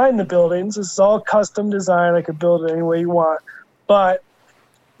I designed the buildings, this is all custom design. I could build it any way you want. But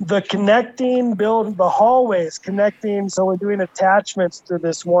the the hallways connecting, so we're doing attachments to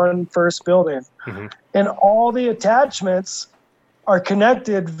this one first building. And all the attachments are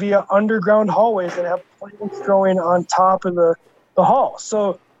connected via underground hallways that have plants growing on top of the hall.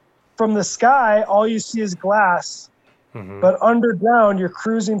 So from the sky, all you see is glass, but underground, you're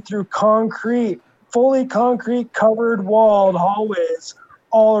cruising through fully concrete covered walled hallways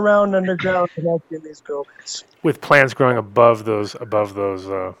all around underground connecting these buildings. With plants growing above those things.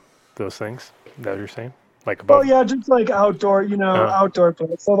 Is that what you're saying? Like above? Oh yeah, just like outdoor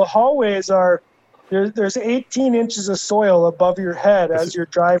plants. So the hallways are, there's 18 inches of soil above your head as you're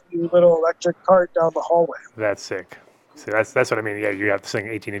driving your little electric cart down the hallway. That's sick. See, that's what I mean. Yeah, you have to sing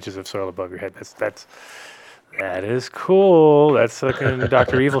 18 inches of soil above your head. That is cool. That's fucking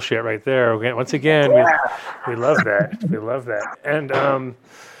Dr. Evil shit right there. Once again, we love that. We love that. And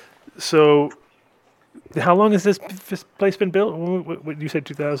so, how long has this place been built? What you said,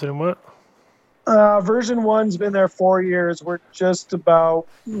 2000 and what? Version 1's been there 4 years. We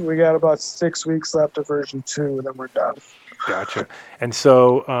got about 6 weeks left of version 2, and then we're done. Gotcha. And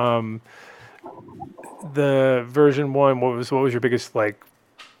so, the version 1, what was your biggest, like,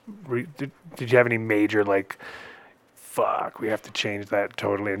 did you have any major, like, fuck, we have to change that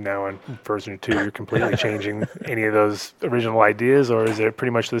totally, and now on version 2 you're completely changing any of those original ideas, or is it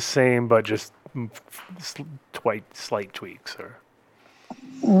pretty much the same but just slight tweaks? Or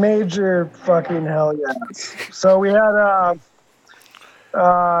major fucking hell yes. So we had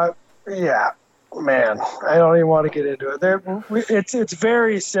man, I don't even want to get into it. It's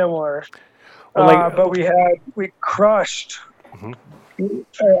very similar. But we crushed. I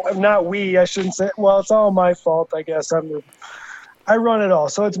shouldn't say. Well, it's all my fault, I guess. I run it all,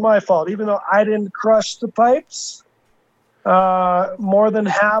 so it's my fault. Even though I didn't crush the pipes, more than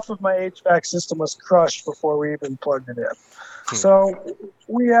half of my HVAC system was crushed before we even plugged it in. So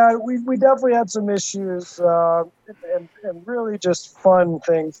we definitely had some issues and really just fun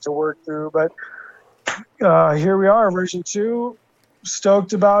things to work through. But here we are, version 2.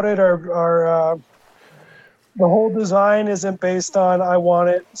 Stoked about it. Our the whole design isn't based on I want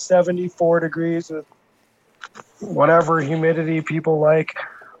it 74 degrees with whatever humidity people like.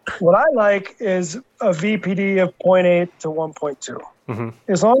 What I like is a VPD of 0.8 to 1.2.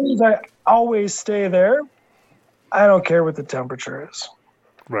 As long as I always stay there, I don't care what the temperature is.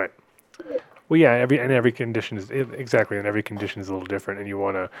 Right. Well, yeah. Every condition is exactly, and every condition is a little different, and you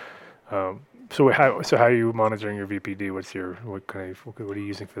want to. So how are you monitoring your VPD? What are you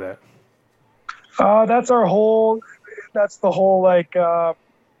using for that? That's the whole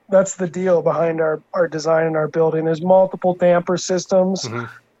that's the deal behind our design and our building. There's multiple damper systems,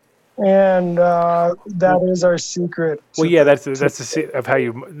 and that is our secret. Well, yeah, that's the of how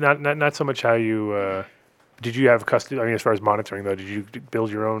you not so much how you. Did you have custom? I mean, as far as monitoring though, did you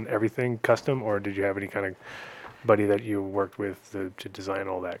build your own everything custom, or did you have any kind of buddy that you worked with to design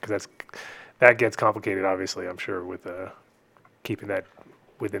all that? Because that gets complicated, obviously. I'm sure with keeping that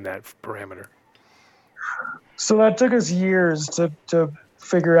within that parameter. So that took us years to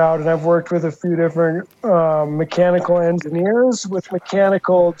figure out, and I've worked with a few different mechanical engineers, with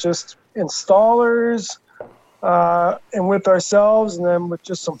mechanical just installers, and with ourselves, and then with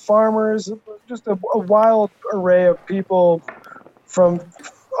just some farmers, just a wild array of people from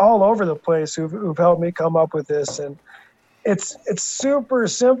all over the place who've helped me come up with this. And it's super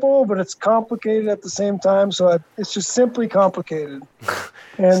simple, but it's complicated at the same time. So it's just simply complicated.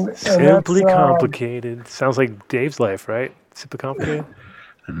 And simply complicated. Sounds like Dave's life, right? Simply complicated.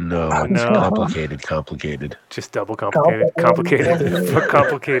 No, it's complicated. Just double complicated.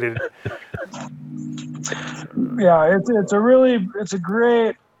 Complicated. Yeah, it's a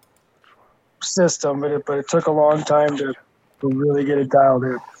great system, but it took a long time to really get it dialed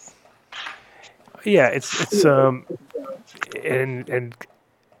in. Yeah, it's and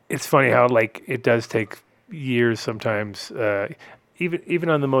it's funny how like it does take years sometimes. Even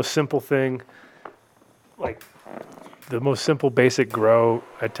on the most simple thing, like the most simple basic grow,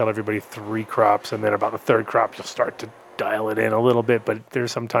 I tell everybody 3 crops, and then about the 3rd crop you'll start to dial it in a little bit. But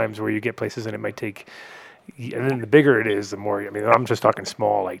there's some times where you get places and it might take, and then the bigger it is, the more. I mean, I'm just talking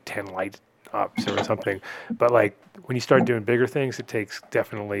small, like 10 light ups or something. But like when you start doing bigger things, it takes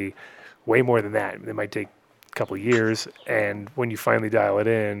definitely way more than that. It might take a couple of years, and when you finally dial it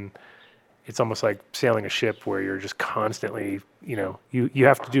in, it's almost like sailing a ship where you're just constantly, you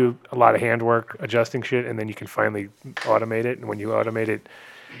have to do a lot of handwork adjusting shit, and then you can finally automate it. And when you automate it,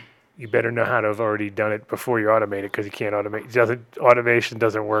 you better know how to have already done it before you automate it, because you can't automate. Automation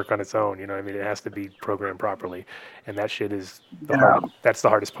doesn't work on its own. You know what I mean? It has to be programmed properly, and that shit is that's the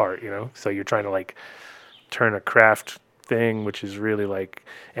hardest part. So you're trying to like turn a craft thing, which is really like,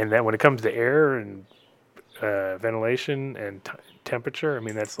 and then when it comes to air and ventilation and temperature, I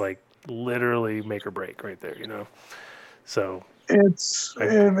mean that's like literally make or break right there. So it's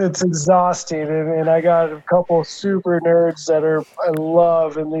exhausting, and I got a couple super nerds that I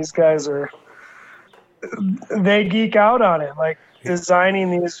love, and these guys they geek out on it, like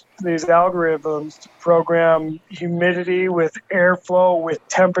designing these algorithms to program humidity with airflow, with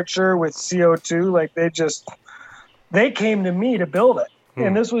temperature, with CO2. Like they came to me to build it.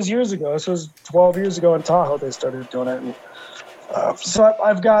 And this was years ago. This was 12 years ago in Tahoe they started doing it. And, so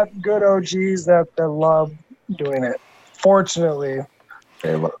I've got good OGs that love doing it. Fortunately,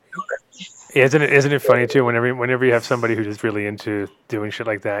 they love doing it. Isn't it funny too? Whenever you have somebody who's just really into doing shit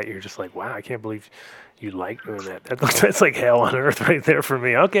like that, you're just like, wow, I can't believe you like doing that. That's like hell on earth right there for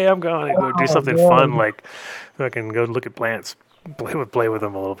me. Okay, I'm going to go do something fun, like fucking go look at plants, play with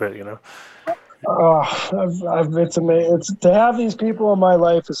them a little bit, It's amazing. To have these people in my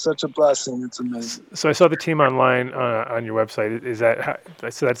life is such a blessing. It's amazing. So I saw the team online on your website. Is that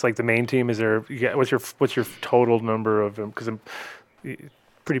so? That's like the main team. Is there? What's your total number of them? Because I'm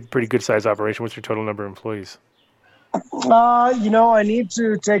pretty good sized operation. What's your total number of employees? I need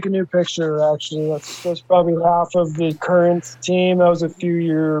to take a new picture. Actually, that's probably half of the current team. That was a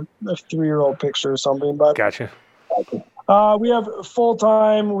 3-year-old picture or something. But gotcha. We have full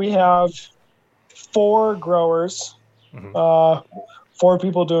time. We have 4 growers, 4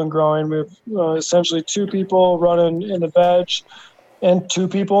 people doing growing. We have essentially 2 people running in the veg and 2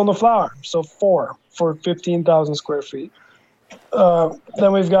 people in the flower. So 4 for 15,000 square feet.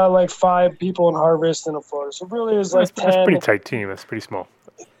 Then we've got like 5 people in harvest and a floater. So really it's like 10. That's a pretty tight team. That's pretty small.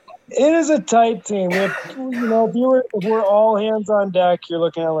 It is a tight team. We have, if we're all hands on deck, you're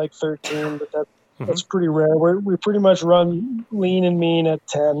looking at like 13, but that's pretty rare. We pretty much run lean and mean at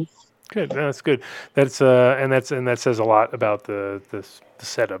 10. Good. No, that's good. That's and that says a lot about the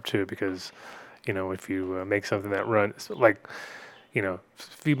setup too, because if you make something that runs like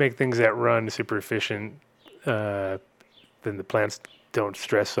if you make things that run super efficient, then the plants don't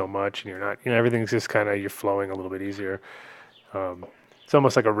stress so much, and you're not everything's just kind of you're flowing a little bit easier. It's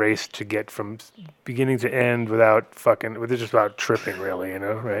almost like a race to get from beginning to end without just about tripping, really.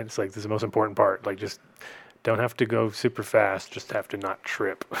 Right? It's like this is the most important part. Like just don't have to go super fast, just have to not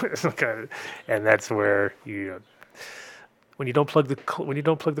trip. And that's where when you don't plug the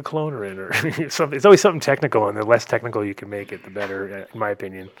cloner in or something, it's always something technical, and the less technical you can make it, the better, in my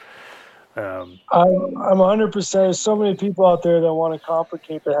opinion. I'm 100%. There's so many people out there that want to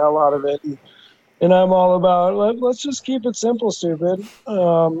complicate the hell out of it, and I'm all about let's just keep it simple, stupid.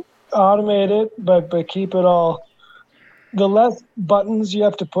 Automate it, but keep it all. The less buttons you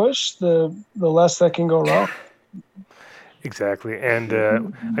have to push, the less that can go wrong. Exactly, and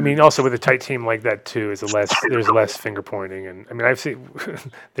I mean, also with a tight team like that too, there's less finger pointing, and I mean, I've seen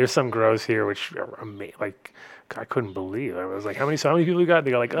there's some grows here which are amazing. Like, I couldn't believe. I was like, how many people we got?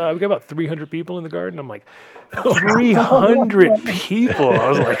 They got like, we got about 300 people in the garden. I'm like, 300 people. I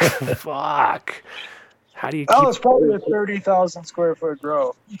was like, fuck. How do you? It's probably a 30,000 square foot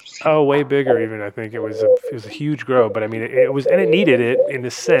grow. Oh, way bigger even. I think it was a huge grow, but I mean, it was, and it needed it in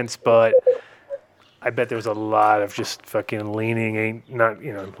a sense, but. I bet there was a lot of just fucking leaning.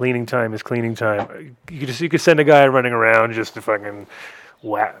 Leaning time is cleaning time. You could send a guy running around just to fucking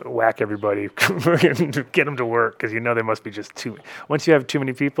whack everybody, get them to work, because there must be just too. Once you have too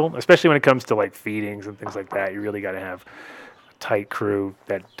many people, especially when it comes to like feedings and things like that, you really got to have a tight crew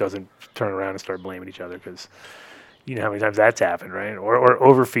that doesn't turn around and start blaming each other, because you know how many times that's happened, right? Or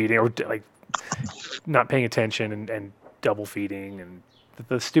overfeeding, or like not paying attention and double feeding and.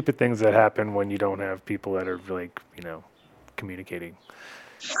 The stupid things that happen when you don't have people that are really, communicating.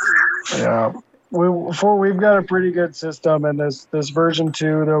 Yeah, we've got a pretty good system, and this version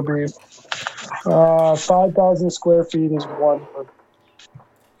 2, there'll be 5,000 square feet is one.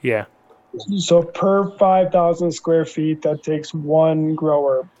 Yeah. So per 5,000 square feet, that takes one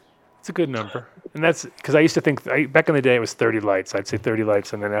grower. It's a good number, and that's because I used to think back in the day it was 30 lights. I'd say 30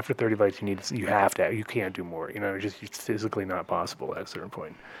 lights, and then after 30 lights, you can't do more. It's physically not possible at a certain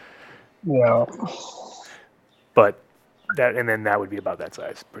point. Yeah. But that would be about that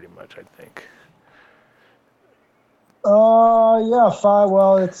size, pretty much, I think. Yeah, 5.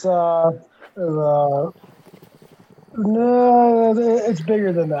 Well, it's no, it's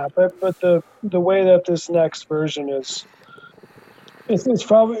bigger than that. But the way that this next version is. It's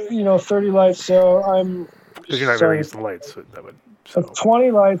probably 30 lights, so I'm because you're not very used to lights, so that would. So. It's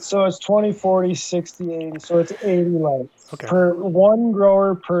 20 lights, so it's 20, 40, 60, 80, so it's 80 lights per one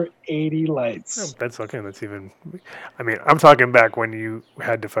grower per 80 lights. Yeah, that's okay. That's even. I mean, I'm talking back when you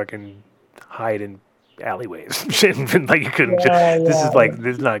had to fucking hide in alleyways, and like you couldn't. This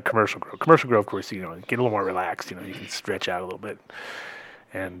is not a commercial grow. Commercial grow, of course, get a little more relaxed. You can stretch out a little bit,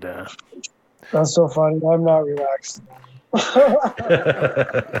 and. That's so funny. I'm not relaxed.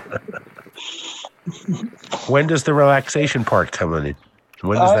 When does the relaxation part come in?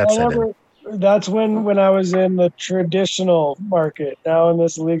 When does that set in? That's when I was in the traditional market. Now in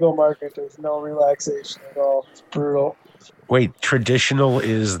this legal market, there's no relaxation at all. It's brutal. Wait, traditional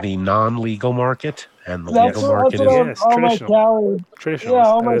is the non-legal market, and the legal market is traditional. Traditional. Yeah,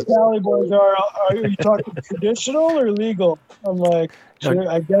 all my Cali boys are you talking traditional or legal? I'm like,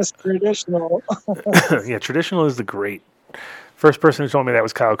 I guess traditional. Yeah, traditional is the great. First person who told me that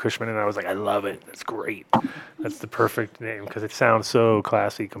was Kyle Cushman, and I was like, I love it. That's great. That's the perfect name because it sounds so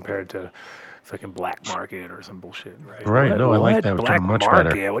classy compared to fucking black market or some bullshit. Right. No, I like that black much market?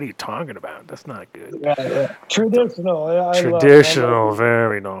 better. Yeah, what are you talking about? That's not good. Yeah. Traditional. Traditional,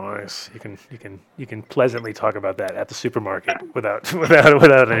 very nice. You can pleasantly talk about that at the supermarket without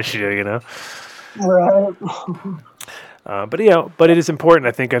an issue. Right. But it is important.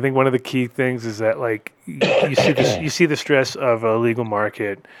 I think one of the key things is that like you see the stress of a legal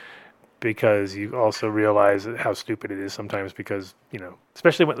market because you also realize how stupid it is sometimes because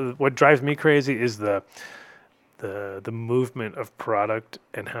especially what drives me crazy is the movement of product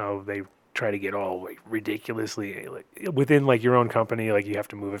and how they try to get all like ridiculously like within like your own company, like you have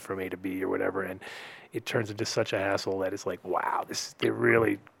to move it from A to B or whatever, and it turns into such a hassle that it's like, wow, they're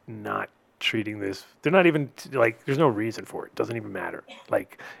really not treating this. They're not even like there's no reason for it. Doesn't even matter.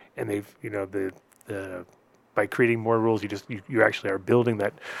 Like, and they've the by creating more rules, you actually are building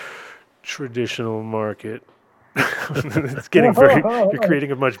that traditional market. It's getting you're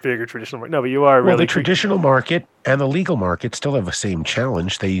creating a much bigger traditional market. No, but you are really the traditional market and the legal market still have the same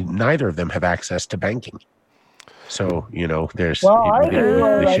challenge. Neither of them have access to banking. So there's Well, I do.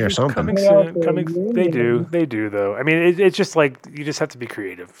 they I share just something. Coming put out soon. the Coming. They union. do though. I mean, it's just like you just have to be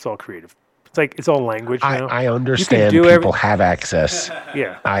creative. It's all creative. It's like it's all language now. I You can understand do people have access.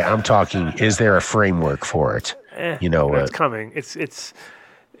 Yeah. I'm talking. Is there a framework for it? It's coming. It's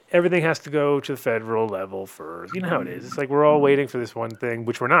everything has to go to the federal level first. You know how it is. It's like we're all waiting for this one thing,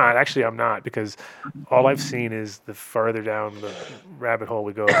 which we're not. Actually, I'm not, because all I've seen is the farther down the rabbit hole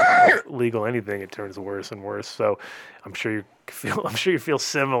we go, legal anything, it turns worse and worse. So I'm sure you feel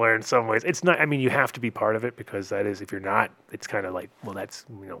similar in some ways. It's not. I mean, you have to be part of it, because that is, if you're not, it's kind of like, well, that's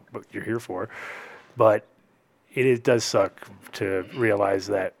what you're here for. But it does suck to realize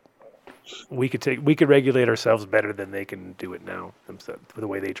that we could regulate ourselves better than they can do it now themselves, the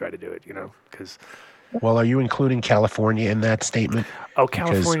way they try to do it, because Well, are you including California in that statement?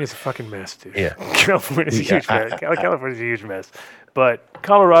 California's a fucking mess, dude. Yeah. California's a huge mess. California's a huge mess. But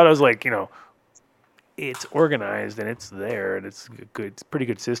Colorado's like, it's organized and it's there and it's a pretty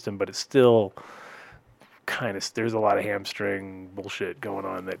good system, but it's still kind of, there's a lot of hamstring bullshit going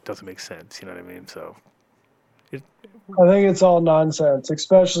on that doesn't make sense, you know what I mean? So I think it's all nonsense,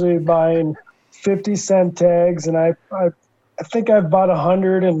 especially buying 50-cent tags. And I think I've bought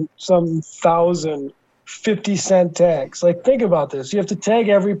 100 and some thousand 50-cent tags. Like, think about this. You have to tag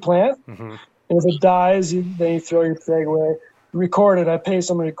every plant. Mm-hmm. And if it dies, then you throw your tag away. Record it. I pay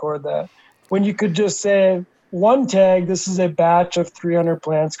someone to record that. When you could just say, one tag, this is a batch of 300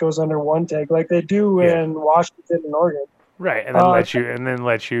 plants, goes under one tag, like they do in Washington and Oregon. Right. And then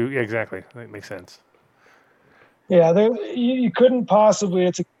let you, exactly. That makes sense. Yeah, you couldn't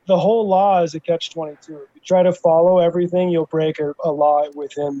possibly. The whole law is a catch-22. If you try to follow everything, you'll break a law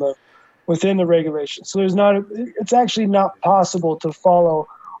within the regulations. So it's actually not possible to follow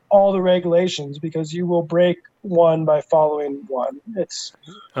all the regulations, because you will break one by following one. It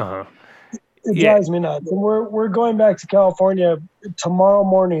drives me nuts. And we're going back to California tomorrow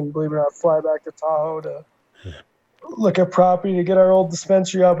morning, believe it or not. Fly back to Tahoe to look at property to get our old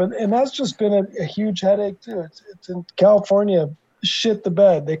dispensary up, and that's just been a huge headache too. It's in California, shit the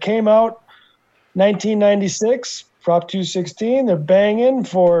bed. They came out 1996, Prop 216. They're banging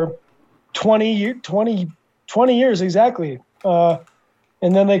for 20 years exactly, and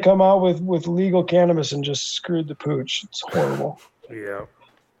then they come out with legal cannabis and just screwed the pooch. It's horrible. Yeah,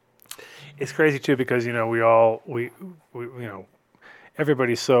 it's crazy too, because we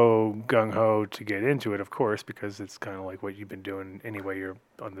everybody's so gung ho to get into it, of course, because it's kind of like what you've been doing anyway. You're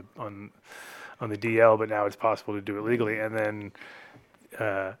on the DL, but now it's possible to do it legally. And then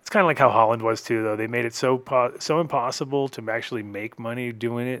it's kind of like how Holland was too, though. They made it so impossible to actually make money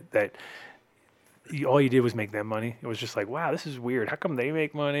doing it that all you did was make them money. It was just like, wow, this is weird. How come they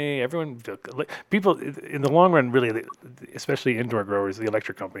make money? People in the long run, really, especially indoor growers, the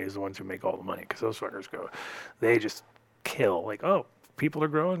electric company is the ones who make all the money, because those fuckers they just kill. Like, oh, people are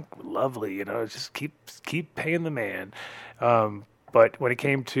growing, lovely, just keep paying the man. But when it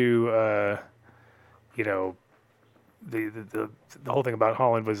came to the whole thing about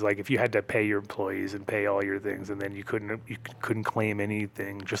Holland was like, if you had to pay your employees and pay all your things, and then you couldn't claim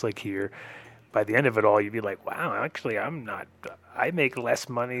anything, just like here, by the end of it all, you'd be like, wow, actually, I make less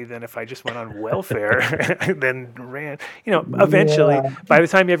money than if I just went on welfare and then ran. Eventually, by the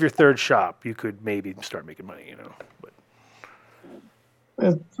time you have your third shop, you could maybe start making money, But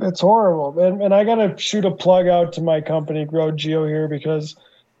It's horrible. And I got to shoot a plug out to my company, Grow Geo, here, because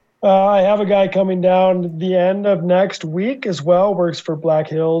I have a guy coming down the end of next week as well, works for Black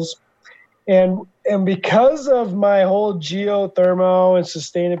Hills. And because of my whole geothermal and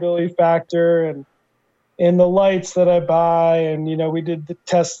sustainability factor and the lights that I buy, and we did the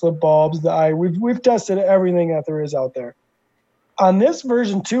Tesla bulbs, we've tested everything that there is out there. On this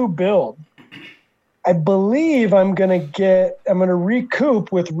version 2 build, I believe I'm going to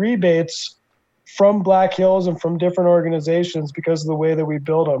recoup with rebates from Black Hills and from different organizations, because of the way that we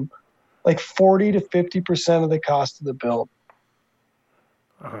build them, like 40 to 50% of the cost of the build.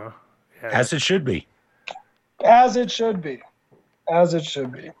 Yeah. As it should be. As it should be.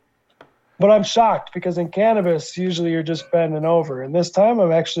 But I'm shocked, because in cannabis, usually you're just bending over. And this time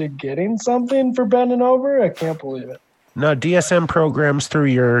I'm actually getting something for bending over. I can't believe it. No, DSM programs through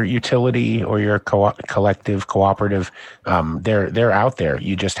your utility or your collective, cooperative, they're out there.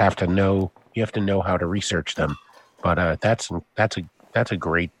 You just have to know. You have to know how to research them. But that's a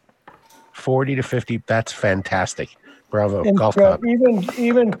great 40 to 50. That's fantastic. Bravo, and golf club.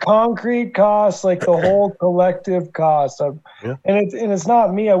 Even concrete costs, like the whole collective cost. And it's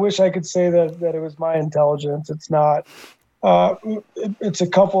not me. I wish I could say that it was my intelligence. It's not. It's a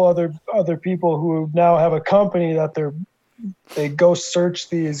couple other people who now have a company that they go search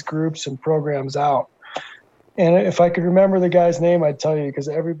these groups and programs out. And if I could remember the guy's name, I'd tell you, because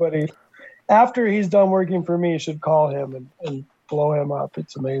everybody, after he's done working for me, should call him and blow him up.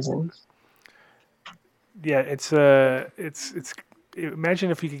 It's amazing. Yeah, it's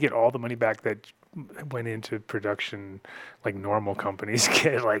imagine if you could get all the money back that went into production like normal companies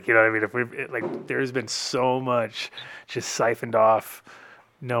get. Like, you know what I mean? If we like, there's been so much just siphoned off,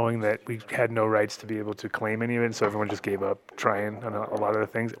 knowing that we had no rights to be able to claim any of it, so everyone just gave up trying on a lot of the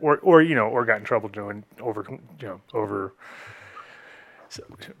things, or got in trouble doing over so,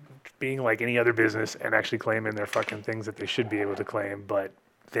 being like any other business and actually claiming their fucking things that they should be able to claim, but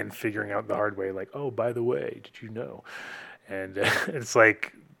then figuring out the hard way, like, oh, by the way, did you know? And it's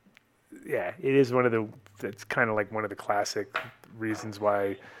like, yeah, it is it's kind of like one of the classic reasons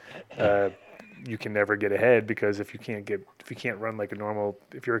why you can never get ahead, because if you can't run like a normal,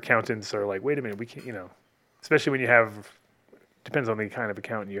 if your accountants are like, wait a minute, we can't, especially when you have, depends on the kind of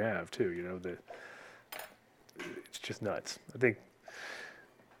accountant you have too, it's just nuts. I think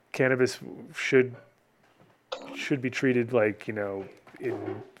cannabis should be treated like,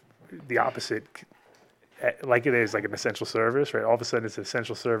 in the opposite, like it is like an essential service, right? All of a sudden it's an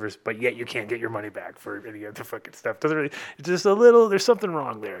essential service, but yet you can't get your money back for any of the fucking stuff. It's just there's something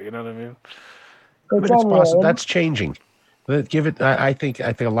wrong there, you know what I mean? But it's possible that's changing. I think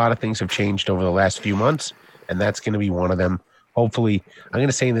a lot of things have changed over the last few months, and that's going to be one of them. Hopefully, I'm going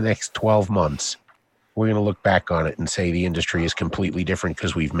to say in the next 12 months, we're going to look back on it and say the industry is completely different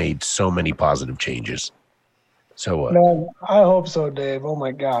because we've made so many positive changes. So, man, I hope so, Dave. Oh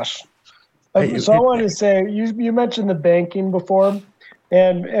my gosh. So I wanted to say, you mentioned the banking before,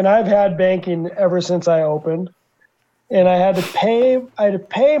 and I've had banking ever since I opened, and I had to pay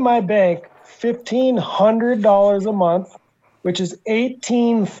my bank $1,500 a month, which is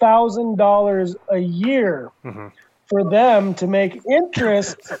 $18,000 a year for them to make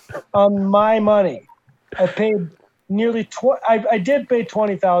interest on my money. I paid nearly I did pay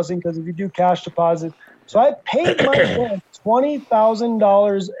 $20,000 because if you do cash deposit, so I paid my bank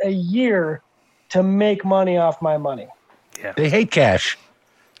 $20,000 a year to make money off my money. Yeah, they hate cash.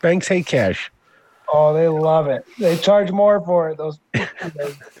 Banks hate cash. Oh, they love it. They charge more for it. Those.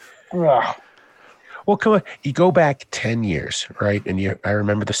 Well, come on. You go back 10 years, right? And I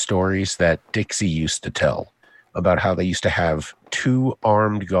remember the stories that Dixie used to tell about how they used to have 2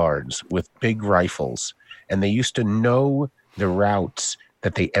 armed guards with big rifles, and they used to know the routes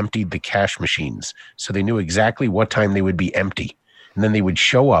that they emptied the cash machines. So they knew exactly what time they would be empty. And then they would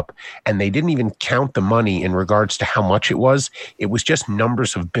show up, and they didn't even count the money in regards to how much it was. It was just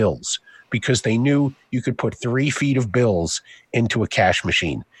numbers of bills, because they knew you could put 3 feet of bills into a cash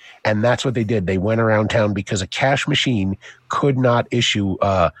machine. And that's what they did. They went around town because a cash machine could not issue,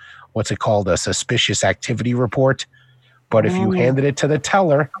 what's it called, a suspicious activity report. But if you handed it to the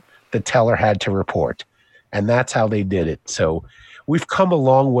teller had to report. And that's how they did it. So we've come a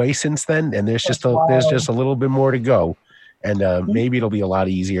long way since then, and there's just a little bit more to go. And maybe it'll be a lot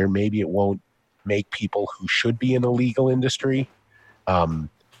easier. Maybe it won't make people who should be in the legal industry, come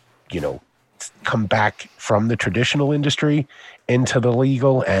back from the traditional industry into the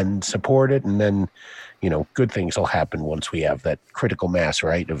legal and support it. And then, good things will happen once we have that critical mass,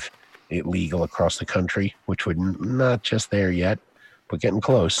 right, of it legal across the country, which we're not just there yet, but getting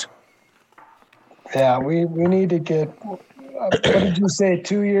close. Yeah, we need to get, what did you say,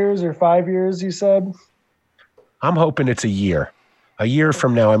 2 years or 5 years, you said? I'm hoping it's a year. A year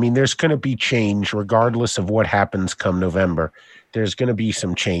from now. I mean, there's going to be change regardless of what happens come November. There's going to be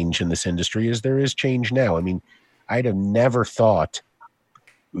some change in this industry, as there is change now. I mean, I'd have never thought,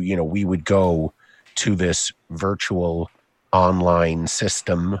 we would go to this virtual online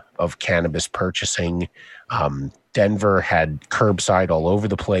system of cannabis purchasing. Denver had curbside all over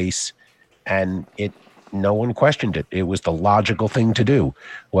the place, and no one questioned it. It was the logical thing to do.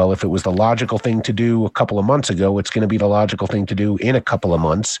 Well, if it was the logical thing to do a couple of months ago, it's going to be the logical thing to do in a couple of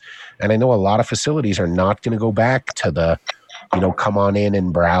months. And I know a lot of facilities are not going to go back to the, come on in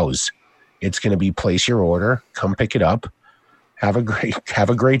and browse. It's going to be place your order, come pick it up, have a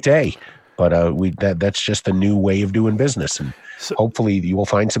great day. But that's just the new way of doing business. And hopefully you will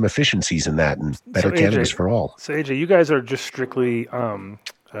find some efficiencies in that and better cannabis for all. So AJ, you guys are just strictly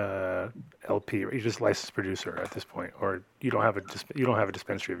LP, or you're just licensed producer at this point, or you don't have a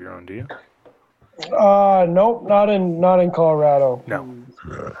dispensary of your own, do you? Nope, not in Colorado. No.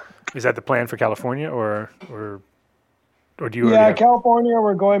 Is that the plan for California, or do you? Yeah, California.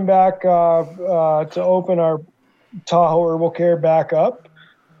 We're going back to open our Tahoe Herbal Care back up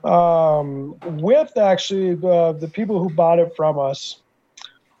with actually the people who bought it from us.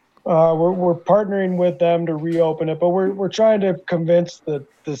 We're partnering with them to reopen it, but we're trying to convince the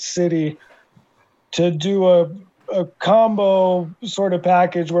city to do a combo sort of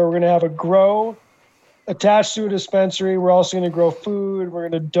package where we're going to have a grow attached to a dispensary. We're also going to grow food. We're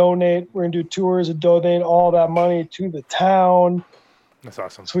going to donate. We're going to do tours and donate all that money to the town. That's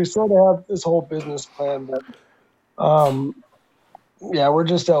awesome. So we sort of have this whole business plan. But yeah, we're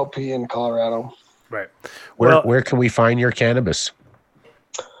just LP in Colorado. Right. Where can we find your cannabis?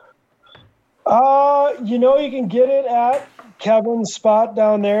 You can get it at Kevin's spot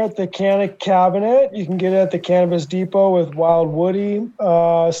down there at the Canna Cabinet. You can get it at the Cannabis Depot with Wild Woody.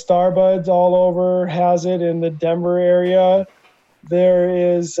 Starbuds all over has it in the Denver area. There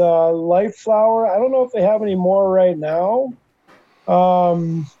is Life Flower. I don't know if they have any more right now.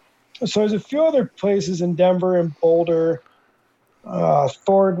 So there's a few other places in Denver and Boulder.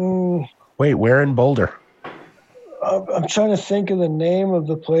 Thornton. Wait, where in Boulder? I'm trying to think of the name of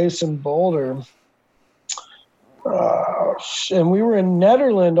the place in Boulder. And we were in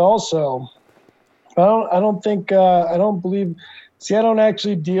Netherlands also. I don't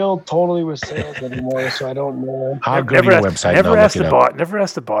actually deal totally with sales anymore, so I don't know. I'll go to your website. Never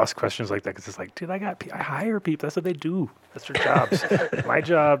ask the boss questions like that, because it's like, dude, I hire people. That's what they do. That's their jobs. My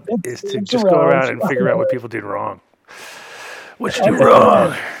job is to just go around and figure out what people did wrong. What you do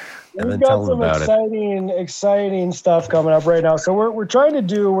wrong? We've got some exciting stuff coming up right now. So we're trying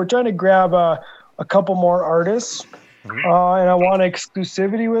to grab a couple more artists, and I want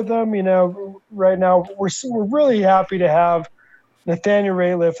exclusivity with them. Right now we're really happy to have Nathaniel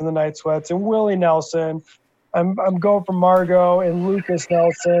Rateliff and the Night Sweats and Willie Nelson. I'm going for Margot and Lucas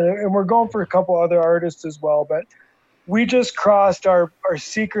Nelson, and we're going for a couple other artists as well. But we just crossed our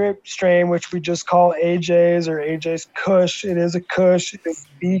secret strain, which we just call AJ's or AJ's Kush. It is a Kush. It's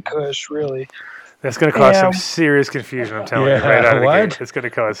the Kush, really. That's going to cause some serious confusion, I'm telling you, right out of the gate. It's going to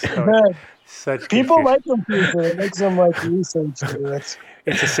cause such people confusion. like confusion. It makes them like research.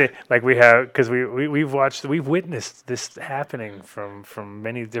 It's like we have, because we've witnessed this happening from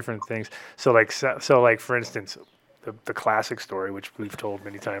many different things. So like for instance, the classic story, which we've told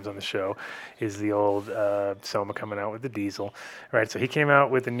many times on the show, is the old Soma coming out with the diesel, right? So he came out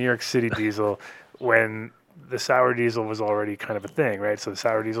with the New York City diesel when the sour diesel was already kind of a thing, right? So the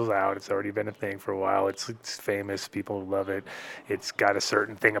sour diesel's out. It's already been a thing for a while. It's famous. People love it. It's got a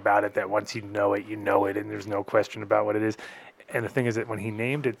certain thing about it that once you know it, and there's no question about what it is. And the thing is that when he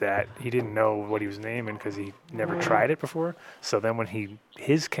named it that, he didn't know what he was naming because he never tried it before. So then when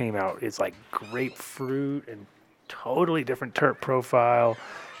his came out, it's like grapefruit and totally different terp profile.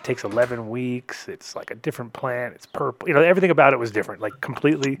 It takes 11 weeks. It's like a different plant. It's purple. Everything about it was different, like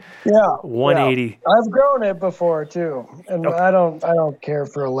completely 180. Yeah. I've grown it before too, and I don't care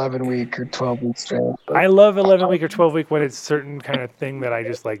for 11-week or 12-week strains. I love 11-week or 12-week when it's certain kind of thing that I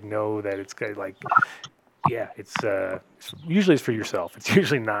just like know that it's good. Like, yeah, it's usually it's for yourself. It's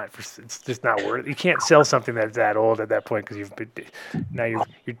usually not for. It's just not worth it. You can't sell something that's that old at that point because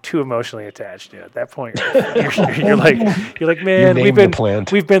you're too emotionally attached. At that point, you're like, man, we've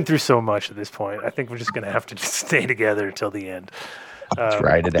been through so much at this point. I think we're just gonna have to just stay together until the end. Let's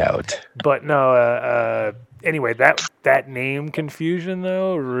ride it out. But no. Anyway, that name confusion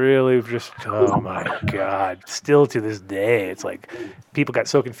though really just, oh my God, still to this day, it's like people got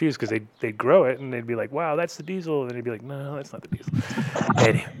so confused because they'd grow it and they'd be like, wow, that's the diesel, and they'd be like, no, that's not the diesel.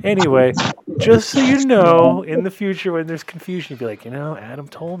 Anyway, just so you know, in the future when there's confusion, you'd be like, Adam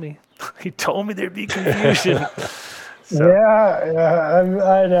told me. He told me there'd be confusion. So. Yeah,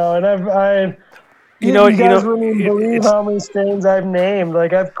 I know, and you guys wouldn't even believe how many strains I've named.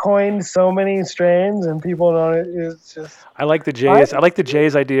 Like I've coined so many strains, and people don't. It's just. I like the J's. I like the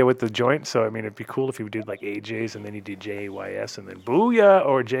J's idea with the joint. So I mean, it'd be cool if you did like AJ's and then you did JYS and then Booyah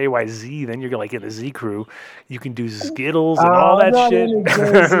or JYZ. Then you're like in the Z crew. You can do Skittles and all that shit.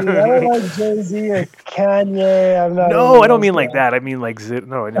 I don't like Jay-Z or Kanye. I'm not. No, I don't mean like that. I mean like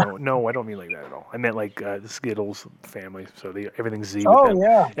no, I don't mean like that at all. I meant like the Skittles family. So everything's Z with them.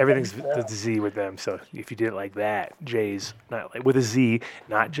 Yeah. Everything's the Z with them. So if you did it like that, J's, not like with a Z,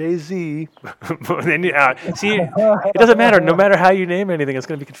 not Jay-Z. Then see, it doesn't matter. No matter how you name anything, it's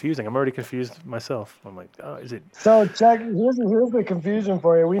going to be confusing. I'm already confused myself. I'm like, oh, is it? So check. Here's the confusion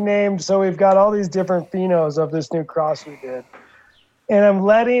for you. We've got all these different phenos of this new cross we did, and I'm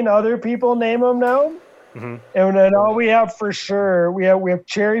letting other people name them now. Mm-hmm. And then all we have for sure, we have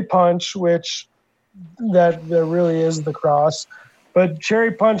Cherry Punch, which that really is the cross. But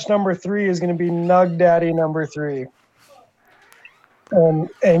Cherry Punch number 3 is going to be Nug Daddy number 3.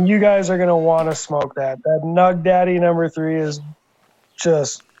 And you guys are going to want to smoke that. That Nug Daddy number 3 is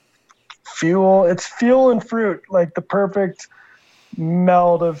just fuel. It's fuel and fruit, like the perfect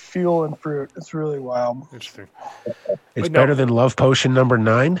meld of fuel and fruit. It's really wild. Interesting. It's better than Love Potion number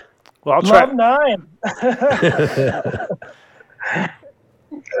 9? Well, I'll try. Love 9.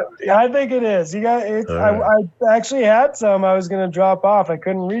 Yeah, I think it is. You got it. I actually had some. I was going to drop off. I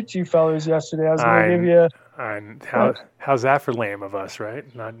couldn't reach you fellers yesterday. I was going to give you. How's that for lame of us, right?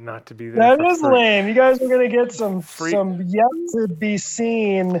 Not to be there. That for is free. lame. You guys are going to get some Free. yet to be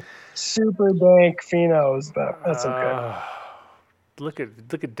seen super dank phenos, but that's okay. Look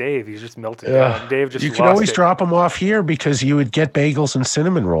at Dave. He's just melted Yeah. down. Dave just. You can lost always it. drop them off here because you would get bagels and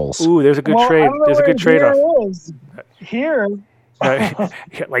cinnamon rolls. Ooh, there's a good Well, trade. I don't know There's a where good trade-off. here is. Here,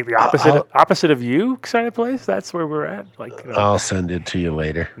 Like the opposite of you kind of place. That's where we're at. Like, I'll send it to you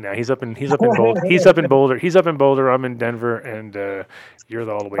later. no, he's up in Boulder. He's up in Boulder. I'm in Denver, and you're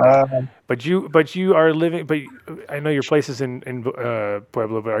all the way down. But you are living. But I know your place is in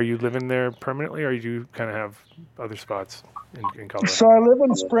Pueblo. But are you living there permanently, or do you kind of have other spots in Colorado? so I live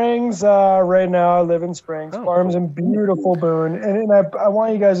in Springs right now. I live in Springs. Oh, Farms cool. in beautiful Boone, and I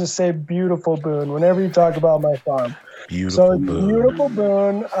want you guys to say beautiful Boone whenever you talk about my farm. Beautiful So it's Boone. beautiful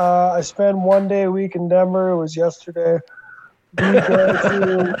Boone. I spend 1 day a week in Denver. It was yesterday.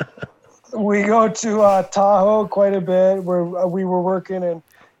 We go to Tahoe quite a bit. Where we were working in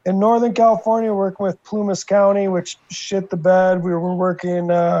Northern California, working with Plumas County, which shit the bed. We were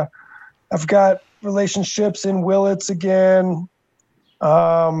working. I've got relationships in Willits again.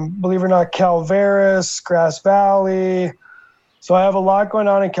 Believe it or not, Calveras, Grass Valley. So I have a lot going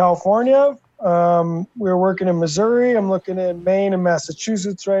on in California. We're working in Missouri. I'm looking in Maine and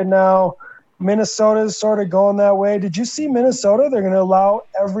Massachusetts right now. Minnesota is sort of going that way. Did you see Minnesota? They're going to allow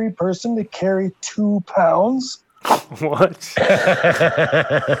every person to carry 2 pounds. What?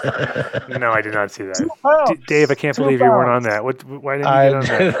 No, I did not see that. 2 pounds. Dave, I can't 2 believe you weren't on pounds. that. Why didn't you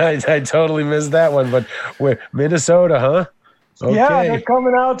get on that? I totally missed that one, but Minnesota, huh? Okay. Yeah, they're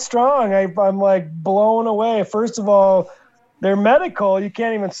coming out strong. I'm like blown away. First of all, they're medical. You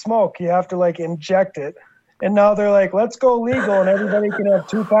can't even smoke. You have to like inject it. And now they're like, let's go legal and everybody can have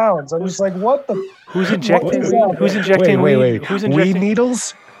 2 pounds. I'm just like, what the? Who's injecting? is that? Who's injecting? Wait. Who's Weed injecting?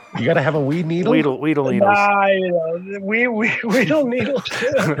 needles? You got to have a weed needle? Weedle needles. We don't need it.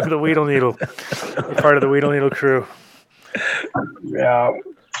 The Weedle needle. You're part of the Weedle needle crew. Yeah.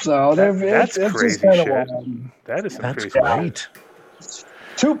 So That's it's crazy just kind of shit. wild. That is some That's crazy. great.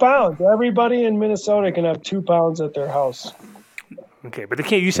 2 pounds. Everybody in Minnesota can have 2 pounds at their house. Okay, but they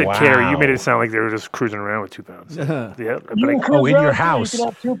can't. You said Wow. carry. You made it sound like they were just cruising around with 2 pounds. Yeah, but You can I, cruise in your around, house. You can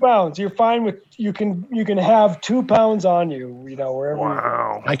have 2 pounds. You're fine with you can have 2 pounds on you. You know wherever.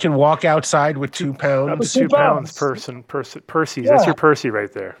 wow. I can walk outside with 2 Up pounds. to 2 pounds pounds. Percy's. Yeah. That's your Percy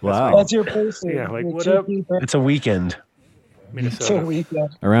right there. Wow. That's your person. Yeah, like, Your what 2 up? people. It's a weekend. It's a Minnesota. weekend.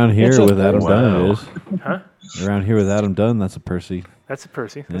 Around here It's a with Adam thing. Dunn, it Wow. is. Huh? Around here with Adam Dunn, that's a Percy. That's a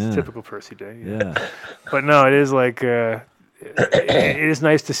Percy. That's Yeah. a typical Percy day. Yeah. But no, it is like it is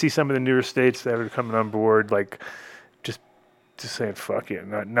nice to see some of the newer states that are coming on board, like just saying fuck it,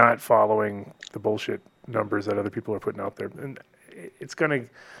 not following the bullshit numbers that other people are putting out there. And it's gonna,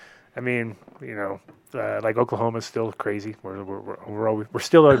 I mean, you know, like Oklahoma's still crazy. We're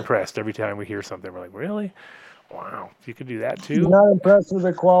still impressed every time we hear something. We're like, really? Wow, you could do that too. I'm not impressed with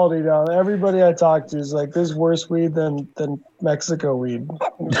the quality down there. Everybody I talk to is like, there's worse weed than Mexico weed.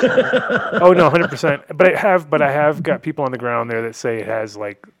 Oh no, 100%. But I have got people on the ground there that say it has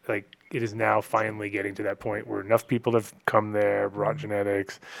like it is now finally getting to that point where enough people have come there, brought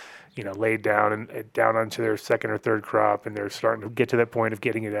genetics, you know, laid down and down onto their second or third crop, and they're starting to get to that point of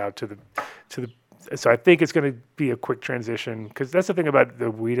getting it out to the. So I think it's going to be a quick transition, because that's the thing about the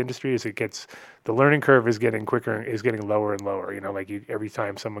weed industry is the learning curve is getting quicker, is getting lower and lower. You know, like every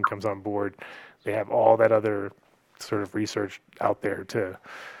time someone comes on board, they have all that other sort of research out there to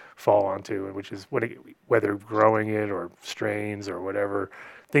fall onto, which is whether growing it or strains or whatever,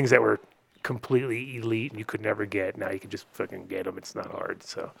 things that were completely elite and you could never get. Now you can just fucking get them. It's not hard.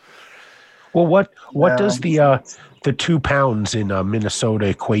 So. Well, what does the 2 pounds in Minnesota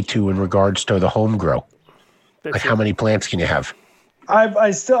equate to in regards to the home grow? That's Like it. how many plants can you have?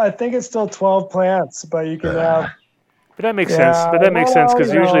 I think it's still 12 plants, but you can have. But that makes Yeah, sense. But that makes sense, because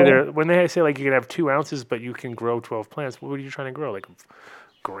well, you usually know. when they say like you can have 2 ounces, but you can grow 12 plants, what are you trying to grow? Like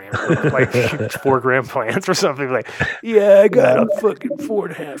gram, like 4 gram plants or something? Like, yeah, I got a fucking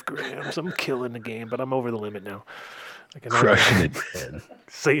 4.5 grams. I'm killing the game, but I'm over the limit now. Like, Crushing it, man.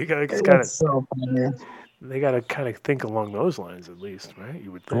 So you gotta kind of, It's so funny. they gotta kind of think along those lines at least, right?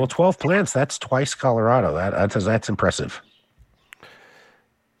 You would think. Well, 12 plants, that's twice Colorado. That's impressive.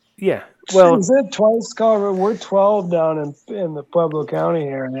 Yeah. Well, Is it twice Colorado? We're 12 down in the Pueblo County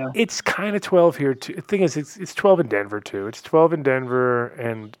area. it's kind of 12 here too. The thing is, it's 12 in Denver too. It's 12 in Denver,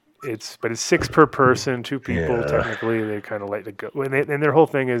 and but it's 6 per person, 2 people. Yeah. Technically, they kind of let it go. And their whole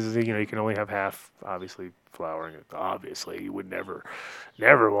thing is, you can only have half, obviously, flowering. Obviously, you would never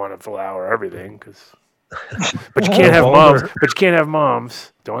want to flower everything, but you can't have moms. But you can't have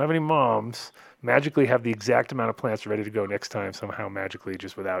moms. Don't have any moms. Magically have the exact amount of plants ready to go next time somehow magically,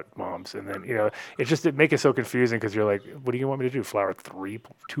 just without moms. And then it make it so confusing because you're like, what do you want me to do? Flower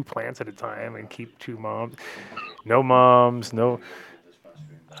 2 plants at a time and keep 2 moms? No moms, no.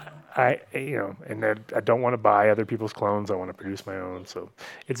 And I don't want to buy other people's clones. I want to produce my own. So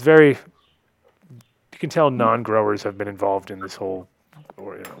it's very. You can tell non-growers have been involved in this whole,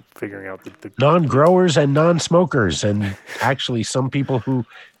 or figuring out the non-growers and non-smokers, and actually some people who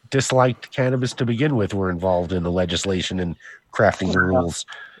disliked cannabis to begin with were involved in the legislation and crafting the rules.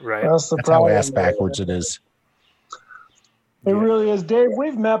 Right. That's how ass backwards it is. It really is. Dave,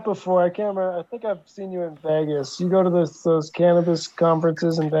 we've met before. I can't remember. I think I've seen you in Vegas. You go to those cannabis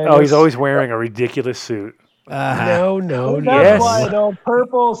conferences in Vegas. Oh, he's always wearing a ridiculous suit. No. That's why, no.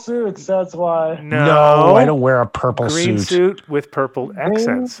 Purple suits, that's why. No, I don't wear a purple green suit with purple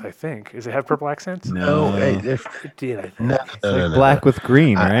accents, I think. Does it have purple accents? No. It did, I think. No. Black with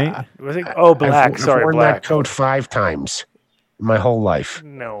green, right? Was it? Oh, black. I've Sorry, worn black. that coat 5 times in my whole life.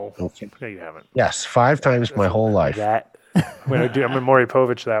 No. Okay. No, you haven't. Yes, 5 times my whole life. I'm gonna Maury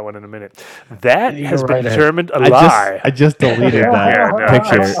Povich that one in a minute. That You're has right been ahead. determined a lie. I just deleted that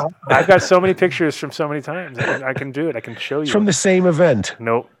picture. I've got so many pictures from so many times. I can do it. I can show you. It's from the same event.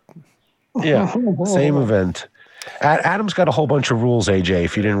 Nope. Yeah, same event. Adam's got a whole bunch of rules, AJ,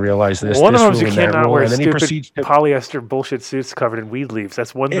 if you didn't realize this. One this of them is you rule and that cannot rule, wear and then he stupid proceeds to... polyester bullshit suits covered in weed leaves.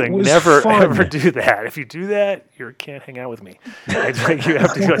 That's one thing. was Never, fun. ever do that. If you do that, you can't hang out with me. You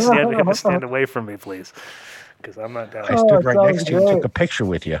have to stand away from me, please. Because I'm not down. I stood right next to you and took a picture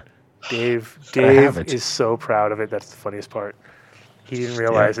with you. Dave it. is so proud of it. That's the funniest part. He didn't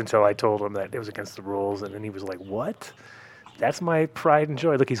realize until I told him that it was against the rules, and then he was like, "What? That's my pride and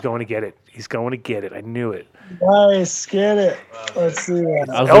joy. Look, he's going to get it. He's going to get it. I knew it." Nice, get it. Let's see that.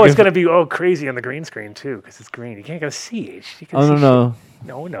 It's going to be crazy on the green screen too, because it's green. You can't see it. No.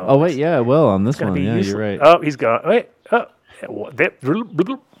 No. Oh wait, yeah, well on this one, useless. You're right. Oh, he's gone. Wait. Oh,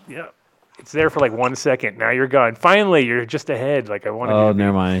 yeah. It's there for like 1 second. Now you're gone. Finally, you're just ahead. Like I wanted. Oh,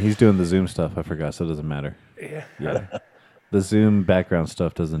 never mind. He's doing the Zoom stuff. I forgot, so it doesn't matter. Yeah. The Zoom background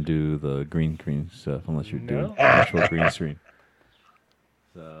stuff doesn't do the green screen stuff unless you're doing actual green screen.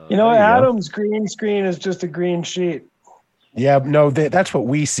 So, Adam's green screen is just a green sheet. Yeah, no, that's what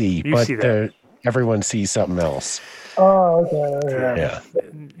we see, You see that. Everyone sees something else. Oh, okay. Yeah.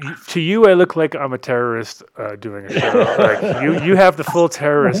 To you, I look like I'm a terrorist doing a show. Like you have the full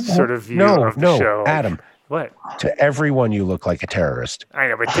terrorist sort of view of the show. Adam. What? To everyone, you look like a terrorist. I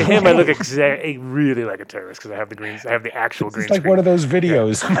know, but to him, I look really like a terrorist because I have the actual green It's like screen. one of those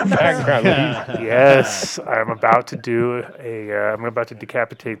videos in the background. Yes, I'm about to do I'm about to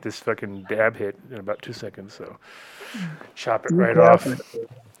decapitate this fucking dab hit in about 2 seconds. So chop it right off.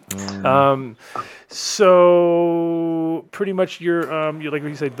 So pretty much you're like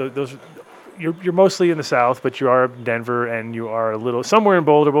you said, those you're mostly in the South, but you are in Denver and you are a little somewhere in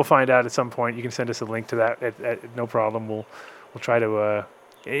Boulder. We'll find out at some point. You can send us a link to that. No problem. We'll try to.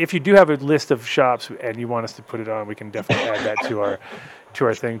 If you do have a list of shops and you want us to put it on, we can definitely add that to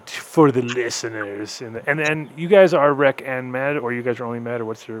our thing for the listeners. And then you guys are rec and med, or you guys are only med, or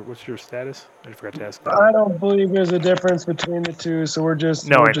what's your status? I forgot to ask that. I don't believe there's a difference between the two, so we're just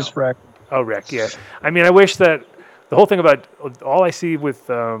rec. Oh, rec, yeah. I mean, I wish that the whole thing about all I see with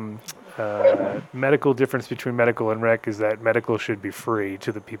medical difference between medical and rec is that medical should be free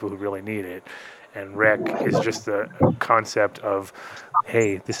to the people who really need it, and rec is just a concept of,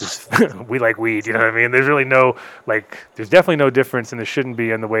 hey, this is we like weed, you know what I mean? There's really there's definitely no difference, and there shouldn't be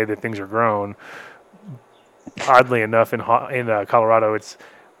in the way that things are grown. Oddly enough, in Colorado,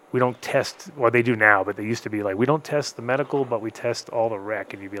 we don't test. Well, they do now, but they used to be like, we don't test the medical, but we test all the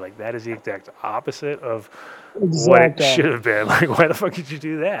rec, and you'd be like, that is the exact opposite of what it should have been. Like, why the fuck did you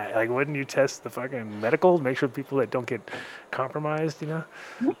do that? Like, wouldn't you test the fucking medical, make sure people that don't get compromised,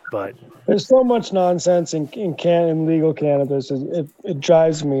 But there's so much nonsense in legal cannabis. It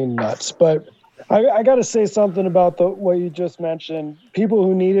drives me nuts. But I got to say something about what you just mentioned. People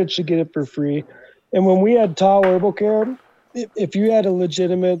who need it should get it for free. And when we had Tao Herbal Care, if you had a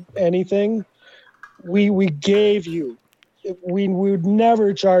legitimate anything, we gave you. We would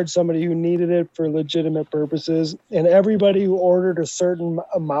never charge somebody who needed it for legitimate purposes. And everybody who ordered a certain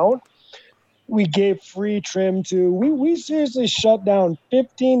amount, we gave free trim to. We seriously shut down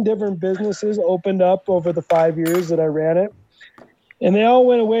 15 different businesses, opened up over the 5 years that I ran it. And they all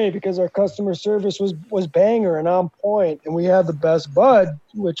went away because our customer service was banger and on point, and we had the best bud,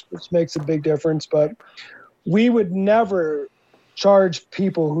 which makes a big difference. But we would never charge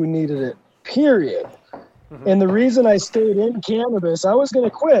people who needed it, period. Mm-hmm. And the reason I stayed in cannabis, I was going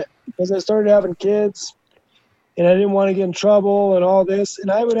to quit because I started having kids, and I didn't want to get in trouble and all this. And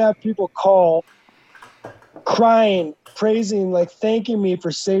I would have people call crying, praising, like thanking me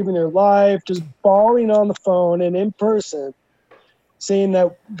for saving their life, just bawling on the phone and in person, saying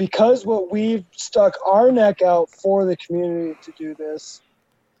that because what we've stuck our neck out for the community to do this,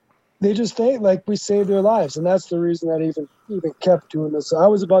 they just think like we saved their lives. And that's the reason that I even kept doing this. So I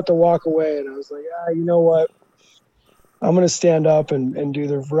was about to walk away, and I was like, you know what? I'm going to stand up and do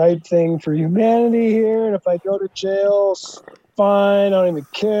the right thing for humanity here. And if I go to jail, fine. I don't even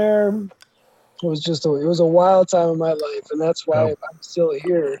care. It was a wild time in my life. And that's why I'm still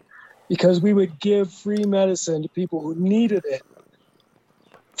here, because we would give free medicine to people who needed it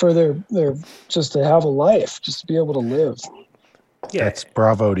for their just to have a life, just to be able to live. Yeah, that's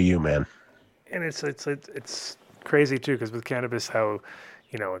bravo to you, man. And it's crazy too, because with cannabis, how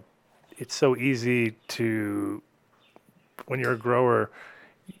it's so easy to, when you're a grower,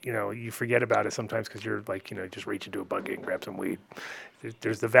 you forget about it sometimes because you're like just reach into a bucket and grab some weed.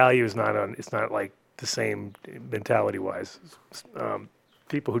 There's the value is not on. It's not like the same mentality wise.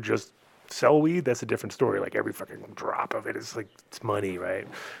 People who just sell weed, that's a different story. Like every fucking drop of it is like it's money, right?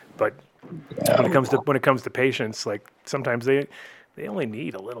 But when it comes to patients, like sometimes they only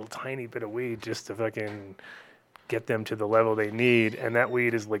need a little tiny bit of weed just to fucking get them to the level they need, and that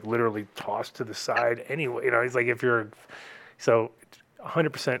weed is like literally tossed to the side anyway. It's like if you're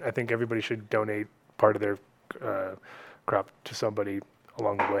 100%. I think everybody should donate part of their crop to somebody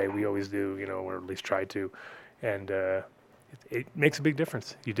along the way. We always do, or at least try to, and it makes a big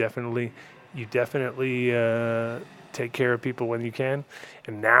difference. You definitely take care of people when you can.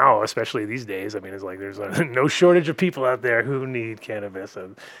 And now, especially these days, I mean, it's like there's no shortage of people out there who need cannabis.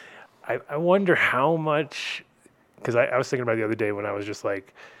 And I wonder how much, because I was thinking about it the other day when I was just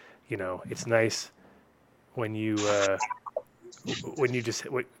like, it's nice when you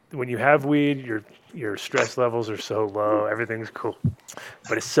when you have weed, your stress levels are so low, everything's cool.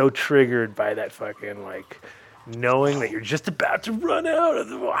 But it's so triggered by that fucking like knowing that you're just about to run out of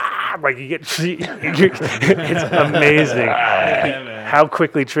the like it's amazing how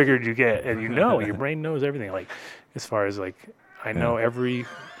quickly triggered you get, and your brain knows everything. Like as far as like I know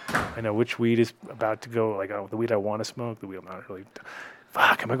which weed is about to go. Like the weed I want to smoke, the weed I'm not really.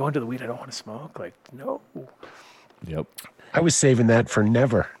 Fuck, am I going to the weed I don't want to smoke? Like no. Yep. I was saving that for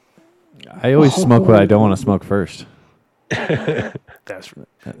never. I always smoke what I don't want to smoke first. That's right.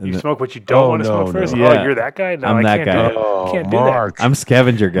 You smoke what you don't want to smoke first? Yeah. Oh, you're that guy? No, I'm I that can't guy. do that. Can't do Mark. that. I'm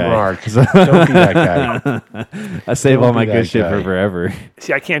scavenger guy. Mark, don't be that guy. I save Don't all my be good that shit guy. for forever.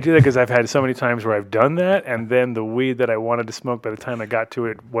 See, I can't do that because I've had so many times where I've done that, and then the weed that I wanted to smoke by the time I got to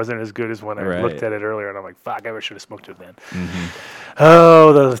it wasn't as good as when I looked at it earlier, and I'm like, fuck, I should have smoked it then. Mm-hmm.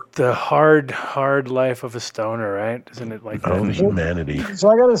 Oh, the hard life of a stoner, right? Isn't it like Oh, that? humanity. So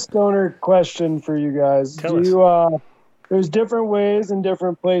I got a stoner question for you guys. Tell us. There's different ways in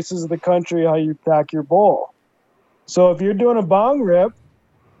different places of the country how you pack your bowl. So if you're doing a bong rip,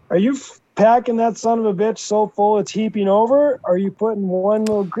 are you packing that son of a bitch so full it's heaping over? Are you putting one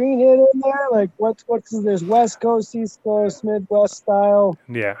little green hit in there? Like what's there's West Coast, East Coast, Midwest style?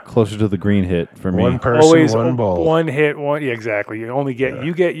 Yeah. Closer to the green hit for me. One person, Always one bowl. one hit, one. Yeah, exactly.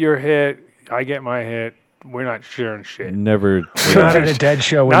 You get your hit, I get my hit. We're not sharing shit. Never. Not at a dead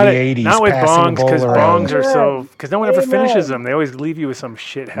show in the 80s. Not with passing bongs, the bowl because around. bongs are so. Because no one ever Amen. finishes them. They always leave you with some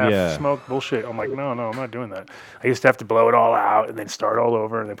shit half smoked bullshit. I'm like, no, I'm not doing that. I used to have to blow it all out and then start all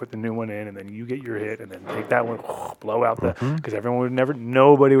over and then put the new one in and then you get your hit and then take that one, blow out the. Because everyone would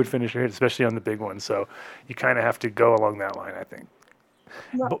nobody would finish their hit, especially on the big one. So you kind of have to go along that line, I think.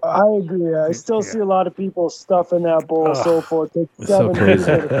 I agree. I still see a lot of people stuffing that bowl so full. It takes so 7 crazy.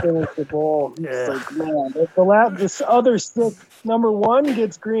 people to finish the bowl. It's like, man, this other stick, number 1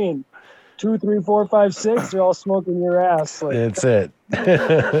 gets green. 2, 3, 4, 5, 6, they're all smoking your ass. Like, That's it.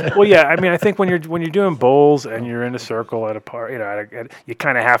 Well, yeah. I mean, I think when you're doing bowls and you're in a circle at a party, you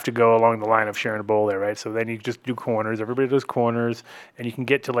kind of have to go along the line of sharing a bowl there, right? So then you just do corners. Everybody does corners, and you can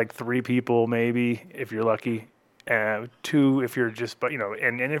get to like 3 people maybe if you're lucky. 2 if you're just, but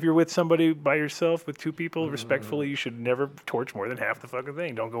and if you're with somebody by yourself with 2 people, respectfully, you should never torch more than half the fucking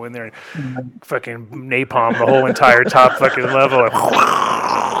thing. Don't go in there and fucking napalm the whole entire top fucking level.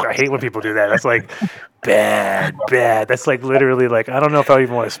 I hate when people do that. That's like bad. That's like literally like, I don't know if I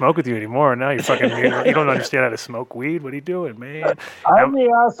even want to smoke with you anymore. Now you don't understand how to smoke weed. What are you doing, man? I'm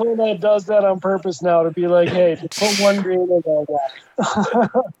the asshole that does that on purpose now to be like, hey, just put one green in there.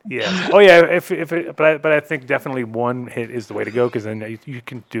 Yeah. Oh yeah. But I think definitely one hit is the way to go, because then you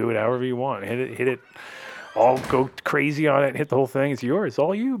can do it however you want. Hit it. All go crazy on it and hit the whole thing. It's yours. It's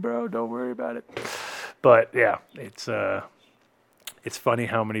all you, bro. Don't worry about it. But yeah, it's funny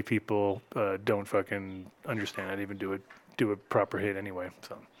how many people don't fucking understand how to even do a proper hit anyway.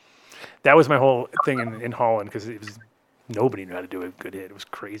 So that was my whole thing in Holland, because it was nobody knew how to do a good hit. It was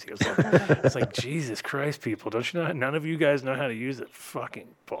crazy. It's like Jesus Christ, people, don't you know? None of you guys know how to use a fucking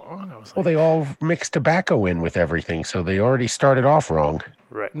bong. I was like, Well, they all mix tobacco in with everything, so they already started off wrong.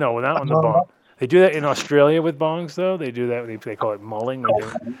 right? No, not on the bong. They do that in Australia with bongs, though. They do that. They call it mulling.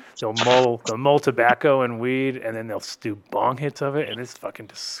 They'll mull tobacco and weed, and then they'll do bong hits of it, and it's fucking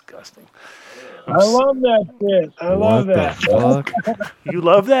disgusting. I love that shit. I love that. Fuck? You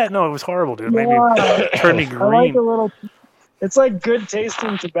love that? No, it was horrible, dude. It made me turn me I like green. a little. It's like good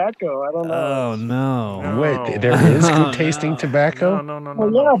tasting tobacco. I don't know. Oh no. No. Wait, there is good tasting tobacco? No.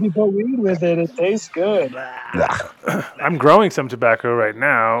 Well, yeah, if you put weed with it, it tastes good. I'm growing some tobacco right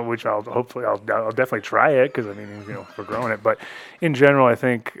now, which I'll definitely try it, because I mean, we're growing it. But in general, I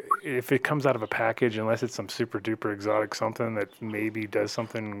think if it comes out of a package, unless it's some super duper exotic something that maybe does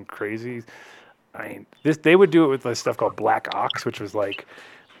something crazy, I mean, they would do it with this stuff called Black Ox, which was like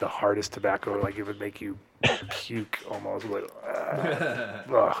the hardest tobacco. Like it would make you puke almost. Like,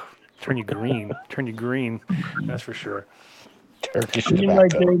 turn you green. That's for sure. Turkish You like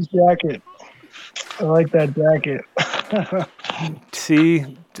tobacco. Dave's jacket. I like that jacket.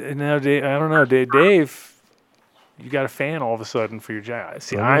 See, now Dave, I don't know, Dave, you got a fan all of a sudden for your jacket.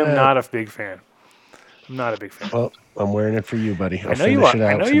 See, I'm not a big fan. I'm not a big fan. Well, I'm wearing it for you, buddy. I'll know you finish are. it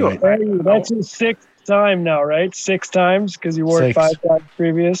out I know you are. tonight. Hey, that's your sixth time now, right? 6 times, because you wore it 5 times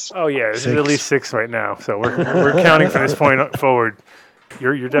previous. Oh yeah, this is at 6. least 6 right now. So we're counting from this point forward.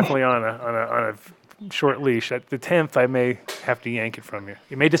 You're definitely on a short leash. At the 10th, I may have to yank it from you.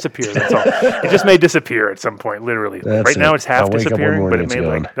 It may disappear. That's all. It just may disappear at some point, literally. That's right now, it. it's half I'll wake up one disappearing, but morning, it may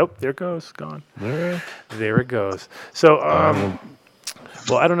it's like, nope, there it goes, gone. There it goes. So,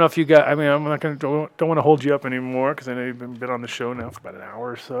 well, I don't know if you got. I mean, I'm not gonna don't want to hold you up anymore, because I know you've been on the show now for about an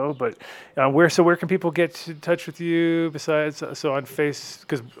hour or so. But where can people get in touch with you besides on Face?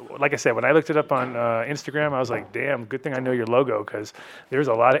 Because like I said, when I looked it up on Instagram, I was like, damn, good thing I know your logo, because there's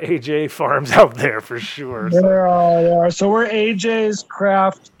a lot of AJ farms out there for sure. There are. So we're AJ's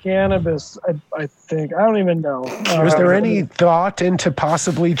Craft Cannabis. I think. I don't even know. Was there any thought into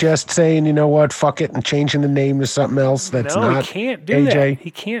possibly just saying, you know what, fuck it, and changing the name to something else that's no, not he can't do AJ? that. He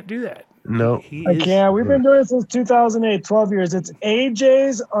can't do that. No. I can't. We've been doing it since 2008, 12 years. It's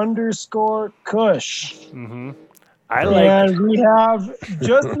AJ's _Kush. Mm-hmm. And we have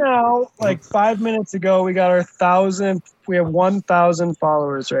just now, like 5 minutes ago, we got our 1,000. We have 1,000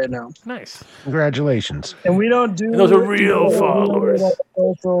 followers right now. Nice. Congratulations. And we don't do. Those are real followers.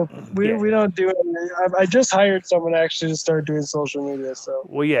 We don't do it. I just hired someone actually to start doing social media. So.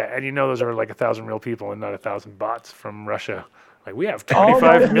 Well, yeah, and those are like 1,000 real people and not 1,000 bots from Russia. Like we have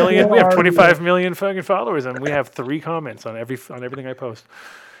 25 million. We have 25 million fucking followers, and we have 3 comments on everything I post.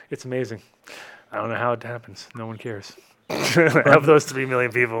 It's amazing. I don't know how it happens. No one cares. Of those 3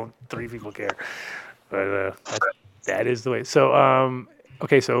 million people, 3 people care. But that is the way. So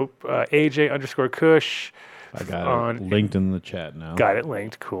okay, so AJ _Kush. I got it linked in the chat now. Got it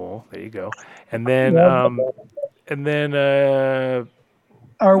linked. Cool. There you go. And then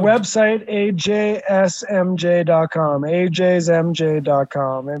our website, ajsmj.com,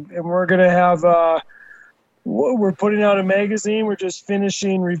 ajsmj.com. And we're going to have, we're putting out a magazine. We're just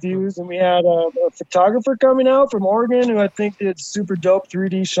finishing reviews. And we had a photographer coming out from Oregon who I think did super dope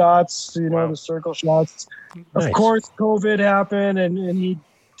 3D shots, the circle shots. Nice. Of course, COVID happened and he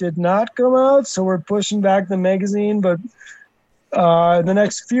did not come out. So we're pushing back the magazine. But in the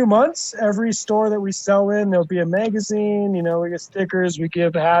next few months, every store that we sell in, there'll be a magazine. We get stickers, we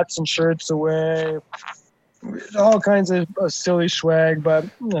give hats and shirts away, all kinds of silly swag. But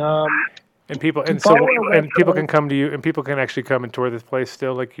and people can come to you, and people can actually come and tour this place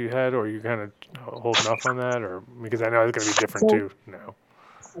still, like you had, or you kind of holding off on that, or because I know it's going to be different too now.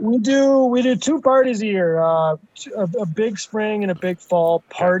 We do 2 parties a year, a big spring and a big fall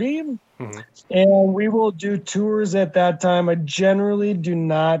party. Mm-hmm. And we will do tours at that time. I generally do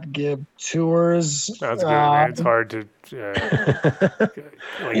not give tours. That's good. Man. It's hard to. It's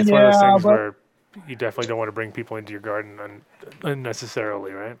one of those things where you definitely don't want to bring people into your garden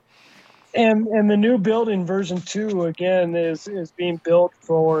unnecessarily, right? And the new building version 2 again is being built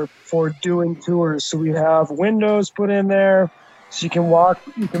for doing tours. So we have windows put in there, so you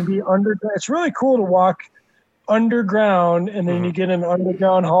can be under. It's really cool to walk underground, and then you get an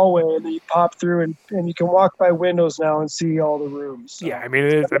underground hallway, and then you pop through, and you can walk by windows now and see all the rooms. So. Yeah, I mean,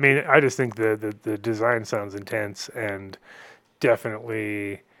 it is. I mean, I just think the design sounds intense and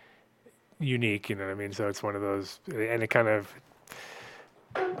definitely unique. You know what I mean? So it's one of those, and it kind of,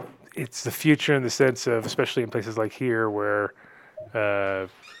 it's the future in the sense of, especially in places like here where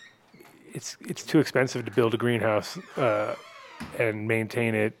it's too expensive to build a greenhouse and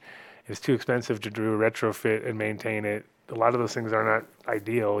maintain it. It's too expensive to do a retrofit and maintain it. A lot of those things are not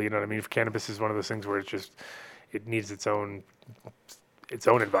ideal. You know what I mean? Cannabis is one of those things where it needs its own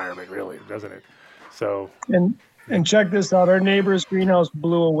environment, really, doesn't it? So. And check this out. Our neighbor's greenhouse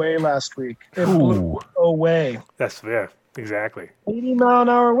blew away last week. It blew away. Yeah, exactly.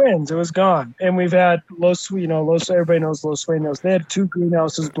 80-mile-an-hour winds. It was gone. And we've had everybody knows Los Sueños. They had 2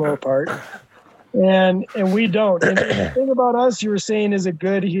 greenhouses blow apart. And we don't. And the thing about us, you were saying, is it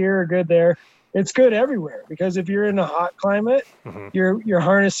good here or good there? It's good everywhere, because if you're in a hot climate, you're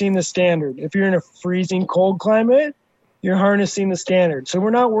harnessing the standard. If you're in a freezing cold climate, you're harnessing the standard. So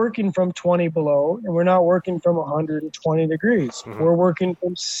we're not working from 20 below, and we're not working from 120 degrees. We're working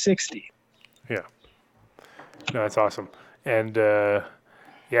from 60. Yeah. No, that's awesome. And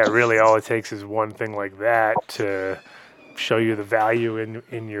really all it takes is one thing like that to show you the value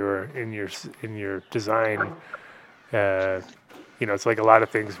in your design. It's like a lot of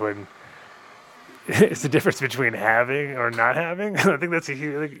things when it's the difference between having or not having. I think that's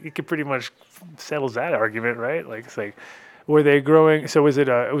you could pretty much settles that argument, right? Like, it's like, were they growing? So was it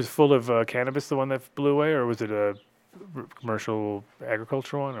was full of cannabis, the one that blew away, or was it a commercial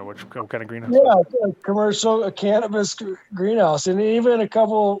agricultural one, or what kind of greenhouse? Yeah, it's a commercial cannabis greenhouse. And even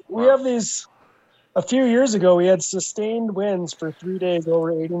we have these, a few years ago, we had sustained winds for 3 days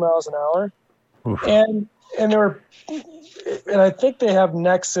over 80 miles an hour. Oof. And I think they have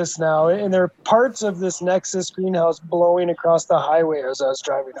Nexus now, and there are parts of this Nexus greenhouse blowing across the highway as I was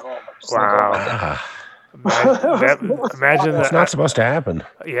driving home. Wow. Imagine that. It's not supposed to happen.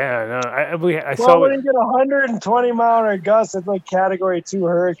 Yeah, no. I saw when you get 120 mile an hour gusts, it's like Category 2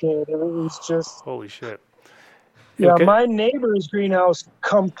 hurricane. It was just holy shit. Yeah, okay? My neighbor's greenhouse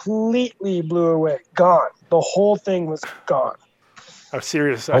completely blew away. Gone. The whole thing was gone.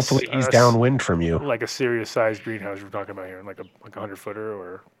 Hopefully he's downwind from you. Like a serious sized greenhouse we're talking about here, like a 100-footer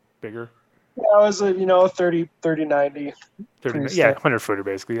or bigger. Yeah, it was a 30, 90. 100-footer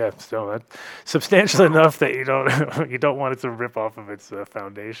basically. Yeah, so that's substantial enough that you don't want it to rip off of its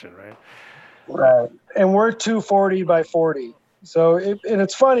foundation, right? Right, and we're 240 by 40. So and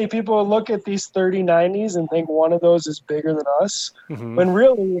it's funny, people look at these 3090s and think one of those is bigger than us, when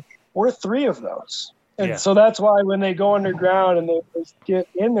really we're 3 of those. And so that's why when they go underground and they get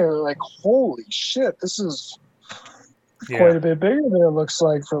in there, they're like, holy shit, this is quite a bit bigger than it looks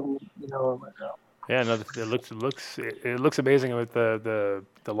like from, Yeah, no, it looks amazing with the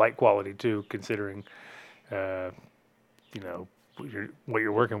light quality too, considering, what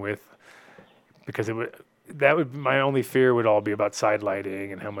you're working with, because my only fear would all be about side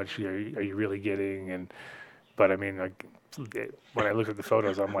lighting and how much are you really getting, but I mean, like, when I look at the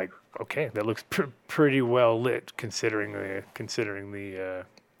photos, I'm like, okay, that looks pretty well lit considering the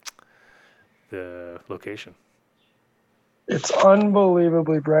location. It's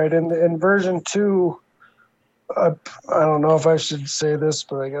unbelievably bright. And version 2, I don't know if I should say this,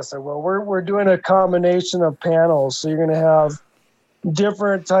 but I guess I will. We're doing a combination of panels, so you're going to have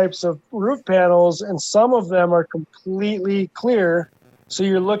different types of roof panels, and some of them are completely clear. So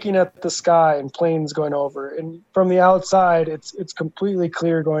you're looking at the sky and planes going over, and from the outside, it's completely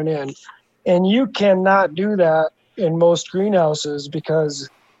clear going in. And you cannot do that in most greenhouses because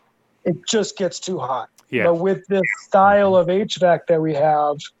it just gets too hot. Yeah. But with this style of HVAC that we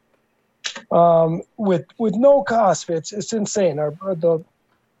have, with no cost, it's insane.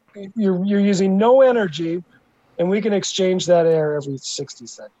 You're using no energy, and we can exchange that air every 60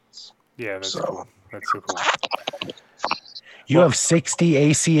 seconds. Yeah, that's cool. That's so cool. You have 60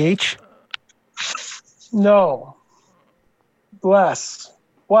 ACH? No. Less.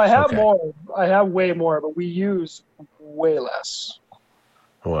 Well, I have more. I have way more, but we use way less.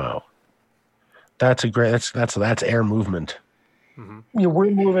 Wow. That's that's air movement. Yeah, we're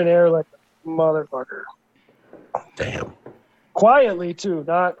moving air like a motherfucker. Damn. Quietly too,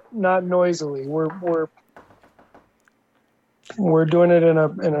 not noisily. We're doing it in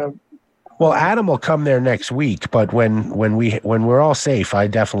a. Well, Adam will come there next week, but when we're all safe, I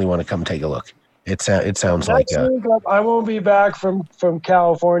definitely want to come take a look. It sounds like Next week, I won't be back from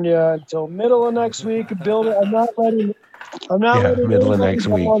California until middle of next week. I'm not letting middle of anybody next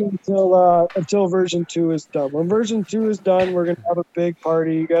week. down until version 2 is done. When version 2 is done, we're gonna have a big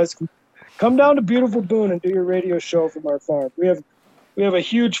party. You guys can come down to beautiful Boone and do your radio show from our farm. We have a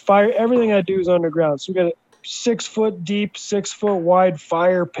huge fire. Everything I do is underground. So we got a 6 foot deep, 6 foot wide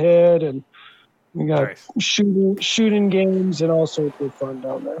fire pit, and we got Nice. shooting games and all sorts of fun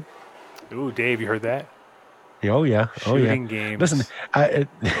down there. Ooh, Dave, you heard that? Oh yeah. Shooting games. Listen,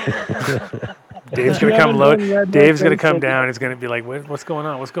 Dave's gonna come load. Dave's gonna come down. It's gonna be like, what's going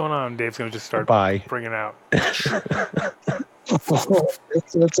on? What's going on? Dave's gonna just start bringing out. It's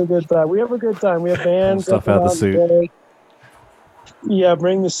a good time. We have a good time. We have bands. Stuff out the suit. Yeah,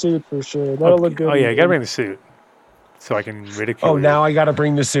 bring the suit for sure. That'll look good. Oh yeah, you gotta bring the suit, so I can ridicule. Oh, you. now I gotta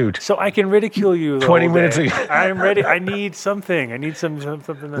bring the suit. So I can ridicule you. 20 minutes ago. I'm ready. I need something. I need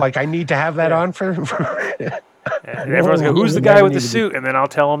something. Like I need to have that on for. And everyone's going, who's the guy with the suit? And then I'll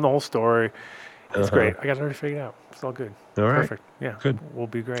tell them the whole story. It's great. I got it already figured out. It's all good. All right. Perfect. Yeah. Good. We'll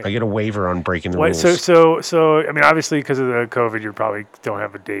be great. I get a waiver on breaking the What, rules. so I mean, obviously because of the COVID, you probably don't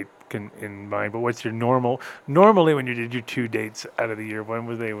have a date in mind. But what's your normally when you did your 2 dates out of the year? When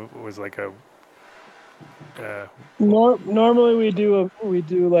was like a Normally we do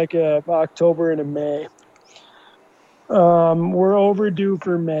like a October and a May. We're overdue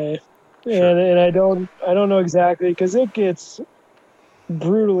for May. Sure. And I don't know exactly because it gets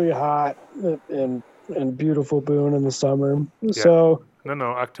brutally hot in beautiful Boone in the summer. Yeah. So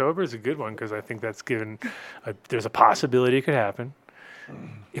no, October is a good one because I think that's given. There's a possibility it could happen.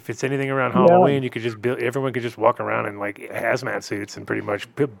 If it's anything around Halloween, you could just everyone could just walk around in like hazmat suits and pretty much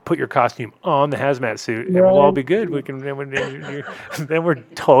put your costume on the hazmat suit, and we'll all be good. We can then we're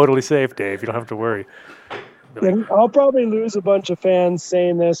totally safe, Dave. You don't have to worry. And I'll probably lose a bunch of fans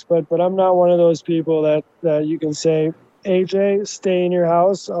saying this, but I'm not one of those people that you can say, AJ, stay in your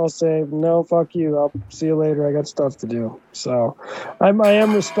house. I'll say, no, fuck you. I'll see you later. I got stuff to do. So I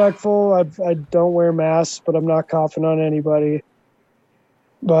am respectful. I don't wear masks, but I'm not coughing on anybody.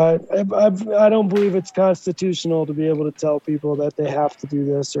 But I don't believe it's constitutional to be able to tell people that they have to do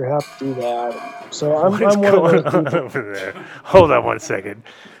this or have to do that. So I'm one of those people. Over there? Hold on one second.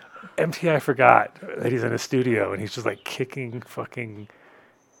 MTI forgot that he's in a studio and he's just like kicking fucking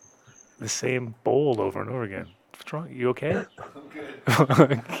the same bowl over and over again. What's wrong? You okay? I'm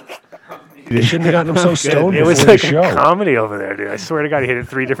good. You shouldn't have gotten him so stoned. It was before like the show. a comedy over there, dude. I swear to God, he hit it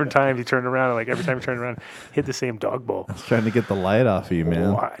 3 different times. He turned around and like every time he turned around, hit the same dog bowl. I was trying to get the light off of you,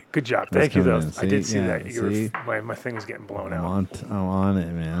 man. Oh, good job. Thank you, though. I did see that. My thing was getting blown out. I'm on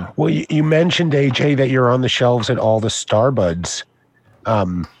it, man. Well, you mentioned, AJ, that you're on the shelves at all the Starbuds.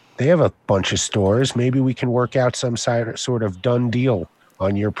 They have a bunch of stores. Maybe we can work out some sort of done deal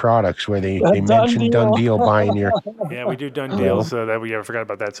on your products where they mentioned done deal buying your. Yeah, we do done deals. So that we forgot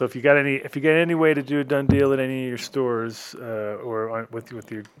about that. So if you got any way to do a done deal at any of your stores or with your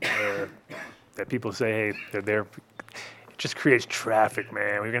that people say, hey, they're there. It just creates traffic,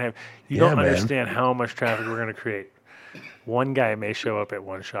 man. We're gonna have. You don't understand how much traffic we're gonna create. One guy may show up at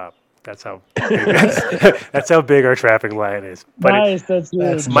one shop. That's how big our traffic line is. But nice, that's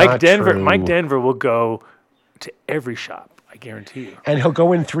Mike Denver. True. Mike Denver will go to every shop. I guarantee you. And he'll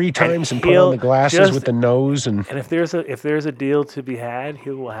go in 3 times and put on the glasses with the nose and if there's a deal to be had,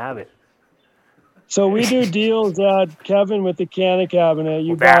 he will have it. So we do deals at Kevin with the canna cabinet.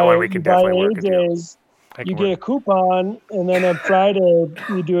 You that buy, one we can definitely work a deal. AJ's, you get a coupon, and then on Friday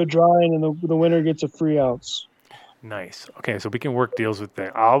you do a drawing, and the winner gets a free ounce. Nice. Okay, so we can work deals with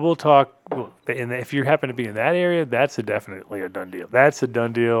that. I will talk. And if you happen to be in that area, that's definitely a done deal. That's a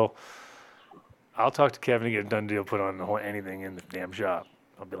done deal. I'll talk to Kevin to get a done deal put on anything in the damn shop.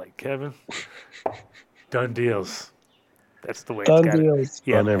 I'll be like, Kevin, done deals. That's the way done it's got deals.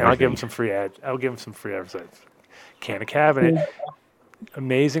 Yeah, and I'll give him some free ads. I'll give him some free advertisements. Canna cabinet.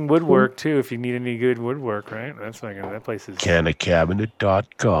 Amazing woodwork too. If you need any good woodwork, right? That's like that place is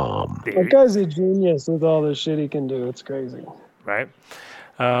cannacabinet.com. That guy's a genius with all the shit he can do. It's crazy, right?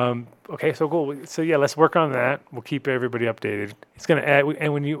 Okay, so cool. So yeah, let's work on that. We'll keep everybody updated. It's gonna add,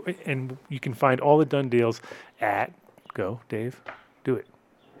 and you can find all the done deals at Dave, do it.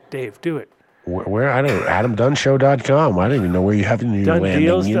 Dave, do it. Where I don't know, AdamDunnShow.com. I don't even know where you have any done landing.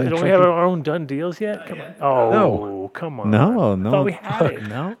 Deals. Don't we have our own done deals yet? Come on. Oh, no. Come on. No. I thought we had it.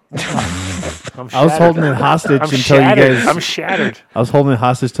 No. I was holding it hostage until you guys. I'm shattered. I was holding it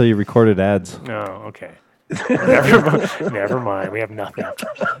hostage till you recorded ads. Oh, okay. Never mind. We have nothing.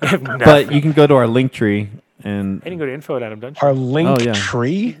 But you can go to our link tree and you can go to info at Adam Dunn Show. Our link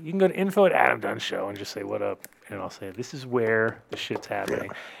tree? You can go to info at Adam Dunn Show and just say what up. and I'll say, this is where the shit's happening.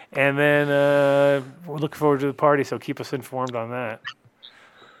 And then we're looking forward to the party, so keep us informed on that.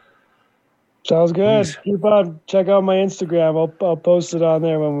 Sounds good. Please. Keep on. Check out my Instagram. I'll post it on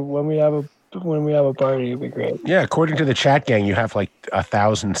there when we have a party. It'd be great. Yeah, according to the chat gang, you have like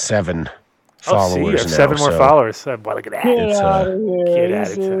 1,007 followers you have now. 7 more followers. Well, look at that. Get out of here. Get at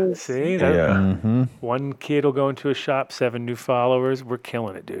This it. is- See? Yeah. One kid will go into a shop, 7 new followers. We're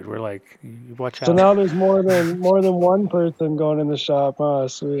killing it, dude. We're like, you watch out. So now there's more than one person going in the shop. Oh,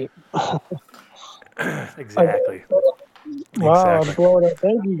 sweet. Exactly. Wow, Exactly. I'm blowing up.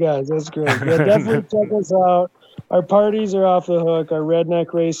 Thank you guys. That's great. Yeah, definitely check us out. Our parties are off the hook. Our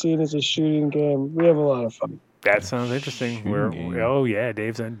redneck racing is a shooting game. We have a lot of fun. That sounds interesting. Oh yeah,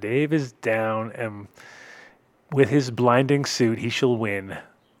 Dave is down, and with his blinding suit, he shall win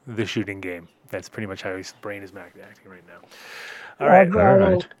the shooting game. That's pretty much how his brain is acting right now. All right.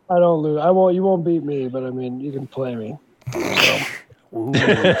 I don't lose. I won't. You won't beat me, but I mean, you can play me. Ooh,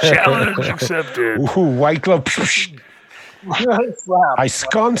 challenge accepted. Ooh, white glove. Slap. I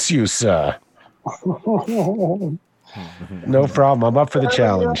sconce you, sir. No problem. I'm up for the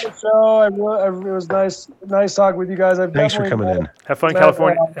challenge. So it was nice talking with you guys. Thanks for coming in. Have fun in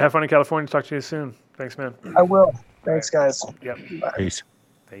California. Have fun in California. Talk to you soon. Thanks, man. I will. Thanks, guys. Yep. Peace.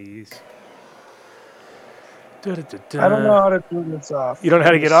 Peace. I don't know how to turn this off. You don't know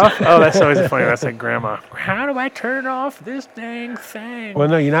how to get off? Oh, that's always funny. That's like grandma. How do I turn off this dang thing? Well,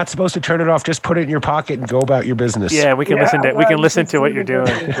 no, you're not supposed to turn it off. Just put it in your pocket and go about your business. Yeah, we can listen to well, we can you listen can to what see you're the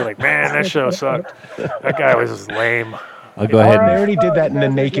doing. You're like, man, that show sucked. That guy was lame. I'll go ahead They and already did that in The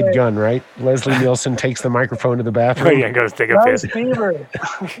Naked Gun, right? Leslie Nielsen takes the microphone to the Oh bathroom. yeah, goes take a Nice piss. fever.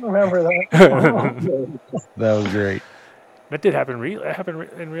 Remember that? That was great. That did happen. That happened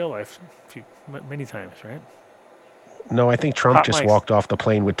in real life, many times, right? No, I think Trump Hot just mics. walked off the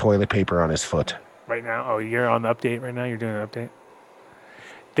plane with toilet paper on his foot. Right now. Oh, you're on the update right now. You're doing an update.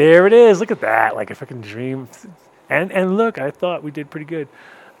 There it is. Look at that. Like a fucking dream. And look, I thought we did pretty good.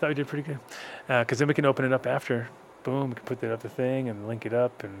 Because then we can open it up after. Boom. We can put that up the thing and link it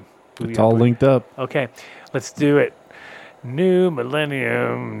up and. it's all linked up. Okay, let's do it. New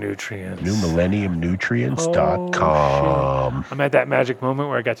Millennium Nutrients. NewMillenniumNutrients.com. I'm at that magic moment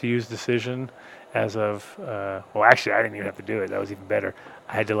where I got to use Decision as of, well, actually, I didn't even have to do it. That was even better.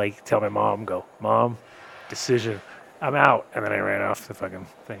 I had to, like, tell my mom, Mom, Decision, I'm out. And then I ran off the fucking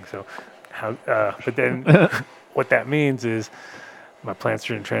thing. So, but then what that means is my plants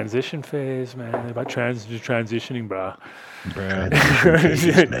are in transition phase, man. They're about transitioning, bro.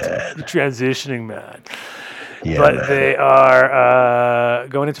 Transitioning, man. Yeah, but man. they are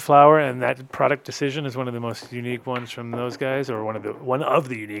going into flower, and that product Decision is one of the most unique ones from those guys, or one of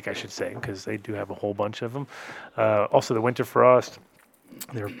the unique, I should say, because they do have a whole bunch of them. Also, the Winter Frost,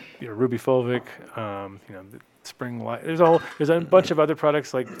 they're Ruby Fulvic, the Spring Light. There's a bunch of other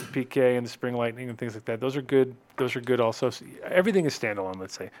products like PK and the Spring Lightning and things like that. Those are good. Also. So everything is standalone,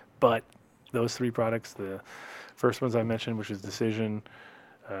 let's say. But those 3 products, the first ones I mentioned, which is Decision,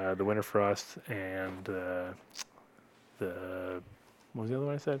 the Winter Frost, and what was the other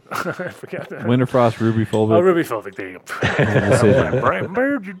one I said? I forgot that. Winter Frost, Ruby Fulvic. Oh, Ruby Fulvic. There you go.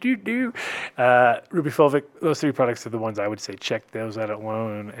 Ruby Fulvic. Those 3 products are the ones I would say check those out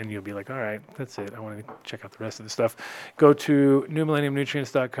alone, and you'll be like, all right, that's it. I want to check out the rest of the stuff. Go to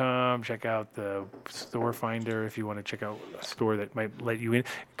newmillenniumnutrients.com. Check out the store finder if you want to check out a store that might let you in.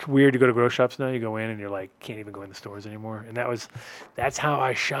 Weird to go to grow shops now. You go in and you're like, can't even go in the stores anymore. And that's how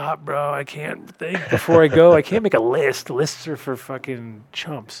I shop, bro. I can't think before I go. I can't make a list. Lists are for fucking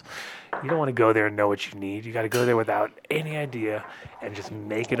chumps. You don't want to go there and know what you need. You got to go there without any idea and just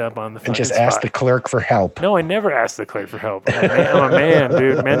make it up on the fucking And just spot. ask the clerk for help. No, I never ask the clerk for help. I'm a man,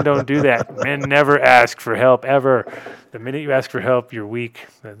 dude. Men don't do that. Men never ask for help, ever. The minute you ask for help, you're weak.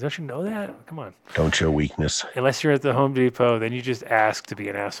 Don't you know that? Come on. Don't show weakness. Unless you're at the Home Depot, then you just ask to be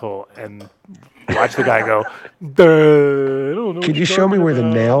an asshole and watch the guy go, "Duh, I don't know Could what you show me talking where the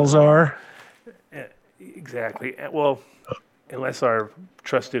about." nails are? Exactly. Well, unless our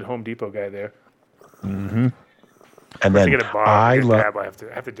trusted Home Depot guy there. And To then get a bomb, I love. I have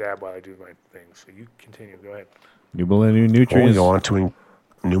to dab while I do my thing. So you continue. Go ahead. New Millennium We Nutrients. go on to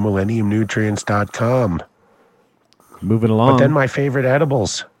newmillenniumnutrients.com. Moving along. But then my favorite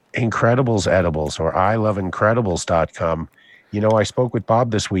edibles, Incredibles Edibles, or iloveincredibles.com. I spoke with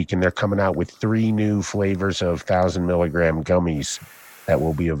Bob this week, and they're coming out with 3 new flavors of 1,000 milligram gummies that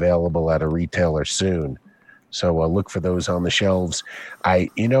will be available at a retailer soon. So look for those on the shelves. I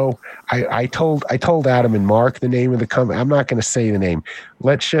told Adam and Mark the name of the company. I'm not going to say the name.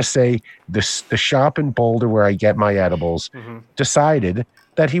 Let's just say the shop in Boulder where I get my edibles decided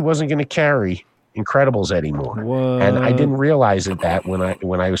that he wasn't going to carry Incredibles anymore. What? And I didn't realize that when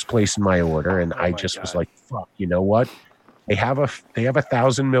I was placing my order, and I just was God. like, fuck, you know what? They have a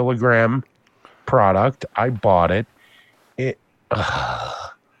 1,000 milligram product. I bought it.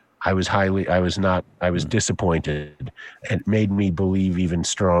 I was disappointed. It made me believe even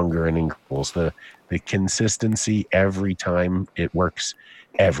stronger in Incredibles. The consistency every time it works.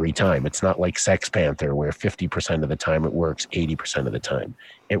 Every time. It's not like Sex Panther where 50% of the time it works, 80% of the time.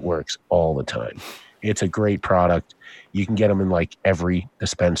 It works all the time. It's a great product. You can get them in like every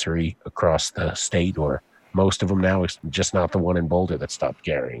dispensary across the state, or most of them now. It's just not the one in Boulder that stopped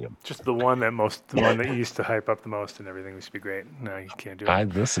carrying them. Just the one that used to hype up the most and everything used to be great. No, you can't do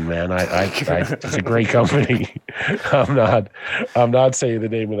it. Listen, man. It's a great company. I'm not saying the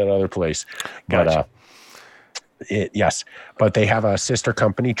name of that other place, Gotcha. but yes, but they have a sister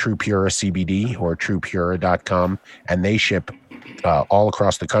company, True Pura CBD or TruePura.com, and they ship all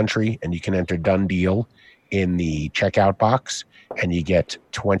across the country. And you can enter Done Deal in the checkout box, and you get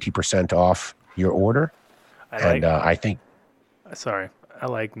 20% off your order. I think. Sorry, I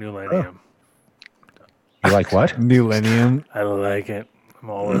like Newlenium. You like what? Newlenium. I like it. I'm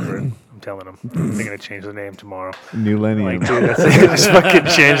all over it. I'm telling them. They're gonna change the name tomorrow. Newlenium. Like, dude, that's it. Just fucking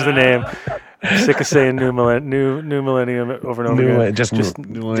change the name. I'm sick of saying new millennium over and over again. Just take a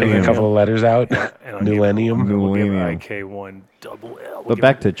Newlenium. couple of letters out. And Newlenium. We'll give Newlenium. IK1 double L. But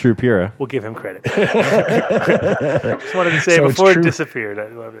back to True Pura. We'll give him credit. Just wanted to say So before it's it true- disappeared. I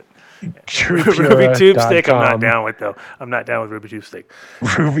love it. TruePura.com. Ruby Tube Stick, I'm not down with though. I'm not down with Ruby Tube Stick.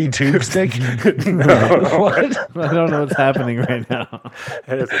 Ruby Tube Stick? What? I don't know what's happening right now.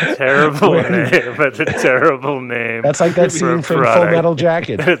 That is a terrible name. That's a terrible name. That's like that for a scene from Full product. Metal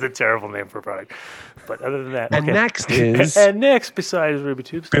Jacket. That is a terrible name for a product. But other than that, And okay. next is and next, besides Ruby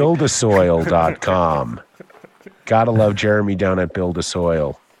Tube Stick, buildasoil.com. Gotta love Jeremy down at Build a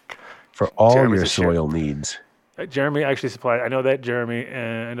Soil for all Jeremy's your a shit. soil needs. Jeremy actually supplied. I know that Jeremy,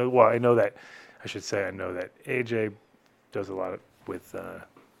 and I know that AJ does a lot with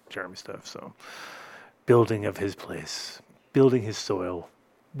Jeremy stuff. So, building of his place, building his soil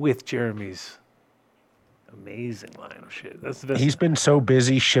with Jeremy's amazing line of shit. That's the best. He's been so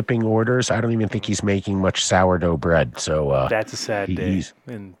busy shipping orders, I don't even think he's making much sourdough bread. So That's a sad day. he's-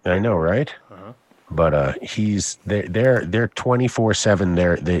 And I know, right? But they're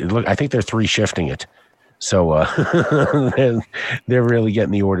 24/7. They look. I think they're 3 shifting it. So they're really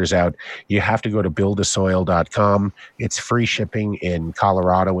getting the orders out. You have to go to buildasoil.com. It's free shipping in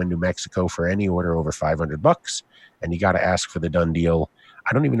Colorado and New Mexico for any order over $500, and you got to ask for the Done Deal.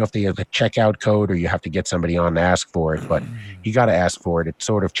 I don't even know if they have the checkout code or you have to get somebody on to ask for it, but you got to ask for it. It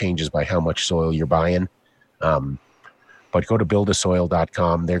sort of changes by how much soil you're buying. But go to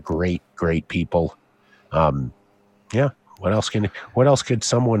buildasoil.com. They're great people. Yeah. What else could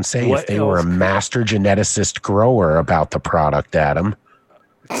someone say What if they were a else? master geneticist grower about the product, Adam?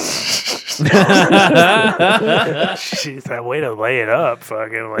 Jeez, that way to lay it up,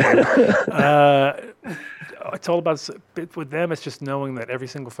 fucking. It's all about with them. It's just knowing that every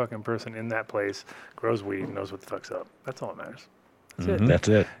single fucking person in that place grows weed and knows what the fuck's up. That's all that matters. That's it. That's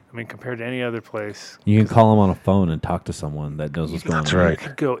it. I mean, compared to any other place, You can call them on a phone and talk to someone that knows what's going on. That's right. you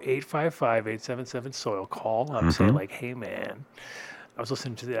could go 855-877-SOIL. Call up, say like, "Hey man, I was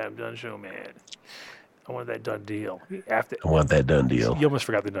listening to the Adam Dunn Show, man. I want that Done Deal." I want that Done Deal. You almost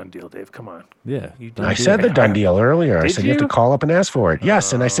forgot the Done Deal, Dave. Come on. Yeah. You I said the Done Deal earlier. I Did said you have to you? call up and ask for it.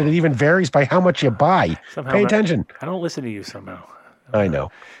 Yes, and I said it even varies by how much you buy. Somehow Pay not- attention. I don't listen to you somehow. I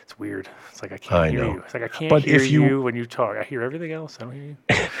know. It's weird. It's like I I can't hear know. you. It's like I can't But hear if you- you when you talk. I hear everything else. I don't hear you.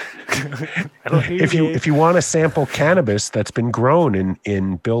 I don't hear If you want to sample cannabis that's been grown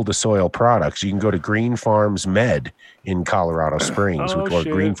in Build a Soil products, you can go to Green Farms Med in Colorado Springs Oh, or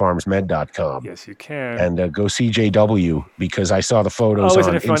shit. greenfarmsmed.com. Yes, you can. And go see JW because I saw the photos Isn't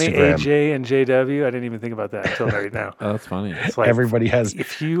on it funny? Instagram. AJ and JW. I didn't even think about that until right now. Oh, that's funny. It's like Everybody has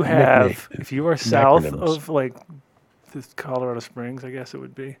if you are south acronyms. of like this Colorado Springs, I guess it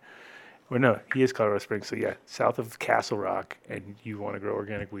would be. Well, no, he is Colorado Springs. So yeah, south of Castle Rock, and you want to grow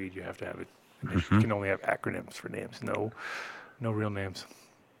organic weed, you have to have it. You can only have acronyms for names. No real names.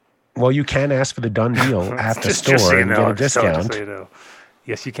 Well, you can ask for the Done Deal at the Just store so you and know, get a just so discount you know.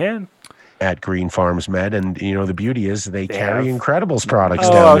 Yes, you can. at Green Farms Med. And, the beauty is they carry have- Incredibles products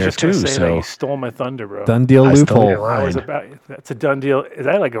I down was there, just gonna too. say that. So You stole my thunder, bro. Done deal I stole your loophole. I was line. about. That's a done deal. Is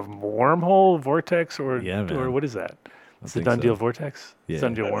that like a wormhole, vortex, or Yeah, man. or what is that? It's a think done so. deal vortex. Yeah. It's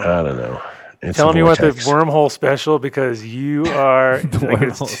done deal wormhole. I don't know. It's Tell a him you want the vortex. wormhole special because you are like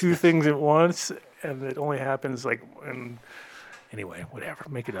it's wormhole two things at once, and it only happens like when Anyway, whatever.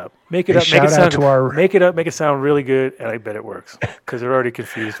 Make it up. Make it Hey, up. Make it shout out sound. to our- Make it up. Make it sound really good, and I bet it works. Because they're already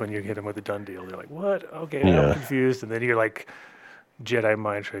confused when you hit them with a done deal. They're like, "What? Okay, Yeah. I'm confused." And then you're like, Jedi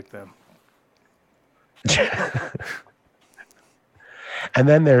mind trick them. And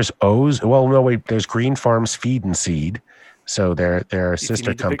then there's O's. Well, no, wait. There's Green Farms Feed and Seed. So they're a sister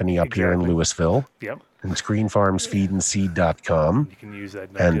need the big- company up here in exactly. Louisville. Yep. And it's greenfarmsfeedandseed.com. You can use that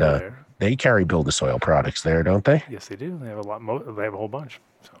And deal there. they carry Build a Soil products there, don't they? Yes, they do. They have a lot. They have a whole bunch.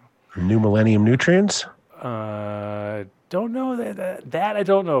 So. New Millennium Nutrients. Don't know that I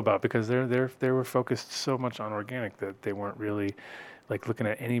don't know about because they were focused so much on organic that they weren't really like looking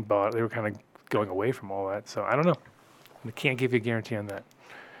at any bot. They were kind of going away from all that. So I don't know. I can't give you a guarantee on that.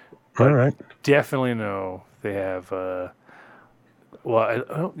 But All right. definitely know they have.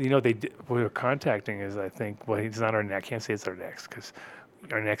 Well, they what we're contacting is I think. Well, it's not our next. I can't say it's our next because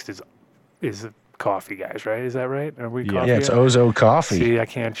our next is coffee guys, right? Is that right? Are we? Yeah. Coffee Yeah, it's guys? Ozo Coffee. See, I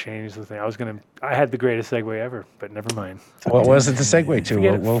can't change the thing. I had the greatest segue ever, but never mind. What was it to segue to?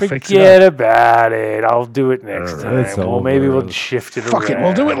 We'll fix it Forget up. about it. I'll do it next time. It's Well, maybe we'll over. shift it Fuck it, around.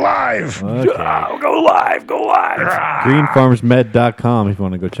 we'll do it live. Okay. Go live. Greenfarmsmed.com if you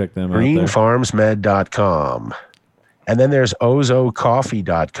want to go check them out there. Greenfarmsmed.com. And then there's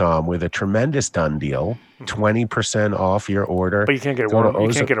ozocoffee.com with a tremendous done deal. 20% off your order. But you can't get a Go to worm. You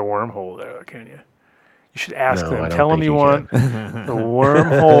Ozo- can't get a wormhole there, can you? You should ask No, I them. don't Tell them think you you want the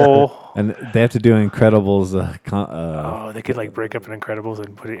wormhole. And they have to do Incredibles. Oh, they could like break up an Incredibles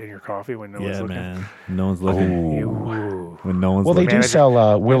and put it in your coffee when no one's Yeah, looking. man. No one's looking. Ooh. When no one's Well, they looking. do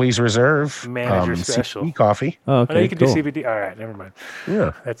sell Willie's Reserve Manager special. CBD coffee. Oh, I know okay, you can cool. do CBD. All right, never mind.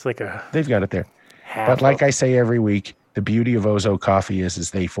 Yeah, That's like a they've got it there. half. But like I say every week, the beauty of Ozo Coffee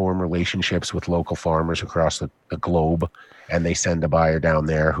is they form relationships with local farmers across the globe, and they send a buyer down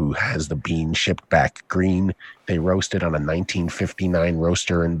there who has the bean shipped back green. They roast it on a 1959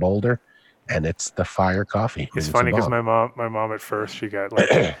 roaster in Boulder, and it's the fire coffee. It's a funny because bomb. my mom at first she got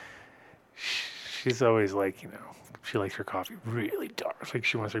like she's always like she likes her coffee really dark, like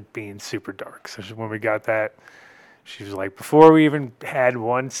she wants her beans super dark. So when we got that, she was like, before we even had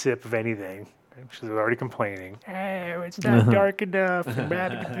one sip of anything, she was already complaining. Oh, it's not dark enough. And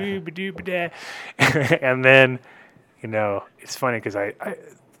then it's funny because I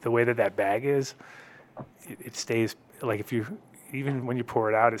the way that bag is, it stays like if you. Even when you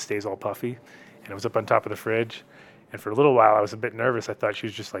pour it out, it stays all puffy. And it was up on top of the fridge. And for a little while, I was a bit nervous. I thought she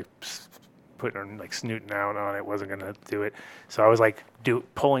was just like putting her like snooting out on it. Wasn't going to do it. So I was like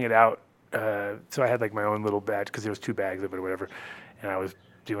pulling it out. So I had like my own little batch because there was 2 bags of it or whatever. And I was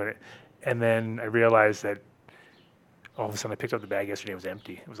doing it. And then I realized that all of a sudden I picked up the bag yesterday. It was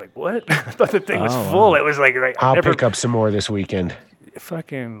empty. It was like, what? I thought the thing was full. Wow. It was like I'll pick up some more this weekend.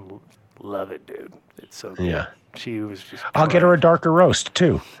 Fucking love it, dude. It's so good. Yeah. She was just. I'll get her a darker roast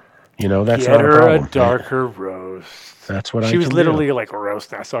too. That's Get not a her problem. a darker roast. That's what I She was can literally do. like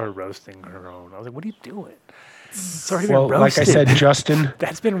roasting. I saw her roasting her own. I was like, what are you doing? It's already Well, been like I roasted. said, Justin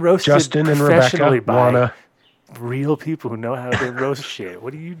That's been roasted and Rebecca professionally by wanna. real people who know how to roast shit.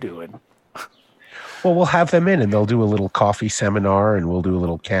 What are you doing? Well, we'll have them in, and they'll do a little coffee seminar, and we'll do a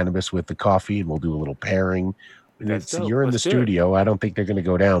little cannabis with the coffee, and we'll do a little pairing. That's dope. You're in Let's the do it. studio. I don't think they're going to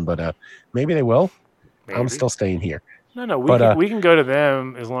go down, but maybe they will. I'm Maybe. still staying here. No. but, We can go to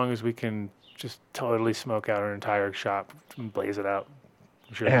them as long as we can just totally smoke out our entire shop and blaze it out.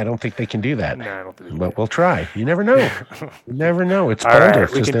 Sure. Yeah, I don't think they can do that. No, I don't think they But we'll try. You never know. You never know. It's All Boulder right,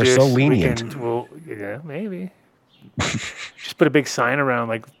 we because can they're do so this. lenient. Yeah, maybe. Just put a big sign around,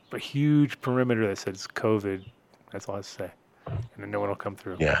 like a huge perimeter that says COVID. That's all I have to say. And then no one will come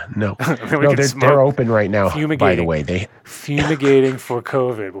through. Yeah, no. Then we No, can they're smoke. open right now, by the Fumigating. way. They Fumigating for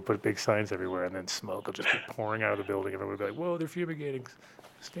COVID. We'll put big signs everywhere, and then smoke will just be pouring out of the building. Everyone will be like, whoa, they're fumigating.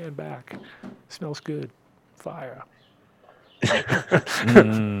 Stand back. Smells good. Fire.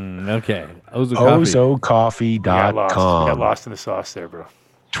 Okay. Ozo Coffee. We got ozocoffee.com. lost in the sauce there, bro.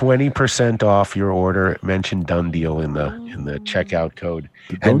 20% off your order. Mention done deal in the checkout code.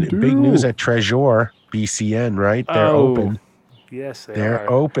 And Done big deal. news at Treasure BCN, right? They're open. Yes, They're are.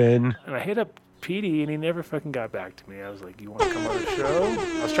 open. And I hit up Petey, and he never fucking got back to me. I was like, "You want to come on the show?"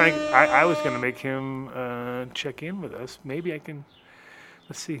 I was gonna make him check in with us. Maybe I can.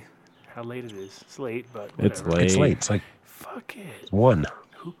 Let's see how late it is. It's late, but whatever. It's late. It's late. It's like Fuck it. 1.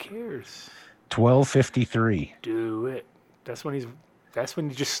 Who cares? 12:53. Do it. That's when you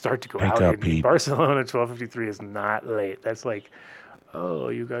just start to go Pick out. up, In Pete. Barcelona, 12:53 is not late. That's like, oh,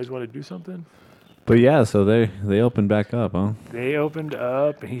 you guys want to do something? But yeah, so they opened back up, huh? They opened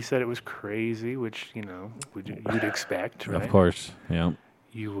up, and he said it was crazy, which you'd expect, right? Of course. Yeah.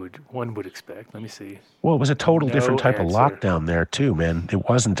 one would expect. Let me see. Well, it was a total No different type of answer. lockdown there too, man. It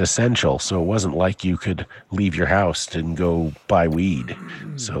wasn't essential, so it wasn't like you could leave your house and go buy weed.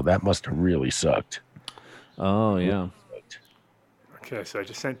 So that must have really sucked. Oh yeah. Okay, so I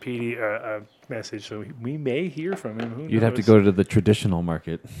just sent Petey a message, so we may hear from him. Who You'd have to knows? go to the traditional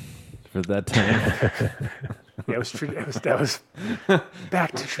market for that time. Yeah, that was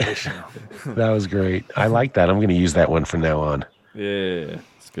back to traditional. That was great. I like that. I'm going to use that one from now on. Yeah,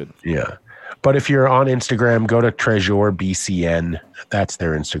 it's good. Yeah. But if you're on Instagram, go to Treasure BCN. That's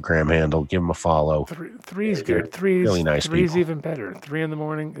their Instagram handle. Give them a follow. Three's good. Three's really nice Three's people. even better. 3 in the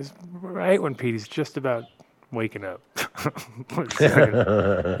morning is right when Petey's just about waking up.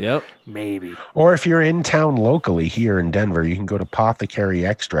 Yep. Maybe. Or if you're in town locally here in Denver, you can go to Apothecary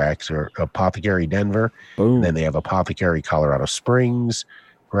Extracts or Apothecary Denver. Boom. And then they have Apothecary Colorado Springs,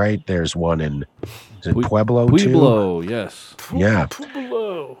 right? There's one in Pueblo too. Pueblo, yes. Yeah.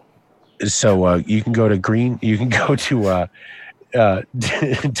 Pueblo. So you can go to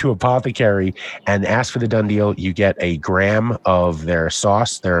to Apothecary and ask for the done deal. You get a gram of their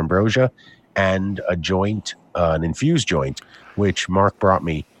sauce, their ambrosia, and a joint, an infused joint, which Mark brought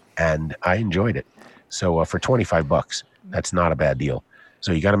me, and I enjoyed it. So for $25, that's not a bad deal.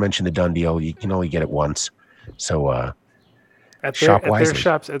 So you got to mention the done deal. You can only get it once. So shop wisely.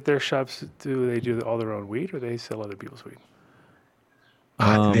 At their shops, do they do all their own weed, or they sell other people's weed?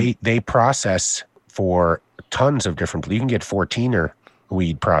 They process for tons of different. You can get 14er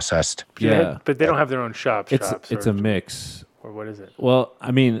weed processed. Yeah. But they don't have their own shops. It's a mix. Or what is it? Well, I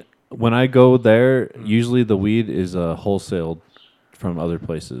mean, when I go there, usually the weed is wholesaled from other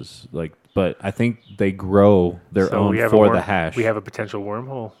places. But I think they grow their own for the hash. We have a potential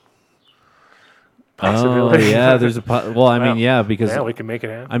wormhole. Oh Possibility. yeah, there's a well. I mean, yeah, because we can make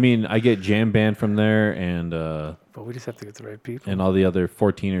it happen. I mean, I get Jam Band from there, and But we just have to get the right people. and all the other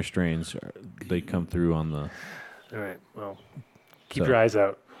 14er strains. They come through on the. All right. Well, keep your eyes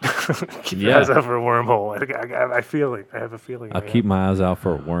out. Keep your Yeah. eyes out for a wormhole. I have a feeling. I'll keep my eyes out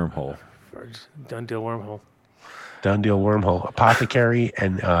for a wormhole. Done deal wormhole. Done deal wormhole. Apothecary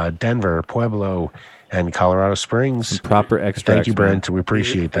and Denver, Pueblo, and Colorado Springs. Some proper extracts. Thank you, man. Brent. We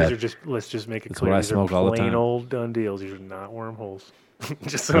appreciate These that. are just, let's just make it That's clear. what I These are smoke all the plain time. old done deals. These are not wormholes.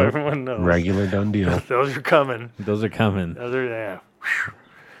 Just so everyone knows. Regular done deal. Those are coming. Those are coming. Those are there.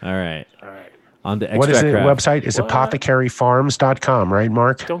 All right. All right. On to extract What is the craft. website? It's What? apothecaryfarms.com, right,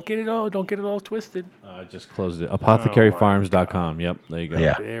 Mark? Don't get it all twisted. I just closed it. Apothecaryfarms.com. Yep. There you go.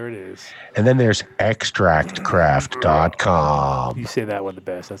 Yeah. There it is. And then there's extractcraft.com. You say that one the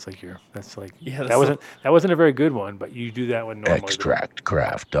best. That's like Yeah, that wasn't a very good one, but you do that one normally.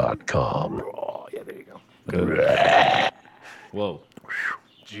 Extractcraft.com. Oh, yeah, there you go. Good. Whoa.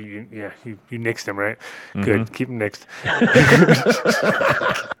 You nixed him, right? Good. Keep him nixed.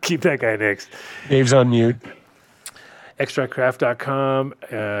 Keep that guy nixed. Dave's on mute. Extractcraft.com.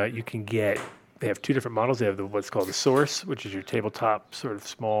 You can get. They have two different models. They have what's called the Source, which is your tabletop, sort of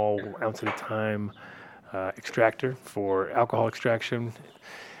small, ounce at a time extractor for alcohol extraction,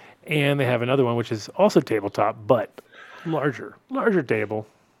 and they have another one which is also tabletop but larger table,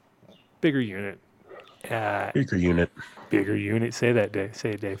 bigger unit. Bigger unit. Bigger unit. Say that, Dave.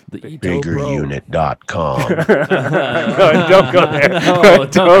 Say it, Dave. Biggerunit.com. No, don't go there. No,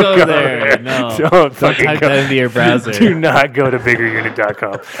 don't go there. No. Don't fucking type go. that into your browser. Do not go to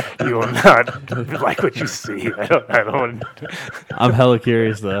biggerunit.com. You will not like what you see. I don't. I'm hella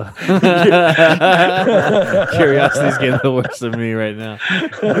curious though. Curiosity's getting the worst of me right now.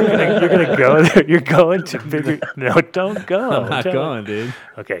 You're gonna go there. You're going to bigger. No, don't go. I'm not going, dude.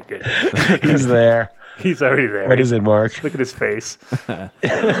 Okay, good. He's there. He's already there. What is it, Mark? Look at his face.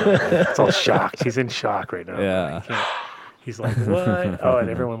 It's all shocked. He's in shock right now. Yeah. He's like, what? Oh, and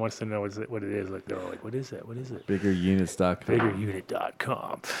everyone wants to know what it is. Like, they're all like, what is it? What is it? Biggerunits.com.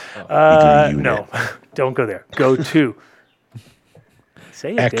 Biggerunit.com. Bigger Unit. No, don't go there. Go to.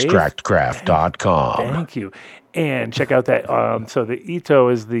 Say it, Dave. Extractcraft.com. Thank you. And check out that. So the Ito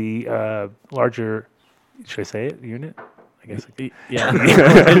is the larger. Should I say it? Unit? I guess. Yeah.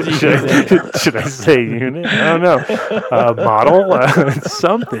 Should I say unit? I don't know. Model?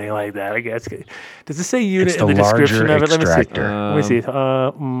 Something like that, I guess. Does it say unit It's in the the description of larger it? extractor. Let me see.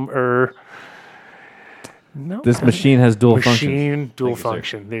 No. This machine has dual functions. Machine, dual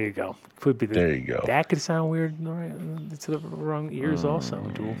function. There you go. Could be There you go. That could sound weird to the wrong ears also.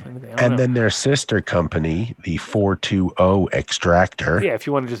 Dual thing. I don't And know. then their sister company, the 420 Extractor. Yeah, if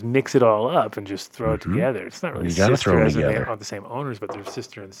you want to just mix it all up and just throw it together. It's not really You gotta sister throw 'em as in they together. aren't the same owners, but they're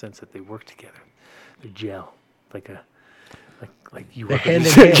sister in the sense that they work together. They're gel. Like a Like you work hand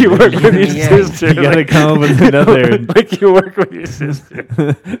with in your, hand, you work yin with and your yang. sister. You gotta like, come up with another. like you work with your sister.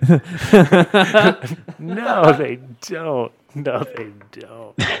 No, they don't. No, they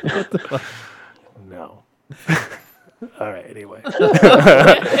don't. What the fuck? No. All right. Anyway,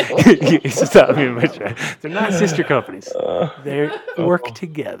 stop me in my track. They're not sister companies. They work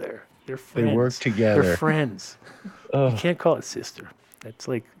together. They're friends. They work together. They're friends. You can't call it sister. That's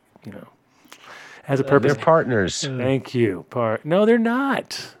like, has a purpose. They're partners. Thank you. No, they're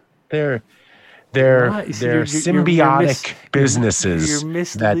not. They're not. You see, they're symbiotic businesses you're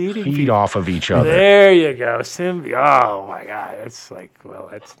that misleading feed people. off of each other. There you go. Oh my God. That's like, well,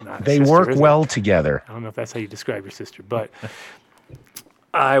 that's not. They a sister, work is it? well together. I don't know if that's how you describe your sister, but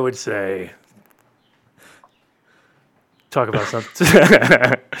I would say talk about something.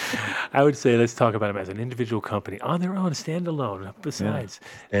 I would say let's talk about them as an individual company on their own, standalone. Besides,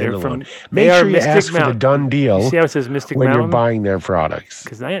 they're from. Make They are sure you Mystic ask for the Mountain. done You deal see how it says Mystic when Mountain? you're buying their products.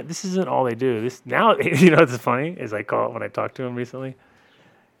 Because this isn't all they do. This now, what's funny is I call it when I talked to him recently.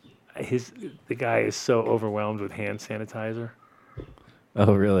 The guy is so overwhelmed with hand sanitizer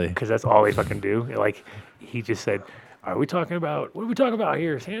Oh, really? because that's all they fucking do. Like he just said, "What are we talking about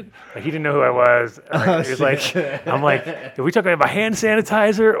here?" Like he didn't know who I was. He was like, I'm like, "Are we talking about hand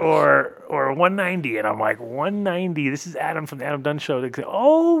sanitizer or 190?" And I'm like, 190. This is Adam from the Adam Dunn Show. They say,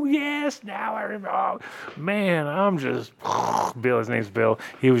 "Oh yes, now I remember." Oh, man, I'm just Bill. His name's Bill.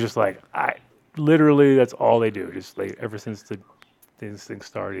 He was just like, literally, that's all they do. Just like ever since this thing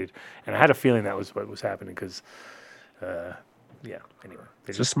started, and I had a feeling that was what was happening because, anyway,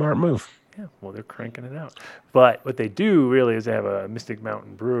 It's a smart move. yeah, well, they're cranking it out. But what they do really is they have a Mystic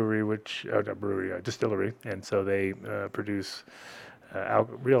Mountain brewery, distillery, and so they produce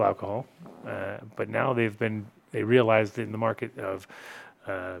real alcohol. But now they realized in the market of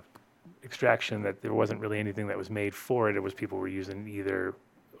extraction that there wasn't really anything that was made for it. It was people were using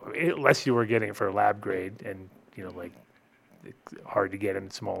unless you were getting it for lab grade and, like it's hard to get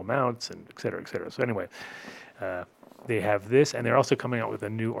in small amounts and et cetera, et cetera. So anyway, they have this, and they're also coming out with a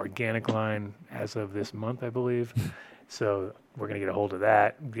new organic line as of this month, I believe. So we're going to get a hold of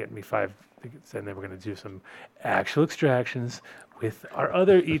that, get me 5 tickets, and then we're going to do some actual extractions with our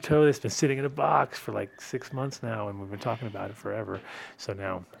other Ito that's been sitting in a box for like 6 months now, and we've been talking about it forever. So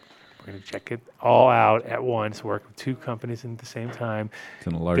now we're going to check it all out at once, work with 2 companies at the same time. It's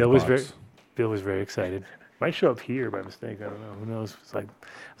in a large Bill box. was very excited. Might show up here by mistake. I don't know. Who knows? It's like,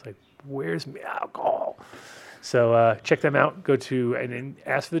 where's my alcohol? So check them out. Go to and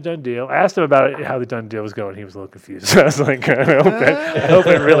ask for the done deal. I asked him about how the done deal was going. He was a little confused. So I was like, I hope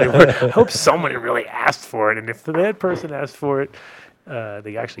it really worked. I hope someone really asked for it. And if that person asked for it,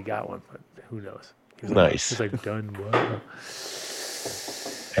 they actually got one. But who knows? Nice. He's like, done what?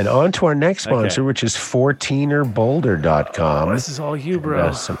 And on to our next sponsor, which is 14erboulder.com. Oh, this is all you,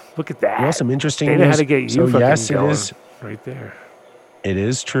 bro. Look at that. Well, some interesting They know news. how to get you So fucking yes, going it is. right there. It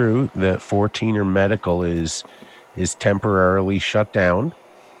is true that 14er Medical is temporarily shut down.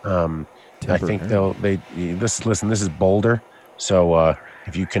 I think this is Boulder. So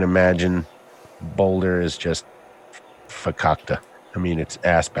if you can imagine, Boulder is just fakakta. I mean, it's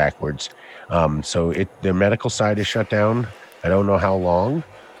ass backwards. So the medical side is shut down. I don't know how long,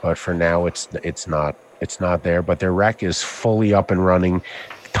 but for now it's not there. But their rec is fully up and running.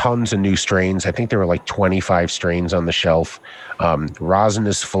 Tons of new strains. I think there were like 25 strains on the shelf. Rosin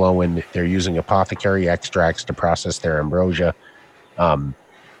is flowing. They're using apothecary extracts to process their ambrosia.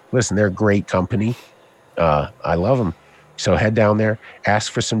 Listen, they're a great company. I love them. So head down there,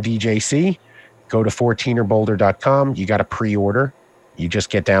 ask for some DJC. Go to 14erboulder.com. You got to pre-order. You just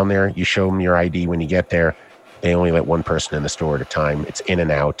get down there. You show them your ID when you get there. They only let one person in the store at a time. It's in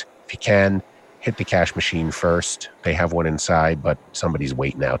and out. If you can, hit the cash machine first. They have one inside, but somebody's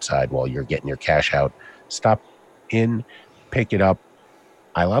waiting outside while you're getting your cash out. Stop in, pick it up.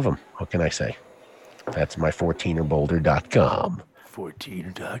 I love them. What can I say? That's my 14erboulder.com.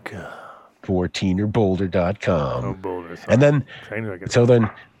 14er.com. 14erboulder.com. Oh, Boulder. And then,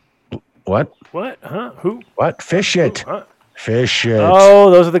 what? What? Huh? Who? What? Fish it. Huh? Fish it.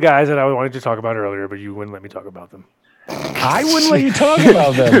 Oh, those are the guys that I wanted to talk about earlier, but you wouldn't let me talk about them. I wouldn't let you talk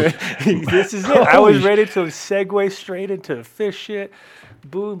about them. This is it. I was ready to segue straight into fish shit.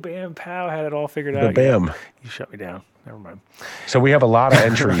 Boom, bam, pow. Had it all figured out. Bam. You shut me down. Never mind. So we have a lot of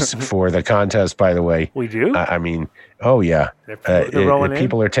entries for the contest, by the way. We do? I mean, oh, yeah. They're rolling in?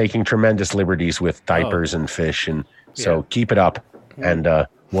 People are taking tremendous liberties with diapers and fish. And so keep it up. And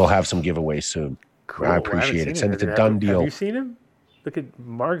we'll have some giveaways soon. Cool. I appreciate it. Send it to Done Deal. Have you seen him? Look at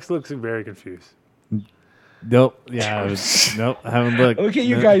Mark's looks very confused. Nope. Yeah. Nope. I haven't looked. Look at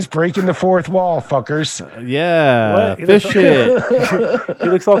you guys breaking the fourth wall, fuckers. Yeah. What? Fish it. He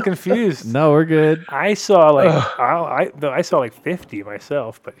looks all confused. No, we're good. I saw I saw like 50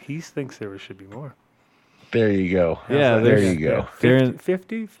 myself, but he thinks there should be more. There you go. Yeah, there you go.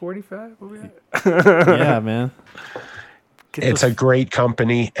 50, 45? Yeah, man. It's a great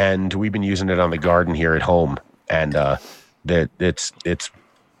company, and we've been using it on the garden here at home, and it's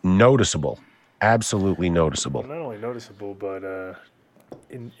noticeable, absolutely noticeable. Not only noticeable, but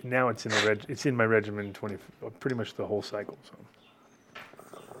now it's in my regimen pretty much the whole cycle. So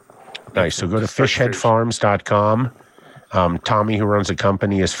Nice. So go to fishheadfarms.com. Tommy, who runs the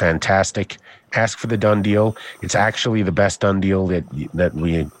company, is fantastic. Ask for the Dunn deal. It's actually the best Dunn deal that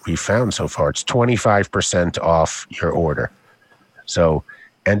we found so far. It's 25% off your order. So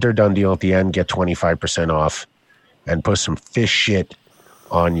enter Dunn deal at the end, get 25% off, and put some fish shit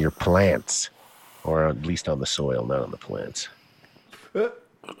on your plants, or at least on the soil, not on the plants.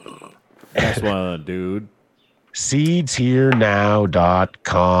 That's one, dude.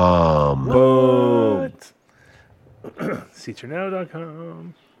 SeedsHereNow.com. what?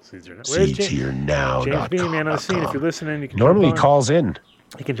 SeedsHereNow.com. SeedsHereNow.com. James Bean, man, on the scene. If you're listening, you can normally jump on. calls in.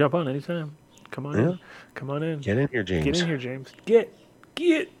 He can jump on anytime. Come on in. Come on in. Get in here, James. Get in here, James. Get.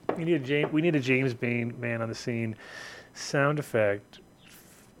 We need a James Bean man on the scene. Sound effect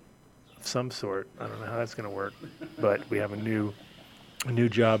of some sort. I don't know how that's going to work, but we have a new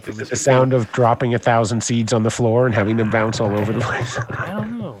job for Is this. it the sound of dropping 1,000 seeds on the floor and having them bounce all over the place? I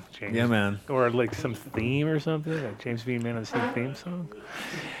don't know, James. Yeah, man. Or like some theme or something, like James Bean man on the scene theme song.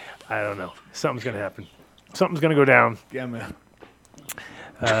 I don't know. Something's going to happen. Something's going to go down. Yeah, man.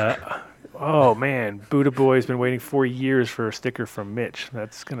 Oh man, Buddha Boy's been waiting 4 years for a sticker from Mitch.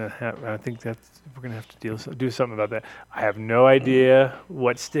 That's gonna happen. I think we're gonna have to do something about that. I have no idea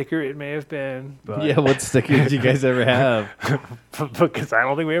what sticker it may have been. But Yeah, what sticker did you guys ever have? because I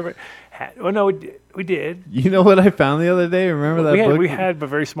don't think we ever had. Oh no, we did. You know what I found the other day? Remember that book? We had, but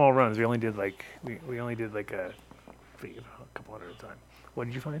very small runs. We only did like a couple hundred at a time. What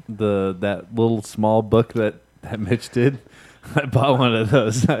did you find? That little small book that Mitch did. I bought one of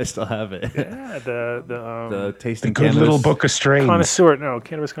those. I still have it. Yeah, The The tasting Good Little Book of Strains. Cannabis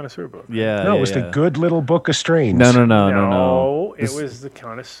connoisseur book. Yeah. No, it was the Good Little Book of Strains. No, it This- was the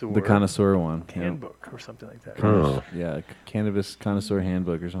connoisseur. the connoisseur one. Yeah. handbook or something like that. Oh. Yeah, cannabis connoisseur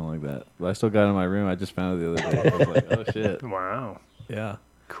handbook or something like that. But I still got it in my room. I just found it the other day. I was like, oh shit. Wow. Yeah.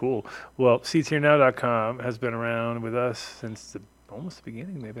 Cool. Well, SeedsHereNow.com has been around with us since almost the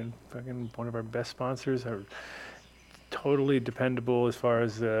beginning. They've been fucking one of our best sponsors. Are totally dependable as far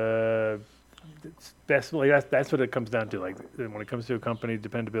as it's best. Like that's what it comes down to. Like when it comes to a company,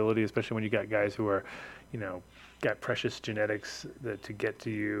 dependability, especially when you got guys who are, got precious genetics to get to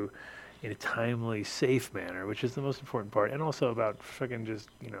you in a timely, safe manner, which is the most important part. And also about fucking just,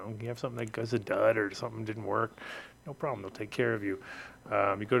 you have something that goes a dud or something didn't work, no problem. They'll take care of you.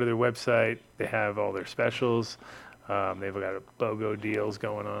 You go to their website, they have all their specials. They've got BOGO deals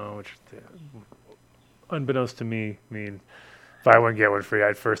going on, which, unbeknownst to me, if I wouldn't get one free,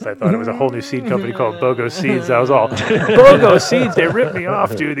 I thought it was a whole new seed company called BOGO Seeds. I was all, BOGO Seeds, they ripped me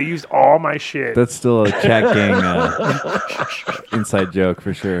off, dude. They used all my shit. That's still a chat gang inside joke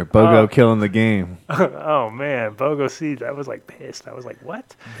for sure. BOGO killing the game. Oh, man, BOGO Seeds. I was like pissed. I was like,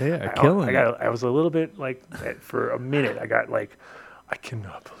 what? They are killing it. I was a little bit like, for a minute, I got like, I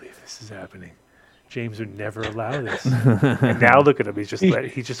cannot believe this is happening. James would never allow this. And now look at him. He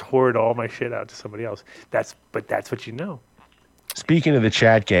just hoarded all my shit out to somebody else. But that's what you know. Speaking of the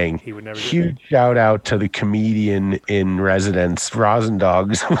chat gang, He would never do huge shout out to the comedian in residence,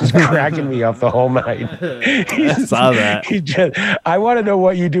 Rosendogs, was cracking me up the whole night. I saw that. I want to know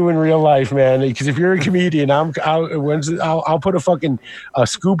what you do in real life, man. Because if you're a comedian, I'll put a fucking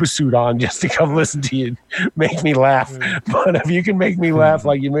scuba suit on just to come listen to you, make me laugh. But if you can make me laugh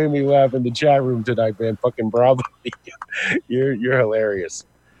like you made me laugh in the chat room tonight, man, fucking bravo. You're hilarious.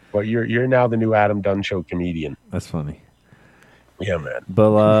 But you're now the new Adam Dunn Show comedian. That's funny. Yeah, man.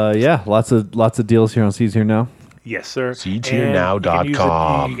 But yeah, lots of deals here on Seeds Here Now. Yes, sir.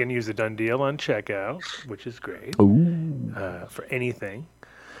 SeedsHereNow.com. You can use the Done Deal on checkout, which is great for anything.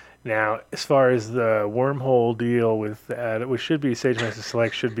 Now, as far as the wormhole deal with that, which should be Sage Master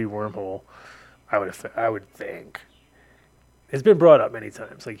Select, should be wormhole. I would think. It's been brought up many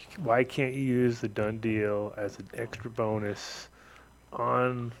times. Like, why can't you use the Done Deal as an extra bonus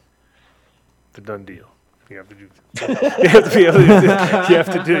on the Done Deal? You have to do. You have to be able to do. You have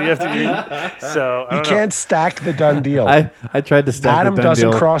to do. You have to do. So I You don't can't stack the done deal. I tried to stack Adam the done doesn't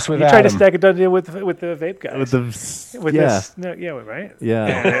deal cross with know. You tried to Adam. stack a done deal with the vape guys. with the With yeah this, no, yeah, right.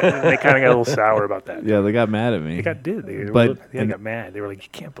 yeah They kind of got a little sour about that. yeah they got mad at me. They got did. They, But- they got mad. They were like, "You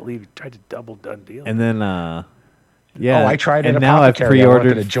can't believe you tried to double done deal." And then yeah, Oh, I tried and at now I've Apothecary. I wanted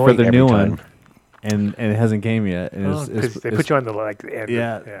pre-ordered a for joint the every new time. one, and it hasn't came yet. And because they put you on the end.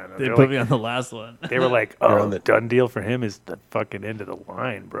 yeah, no, they they're put like- me on the last one. They were like, You're "Oh, on the the- done deal for him is the fucking end of the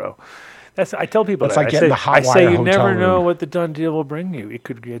line, bro." I tell people It's that. like I getting say, the hot I say wire you hotel never know room. what the done deal will bring you. It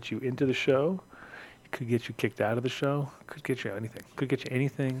could get you into the show. It could get you kicked out of the show. It could get you anything. Could get you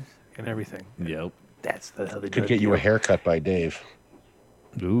anything and everything. Yep. That's the how they Could get you a haircut by Dave.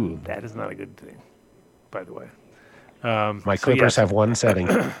 Ooh. That is not a good thing, by the way. My so clippers yes. have one setting.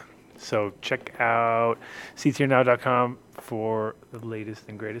 So check out seatsherenow.com for the latest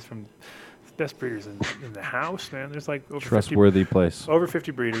and greatest from the best breeders in the house, man. There's like over 50, Trustworthy place. over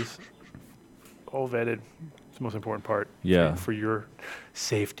 50 breeders, all vetted. It's the most important part. Yeah. For your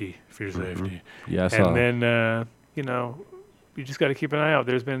safety. For your safety. Yeah, I saw. And then you just got to keep an eye out.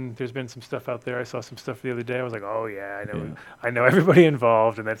 There's been some stuff out there. I saw some stuff the other day. I was like, oh yeah, I know everybody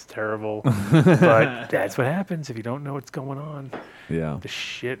involved, and that's terrible. But that's what happens if you don't know what's going on. Yeah. The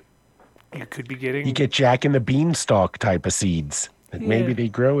shit you could be getting. You get Jack and the Beanstalk type of seeds. That maybe Yeah. they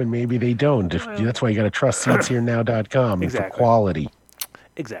grow and maybe they don't. That's why you got to trust seedsherenow.com Exactly. for quality.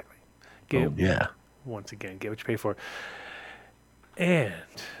 Exactly. Get, Yeah. Once again, get what you pay for. And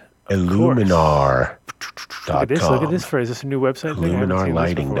Illuminar.com. look at this phrase. Is this a new website thing? I haven't seen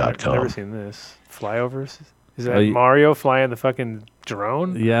this before. Illuminarlighting.com. I've never seen this. Flyovers? Is that Oh, you- Mario flying the fucking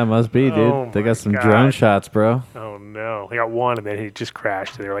drone? Yeah, must be, dude. Oh They my got some God. drone shots, bro. Oh no. They got one and then he just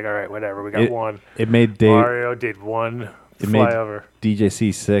crashed. They were like, all right, whatever. We got It- one. It made Dave Mario did one It made- flyover.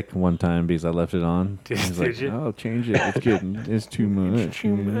 DJC sick one time because I left it on. Did- He's did like, you? "Oh, change it. It's getting. It's too much."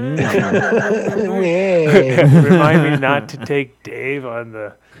 Remind me not to take Dave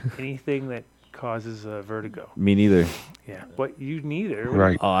on anything that causes vertigo. Me neither. Yeah. What you neither.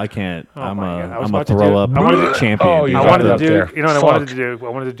 Right. Oh, I can't. Oh I'm my God. I was I'm a about to throw do- up I wanted to- champion. Oh, dude. you I got wanted it to up do. there. You know what I Fuck. wanted to do? I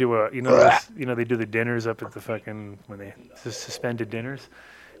wanted to do a. You know, they do the dinners up at the fucking when they suspended dinners.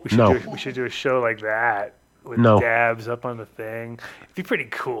 We should No. we should do a show like that with No. dabs up on the thing. It'd be pretty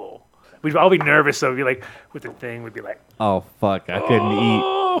cool. We'd all be nervous though. We'd be like with the thing. We'd be like, Oh fuck! I couldn't eat.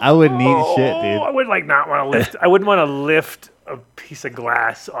 I wouldn't eat shit, I dude. would like not want to lift. I wouldn't want to lift a piece of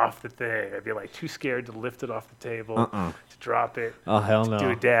glass off the thing. I'd be like too scared to lift it off the table, to drop it, Oh hell no! do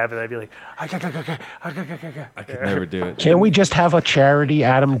a dab, and I'd be like, I could never do it. Can't we just have a charity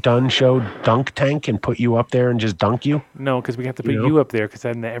Adam Dunn Show dunk tank and put you up there and just dunk you? No, because we have to put You know? you up there because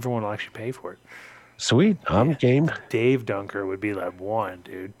then everyone will actually pay for it. Sweet. I'm game. Dave Dunker would be like one,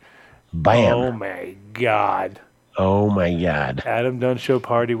 dude. Bam. Oh my God. Oh my God. Adam Dunn Show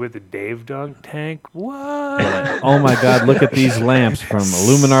party with the Dave Dunk tank. What? Oh my God! Look at these lamps from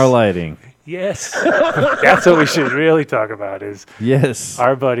Illuminar Lighting. Yes. That's what we should really talk about is Yes.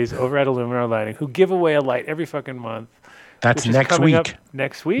 our buddies over at Illuminar Lighting who give away a light every fucking month. That's which is next coming up week.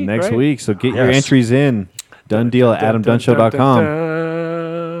 Next week. Next right? week. So get your Yes. entries in. Done deal at AdamDunnShow.com.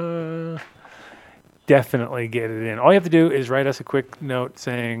 Dun. Definitely get it in. All you have to do is write us a quick note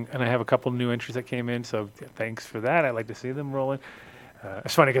saying, and I have a couple new entries that came in, so thanks for that. I'd like to see them rolling.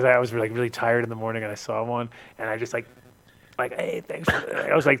 It's funny because I was really tired in the morning and I saw one, and I just like, hey, thanks.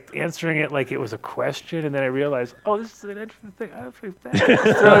 I was like answering it like it was a question, and then I realized, oh, this is an interesting thing. I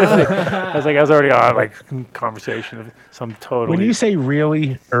was like, I was already on like conversation of some totally. When you say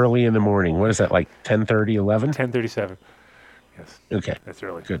really early in the morning, what is that, like 10:30, 11? 10:37. Yes, Okay. that's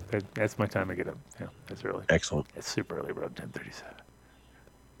early. Good. That's my time to get up. Yeah, that's early. Excellent. It's super early, bro. 10:37.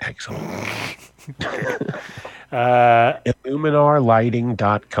 Excellent. Uh,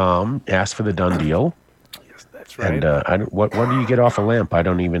 Illuminarlighting.com. Ask for the done deal. yes, that's right. And I don't, what do you get off a lamp? I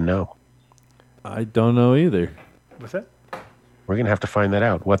don't even know. I don't know either. What's that? We're going to have to find that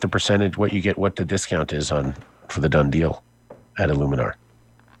out. What the percentage, what you get, what the discount is on for the done deal at Illuminar.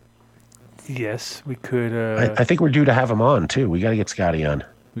 Yes, we could. I think we're due to have him on, too. We got to get Scotty on.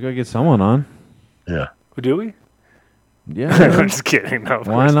 We gotta get someone on. Yeah. do we? Yeah. I'm just kidding. No, of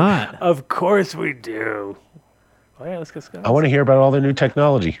Why course. not? Of course we do. Oh yeah, let's get Scott. I want to hear about all the new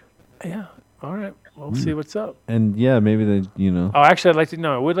technology. Yeah. All right. We'll see what's up. And yeah, maybe they, Oh, actually, I'd like to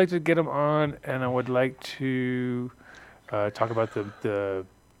know. I would like to get him on, and I would like to talk about the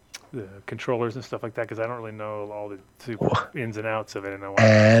controllers and stuff like that because I don't really know all the super ins and outs of it, and I want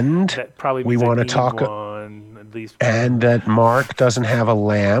And that probably we means I want to need talk. one at least. And that Mark doesn't have a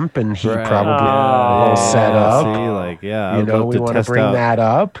lamp, and he Right. probably Oh. all set up. See, like, yeah, I You would know, love we to want to test bring out that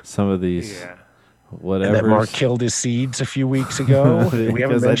up. some of these. Yeah. whatever. And that Mark killed his seeds a few weeks ago. We haven't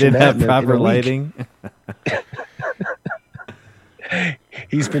because I mentioned didn't that have in a proper week. lighting.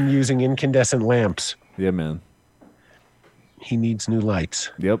 He's been using incandescent lamps. Yeah, man. He needs new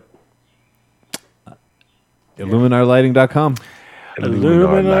lights. Yep. IlluminarLighting.com.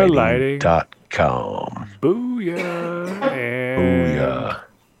 IlluminarLighting.com. Booyah. And Booyah.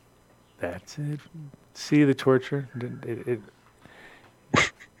 that's it. See the torture?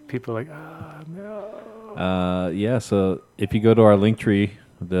 People are like, no. Yeah, so if you go to our link tree,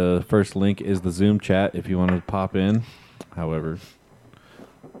 the first link is the Zoom chat if you want to pop in. However.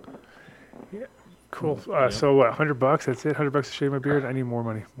 Yeah. Cool. So what, $100? That's it? $100 to shave my beard? I need more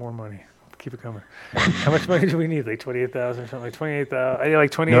money. More money. Keep it coming. How much money do we need? Like 28,000 or something? Like 28,000? I need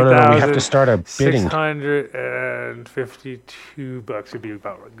like 28,000. No. We have to start a bidding. $652 would be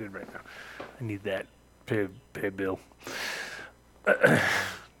about good right now. I need that. Pay a bill.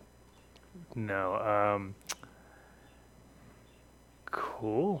 No.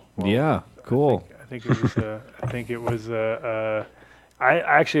 Cool. Well, Yeah, cool. I think it was. I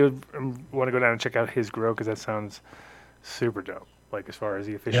actually want to go down and check out his grow because that sounds super dope. Like as far as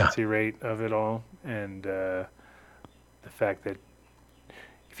the efficiency rate of it all, and the fact that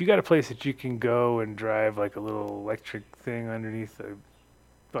if you got a place that you can go and drive like a little electric thing underneath a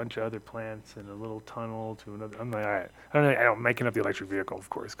bunch of other plants and a little tunnel to another. I'm like, I don't know. I'm making up the electric vehicle, of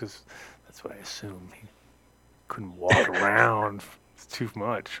course, because that's what I assume. He couldn't walk around. It's too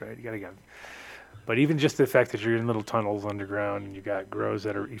much, right? You gotta get. But even just the fact that you're in little tunnels underground and you got grows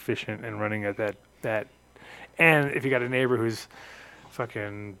that are efficient and running at that, and if you got a neighbor who's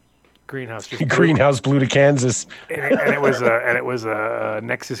fucking greenhouse just Greenhouse blew to Kansas. and it was a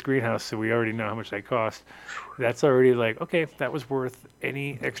Nexus greenhouse, so we already know how much that cost. That's already like, okay, that was worth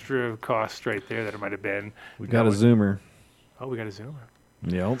any extra cost right there that it might have been. We got a Zoomer. Oh, we got a Zoomer.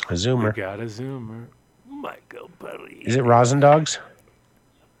 Yep. A Zoomer. We got a Zoomer. Michael Buddy. Is it Rosin Dogs?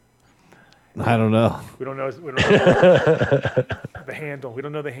 I don't know. We don't know the handle. We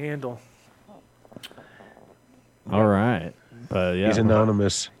don't know the handle. All right. But yeah. He's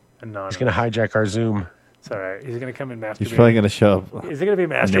anonymous. Anonymous. He's going to hijack our Zoom. It's all right. He's going to come and masturbate. He's probably going to show up. Is there going to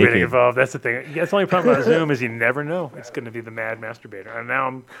be masturbating naked. involved? That's the thing. That's the only problem about Zoom is you never know. It's going to be the mad masturbator. And now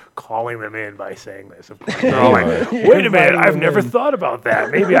I'm calling them in by saying this. Of course, they're all like, wait a minute. I've never thought about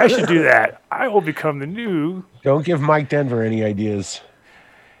that. Maybe I should do that. I will become the new. Don't give Mike Denver any ideas.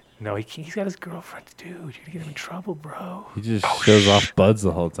 No, he's got his girlfriend, dude. You're going to get him in trouble, bro. He just shows off buds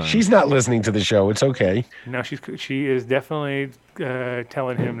the whole time. She's not listening to the show. It's okay. No, she is definitely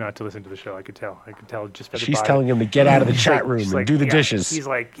telling him not to listen to the show. I could tell just by the She's body. telling him to get out of the chat room She's and like, do the yeah. dishes. He's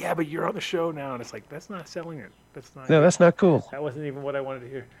like, yeah, but you're on the show now. And it's like, that's not selling it. That's not. No, that's not cool. That wasn't even what I wanted to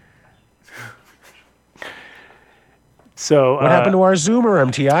hear. So What happened to our Zoomer,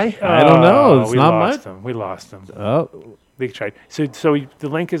 MTI? I don't know. It's we not lost much. him. We lost him. Oh, They tried. So the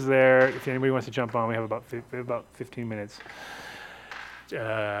link is there. If anybody wants to jump on, we have about 15 minutes.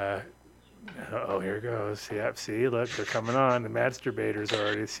 Here it goes. Yep. See, look, they're coming on. The masturbators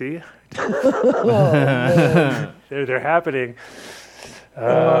already. See, they're happening.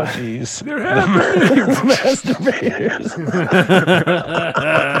 Oh, jeez. They're happening. Masturbators.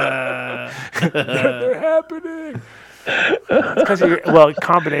 They're happening. Because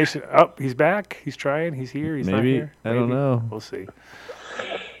combination. Oh, he's back. He's trying. He's here. He's not maybe. here. I don't know. We'll see.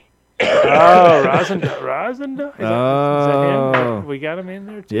 Oh, Rosenda. Is that him? We got him in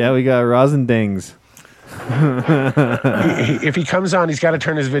there too. Yeah, we got Rosendings. If he comes on, he's got to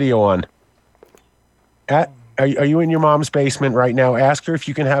turn his video on. Are you in your mom's basement right now? Ask her if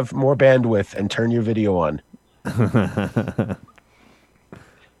you can have more bandwidth and turn your video on.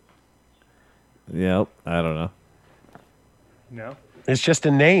 Yep. I don't know. No. It's just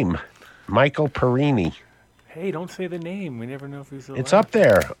a name. Michael Perini. Hey, don't say the name. We never know if he's alive. It's up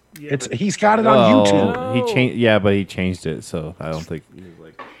there. Yeah, He's got it on YouTube. No. He changed. Yeah, but he changed it, so I don't think. He was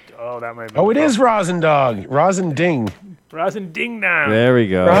like, Oh, that might be. Oh, it is Rosendog. Rosending. Rosin Ding Dong. there we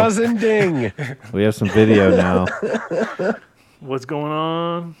go. Rosending. We have some video now. What's going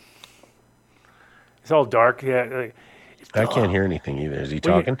on? It's all dark. Yeah. I can't hear anything either. Is he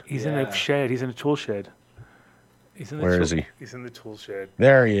Well, talking? He's in a shed. He's in a tool shed. Where is he? He's in the tool shed.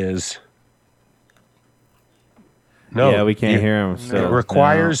 There he is. No. Yeah, we can't hear him. So It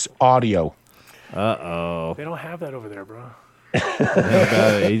requires audio. Uh-oh. They don't have that over there, bro.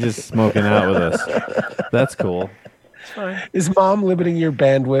 He's just smoking out with us. That's cool. It's fine. Is mom limiting your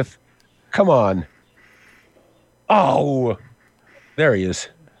bandwidth? Come on. Oh. There he is.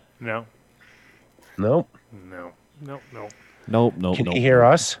 No. Nope. No. No. No. Nope. Can you hear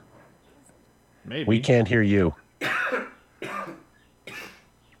us? Maybe. We can't hear you.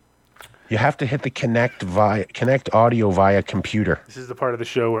 You have to hit the connect audio via computer. This is the part of the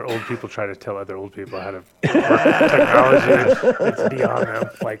show where old people try to tell other old people how to work technology that's beyond them,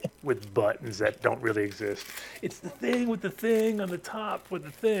 like with buttons that don't really exist. It's the thing with the thing on the top with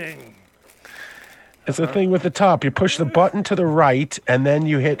the thing. It's the thing with the top. You push the button to the right, and then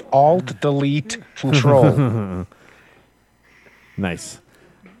you hit Alt, Delete, Control. Nice.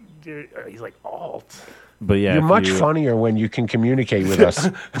 Dude, he's like Alt. But yeah, You're much funnier when you can communicate with us.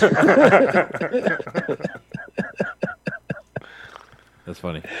 That's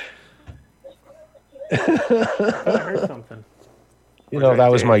funny. I heard something. You know,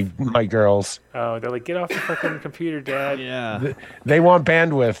 that was my girls. Oh, they're like, get off the fucking computer, Dad. Yeah. They want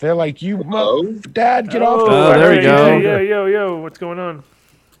bandwidth. They're like, Dad, get off the Oh, there we go. Yo, what's going on?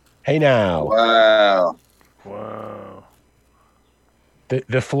 Hey now. Wow.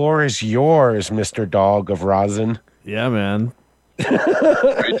 The floor is yours, Mr. Dog of Rosin. Yeah, man.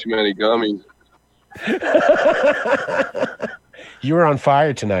 Way too many gummies. You were on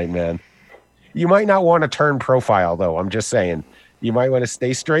fire tonight, man. You might not want to turn profile, though. I'm just saying. You might want to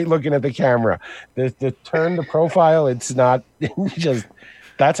stay straight looking at the camera. The turn the profile, it's not just.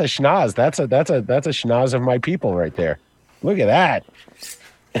 That's a schnoz. That's a schnoz of my people right there. Look at that.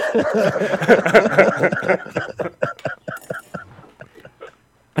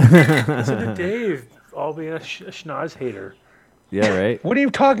 Listen to Dave, all being a schnoz hater. Yeah, right. What are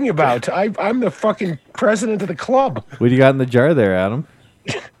you talking about? I'm the fucking president of the club. What do you got in the jar there, Adam?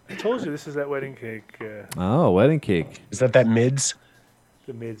 I told you this is that wedding cake. Oh, wedding cake. Is that mids?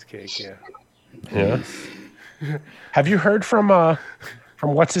 The mids cake, yeah. Yeah. Have you heard from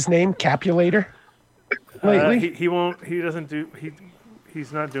what's his name, Capulator? Lately? He won't. He doesn't do.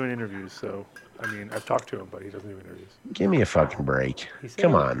 He's not doing interviews. So I mean, I've talked to him, but he doesn't do interviews. Give me a fucking break.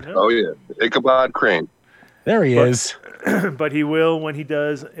 Come on. Oh yeah, Ichabod Crane. There he is. But he will when he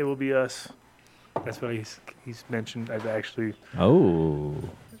does. It will be us. That's what he's mentioned. I've actually. Oh.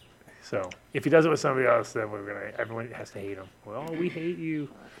 So if he does it with somebody else, then everyone has to hate him. Well, we hate you.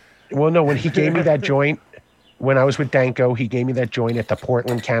 Well, no, when he gave me that joint, when I was with Danko, he gave me that joint at the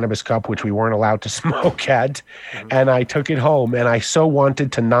Portland Cannabis Cup, which we weren't allowed to smoke at. Mm-hmm. And I took it home, and I so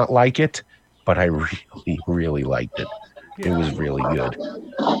wanted to not like it, but I really, really liked it. Yeah. It was really good.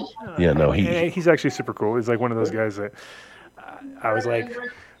 Yeah, no, he's actually super cool. He's like one of those guys that I was like,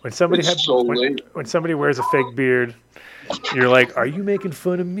 when somebody when somebody wears a fake beard, you're like, are you making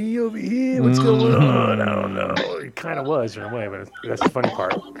fun of me over here? What's going on? I don't know. It kind of was in a way, but that's the funny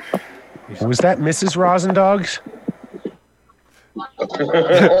part. Was that Mrs. Rosendogs?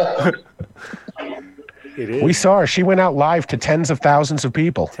 It is. We saw her. She went out live to tens of thousands of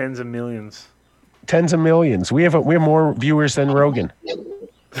people. Tens of millions. Tens of millions. We have more viewers than Rogan.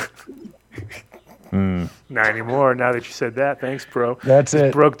 Not anymore. Now that you said that, thanks, bro. That's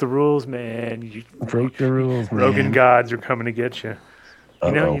it. Broke the rules, man. You broke the rules, man. Rogan gods are coming to get you.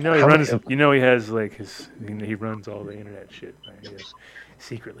 You know he runs. You know he has like he runs all the internet shit. Right?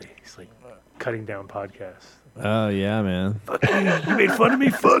 Secretly, he's like cutting down podcasts. Oh yeah, man. Fuck you! You made fun of me.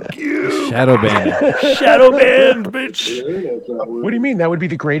 Fuck you! Shadow banned, bitch. What do you mean? That would be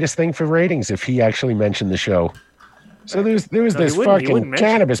the greatest thing for ratings if he actually mentioned the show. So there was this fucking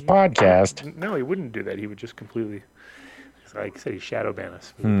cannabis podcast. No, he wouldn't do that. He would just completely, like I said, he'd shadow ban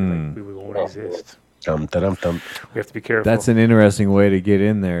us. We won't exist. Dum. We have to be careful. That's an interesting way to get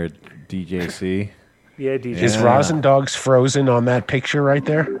in there, DJC. Yeah, DJ. Is Rosin Dogs frozen on that picture right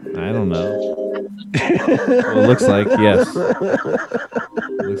there? I don't know. Well, it looks like, yes.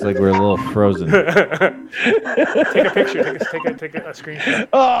 Looks like we're a little frozen. Take a picture. Take a screenshot.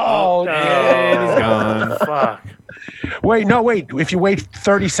 Oh, and he's gone. Fuck. Wait. If you wait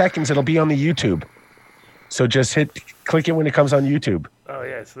 30 seconds, it'll be on the YouTube. So just click it when it comes on YouTube. Oh,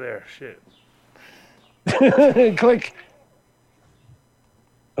 yeah, it's there. Shit. Click.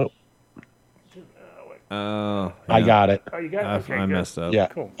 Oh, yeah. I got it. Oh, you got it? Okay, I messed up. Yeah,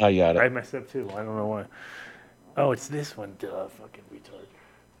 cool. I got it. I messed up too. I don't know why. Oh, it's this one. Duh, fucking retard.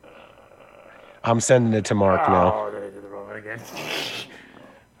 I'm sending it to Mark now. Oh, I did the wrong one again.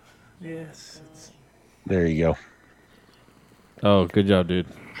 Yes. There you go. Oh, good job, dude.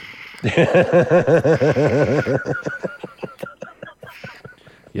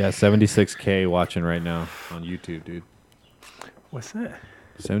 Yeah, 76K watching right now on YouTube, dude. What's that?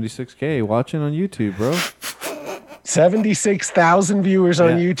 76K watching on YouTube, bro. 76,000 viewers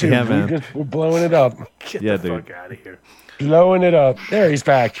on YouTube. Yeah, man. We're blowing it up. Get the fuck out of here. Blowing it up. There, he's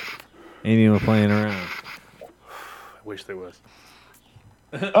back. Ain't even playing around. I wish there was.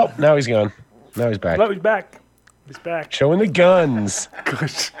 Oh, now he's gone. Now he's back. Oh, he's back. He's back. Showing the guns.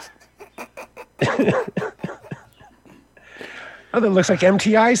 Oh, that looks like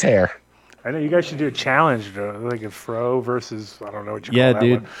MTI's hair. I know you guys should do a challenge, like a fro versus I don't know what you call Yeah, that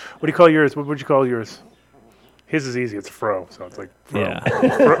dude. one. What do you call yours? What would you call yours? His is easy. It's fro, so it's like fro. Yeah.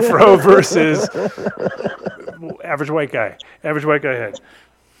 Fro versus average white guy. Average white guy head.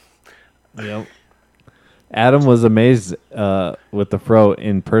 Yep. Adam was amazed with the fro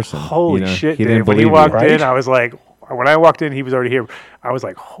in person. Holy shit, he Dave. didn't When he believe walked you. in, I was like, when I walked in, he was already here. I was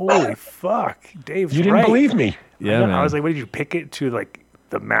like, holy fuck, Dave's You didn't right. believe me. Yeah, man. I was like, what did you pick it to like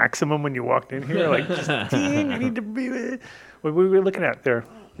the maximum when you walked in here? Like, just ding, I need to be with it. What were we looking at there?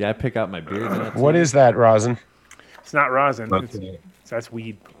 Yeah, I pick out my beard. now, What too. is that, Rosin? It's not rosin. Okay. That's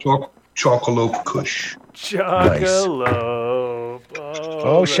weed. Chocolate Kush. Chocolate.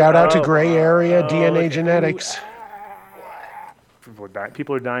 Oh, shout out to Gray Area DNA Genetics.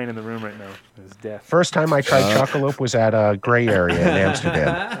 People are dying in the room right now. There's death. First time I tried Chocolate was at Gray Area in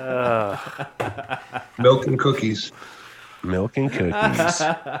Amsterdam. Milk and cookies. Milk and cookies.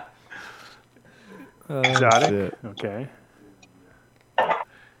 Exotic. shit. Okay.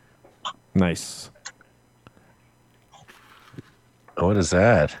 Nice. What is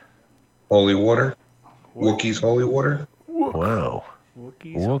that? Holy water. Wookiees holy water. Wow.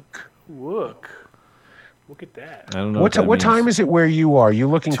 Wookiees. Wook. Look at that. I don't know. What time is it where you are? You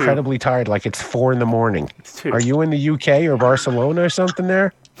look incredibly tired, like it's 4 a.m. It's 2. Are you in the UK or Barcelona or something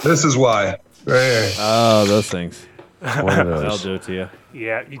there? This is why. Right here. Oh, those things. One of That'll those. do it to you.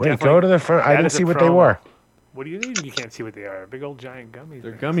 Yeah. You Wait, definitely- go to the front. I that didn't is a see what they promo. were. What do you mean you can't see what they are? Big old giant gummies.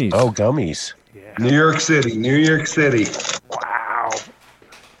 They're man. gummies. Oh, gummies. Yeah. New York City. New York City. Wow.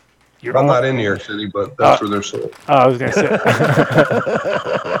 You're I'm almost- not in New York City, but that's where they're sold. Oh, I was gonna say. I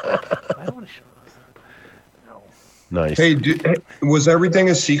don't want to show those. No. Nice. Hey, was everything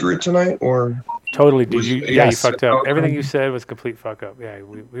a secret tonight, or Totally. Did Was- you? Yeah, you yes. fucked up. Everything you said was complete fuck up. Yeah,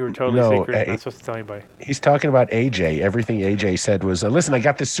 we were totally No, secret. Not supposed to tell anybody. He's talking about AJ. Everything AJ said was, listen, I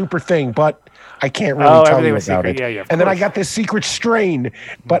got this super thing, but I can't really Oh, tell everything you was about secret. it. Yeah, yeah, of and then I course. got this secret strain,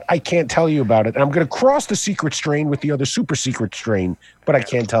 but I can't tell you about it. And I'm going to cross the secret strain with the other super secret strain, but I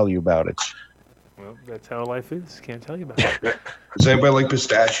can't tell you about it. Well, that's how life is. Can't tell you about it. does anybody like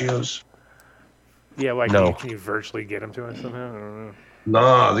pistachios? Yeah, like No. can you virtually get them to us somehow? I don't know.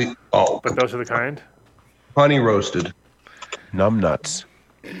 Nah, But those are the kind. honey roasted. Numb nuts.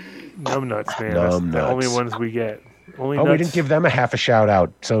 Numb nuts, man. Numb That's the only nuts. ones we get. Only Oh, nuts. we didn't give them a half a shout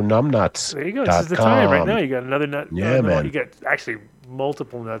out. So numb nuts. There you go. This is the time right now. You got another nut. Yeah, man. You got actually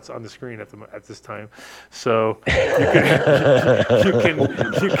multiple nuts on the screen at this time, so you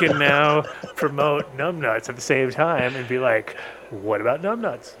can now promote numb nuts at the same time and be like, what about numb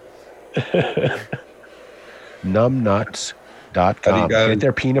nuts? Numbnuts.com. guys- Get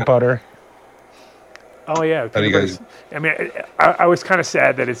their peanut butter. Oh yeah. How do you peanut butter's- I mean, I was kind of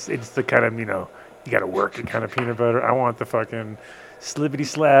sad that it's the kind of you got to work it kind of peanut butter. I want the fucking slippity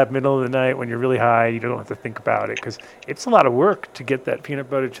slab middle of the night when you're really high. You don't have to think about it because it's a lot of work to get that peanut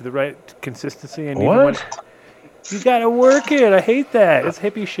butter to the right consistency. And even when What? you gotta work it. I hate that. It's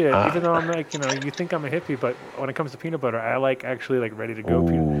hippie shit. Even though I'm like, you think I'm a hippie, but when it comes to peanut butter, I like actually like ready to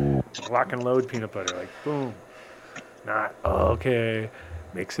go lock and load peanut butter. Like boom, not okay.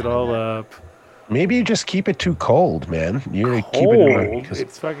 Mix it all up. Maybe you just keep it too cold, man. You keep it. Cold. 'Cause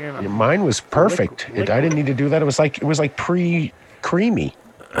It's fucking. mine was perfect. liquid. I didn't need to do that. It was like pre-creamy.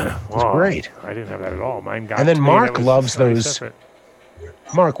 Wow, great. I didn't have that at all. Mine got. And then to me, Mark it was loves already those- separate.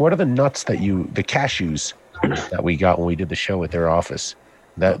 Mark, what are the nuts the cashews that we got when we did the show at their office?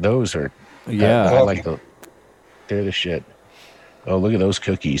 Those are. Yeah. I like they're the shit. Oh, look at those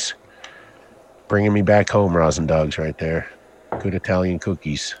cookies. Bringing me back home, Rosin Dogs, right there. Good Italian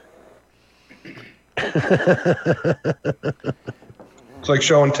cookies. It's like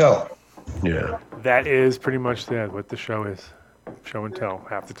show and tell. Yeah. That is pretty much what the show is. Show and tell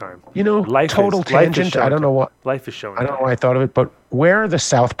half the time. Total tangent. show I and don't know tell. what. Life is show and I don't tell. know why I thought of it, but where are the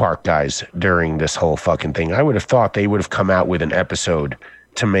South Park guys during this whole fucking thing? I would have thought they would have come out with an episode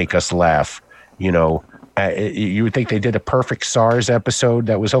to make us laugh. You would think they did a perfect SARS episode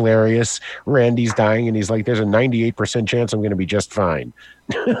that was hilarious. Randy's dying, and he's like, "There's a 98% chance I'm going to be just fine."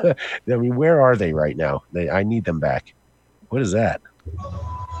 I mean, where are they right now? I need them back. What is that?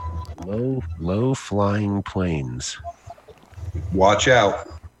 Low flying planes. Watch out.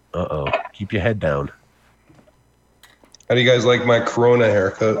 Uh-oh. Keep your head down. How do you guys like my Corona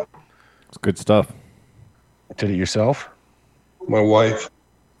haircut? It's good stuff. Did it yourself? My wife.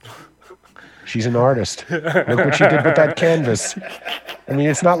 She's an artist. Look what she did with that canvas. I mean,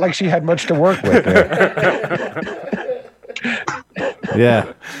 it's not like she had much to work with there.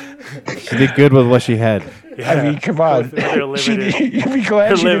 Yeah. She did good with what she had. Yeah. I mean, come on. They're limited. You'd be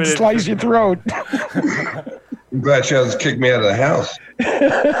glad she didn't limited. slice your throat. I'm glad she hasn't kicked me out of the house.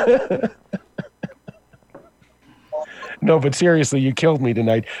 No, but seriously, you killed me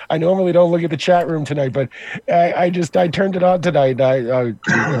tonight. I normally don't look at the chat room tonight, but I turned it on tonight.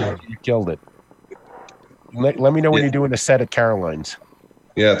 You killed it. Let me know when you're doing a set at Caroline's.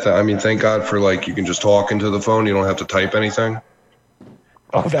 Yeah, thank God for you can just talk into the phone. You don't have to type anything.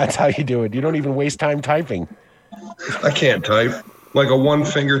 Oh, that's how you do it. You don't even waste time typing. I can't type. Like a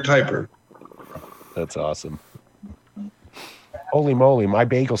one-finger typer. That's awesome. Holy moly, my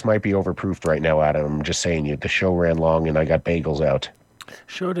bagels might be overproofed right now, Adam. I'm just saying you. The show ran long and I got bagels out.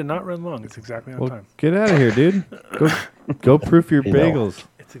 Show did not run long. It's exactly on time. Get out of here, dude. Go proof your bagels.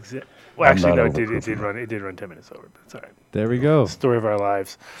 It's well, actually, no, it did run 10 minutes over, but it's all right. There we go. Story of our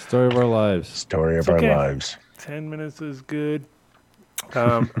lives. Story of our lives. Story of our lives. 10 minutes is good.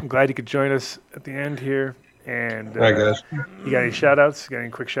 I'm glad you could join us at the end here. And Hi, guys. You got any shout-outs? You got any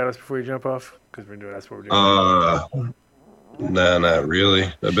quick shout-outs before you jump off? Because that's what we're doing. Nah, not really.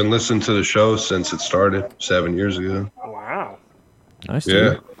 I've been listening to the show since it started 7 years ago. Wow. Nice.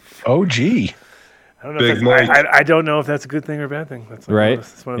 Yeah. Oh, gee. I don't know. Big Mike. I don't know if that's a good thing or a bad thing. That's right.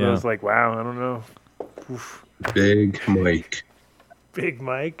 It's one of those wow. I don't know. Oof. Big Mike. Big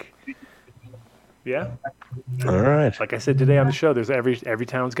Mike. Yeah. All right. Like I said today on the show, there's every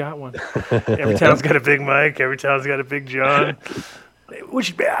town's got one. Every town's got a Big Mike. Every town's got a Big John.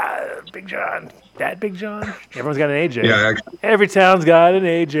 Which Big John? That Big John? Everyone's got an AJ. Yeah. Actually, every town's got an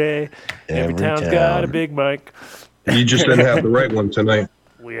AJ. Every town's got a Big Mike. You just didn't have the right one tonight.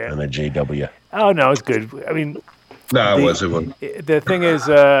 And a JW. Oh no, it's good. I mean, no, it wasn't. The thing is,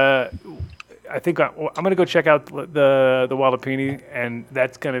 I think I'm gonna go check out the Wallapini, and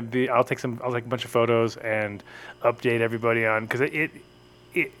that's gonna be. I'll take a bunch of photos and update everybody on because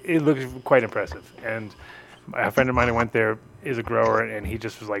it looks quite impressive. And a friend of mine who went there is a grower, and he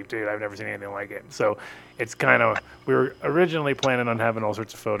just was like, "Dude, I've never seen anything like it." So it's kind of we were originally planning on having all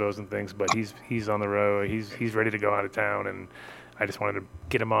sorts of photos and things, but he's on the road. He's ready to go out of town, and I just wanted to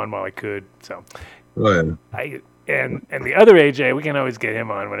get him on while I could. So, and the other AJ, we can always get him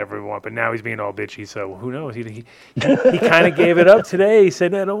on whenever we want. But now he's being all bitchy, so who knows? He kind of gave it up today. He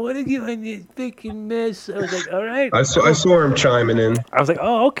said, "I don't want to get on this freaking mess." I was like, "All right." I saw him chiming in. I was like,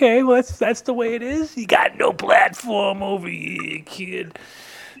 "Oh, okay. Well, that's the way it is. You got no platform over here, kid."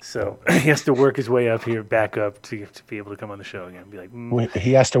 So he has to work his way up here, back up to be able to come on the show again. Be like,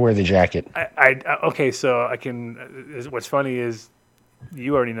 He has to wear the jacket. Okay, so I can. What's funny is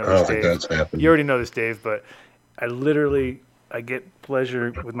you already know this, Dave. That's happening. You already know this, Dave. But I get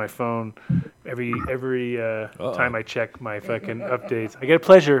pleasure with my phone every time I check my fucking updates. I get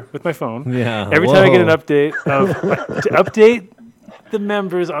pleasure with my phone. Yeah. Every time I get an update to update the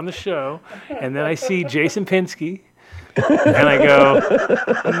members on the show, and then I see Jason Pinsky. And I go,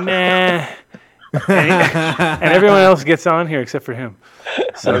 nah. And everyone else gets on here except for him.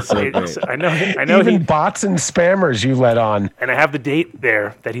 So I know. Even bots and spammers you let on. And I have the date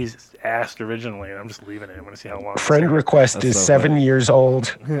there that he's asked originally, and I'm just leaving it. I'm going to see how long. Friend request is 7 years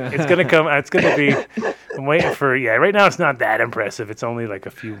old. It's going to come. It's going to be. I'm waiting for. Yeah, right now it's not that impressive. It's only like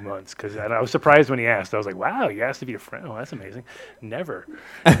a few months because I was surprised when he asked. I was like, wow, you asked to be a friend. Oh, that's amazing. Never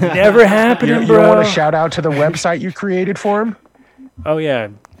happened, bro. You want to shout out to the website you created for him? Oh yeah.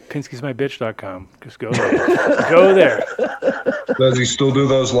 PinskysMyBitch.com. Just go there. Go there. Does he still do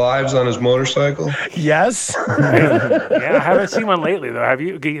those lives on his motorcycle? Yes. Yeah, I haven't seen one lately though. Have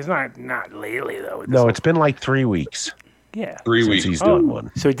you? He's not lately though. No, it's been like 3 weeks. Yeah. 3 weeks. He's doing one.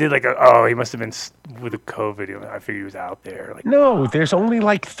 So he did he must have been with the COVID. I figured he was out there. No, there's only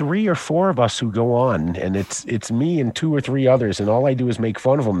like 3 or 4 of us who go on, and it's me and 2 or 3 others, and all I do is make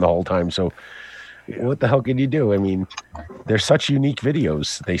fun of them the whole time. So. Yeah. What the hell can you do? I mean, they're such unique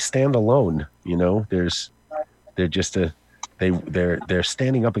videos. They stand alone, they're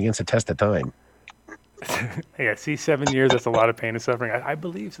standing up against a test of time. Yeah, see, 7 years, that's a lot of pain and suffering. I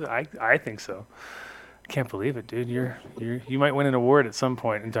believe so. I think so. I can't believe it, dude. You might win an award at some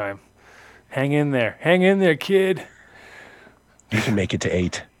point in time. Hang in there, kid. You can make it to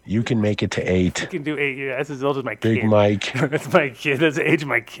 8. You can make it to 8. You can do 8 years. That's as old as my kid. Big Mike. That's my kid. That's the age of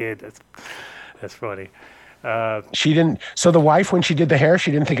my kid. That's funny. She didn't. So the wife, when she did the hair,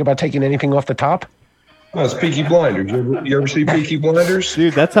 she didn't think about taking anything off the top. Oh, it's Peaky Blinders. You ever see Peaky Blinders?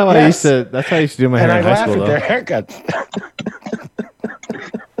 Dude, that's how I used to. That's how I used to do my hair in high school. And I laugh at their haircuts.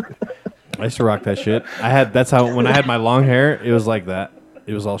 I used to rock that shit. That's how when I had my long hair, it was like that.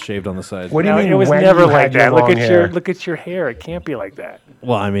 It was all shaved on the sides. What do you mean? It was never like that. Look at your hair. It can't be like that.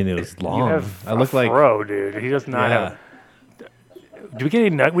 Well, I mean, it was long. I look like fro, dude. He does not have. Did we get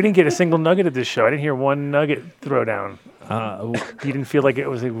any we didn't get a single nugget at this show. I didn't hear one nugget throw down. You didn't feel like it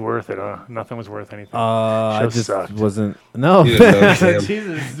was worth it, huh? Nothing was worth anything. I Show just sucked. wasn't. No, You didn't know, Sam.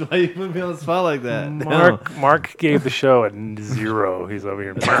 Jesus, why you put me on the spot like that? Mark gave the show a 0. He's over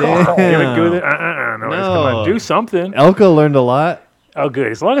here. Damn. Give it. No, come on, do something. Elko learned a lot. Oh,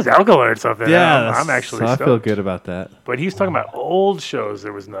 good. As long as Elko learned something, Yeah, I'm actually so I stoked. feel good about that. But he's talking about old shows.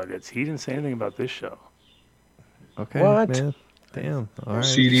 There was nuggets. He didn't say anything about this show. Okay, What? man. Damn. All right.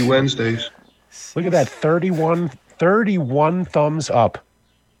 CD Wednesdays. Look at that, 31 thumbs up.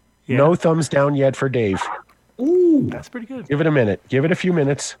 Yeah. No thumbs down yet for Dave. That's pretty good. Give it a minute. Give it a few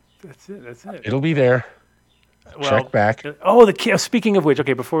minutes. That's it. It'll be there. Well, Check back. Oh, the kid. Speaking of which,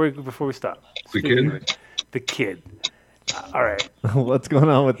 okay, before we stop. The kid? The kid. All right. What's going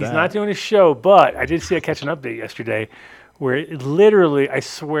on with He's that? not doing his show, but I did catch an update yesterday where it literally, I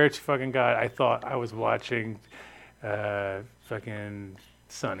swear to fucking God, I thought I was watching fucking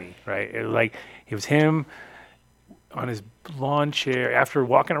Sunny, right? It was him on his lawn chair after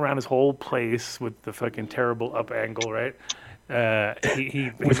walking around his whole place with the fucking terrible up angle, right?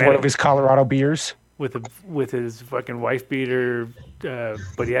 He With one of his Colorado beers. with his fucking wife beater,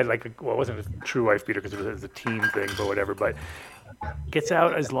 but he had it wasn't a true wife beater because it was a team thing, but whatever. But gets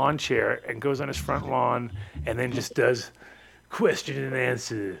out his lawn chair and goes on his front lawn and then just does question and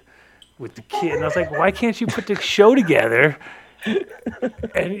answer with the kid. And I was like, why can't you put the show together?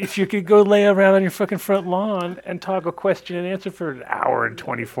 And if you could go lay around on your fucking front lawn and talk a question and answer for an hour and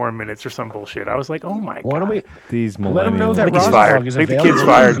 24 minutes or some bullshit. I was like, oh my Why God. don't we These let him know millennials. that think he's Ross fired. Dog is I think the available kid's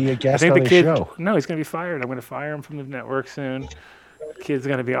fired. to be a I guest think on the his kid. show. No, he's going to be fired. I'm going to fire him from the network soon. Kid's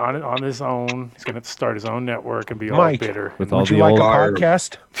going to be on his own. He's going to start his own network and be all Mike, bitter. With all Would you the like a old. Fire.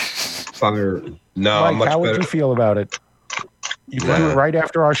 podcast? Fire. No, I'm Mike, much how would better. you feel about it? You can do it right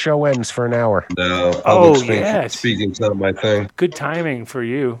after our show ends for an hour. No, Oh, public yes. speaking's not my thing. Good timing for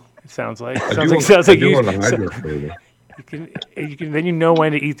you. It sounds like. I Sounds like do you. want a hydro flavor. You can. Then you know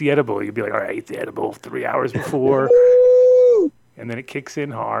when to eat the edible. You'll be like, all right, eat the edible 3 hours before, and then it kicks in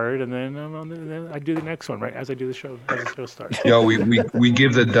hard, and then then I do the next one right as I do the show. As the show starts. Yo, we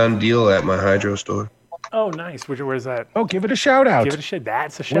give the done deal at my hydro store. Oh, nice. Where's that? Oh, give it a shout out. Give it a shit.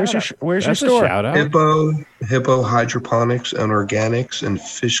 That's a shout out. Where's your That's a store? shout out. Hippo Hydroponics and Organics in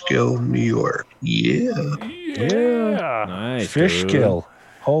Fishkill, New York. Yeah. Yeah. Nice. Fish dude. kill.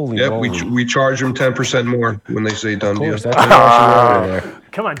 Holy Yep, moly. we charge them 10% more when they say done Of deal. course, that's a rationale there.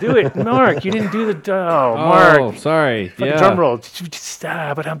 Come on, do it, Mark. You didn't do the. Oh, Oh, Mark. sorry. Fucking Yeah. Drum roll.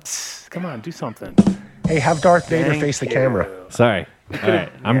 But come on, do something. Hey, have Darth Vader Thank face the you. camera. Sorry. All right.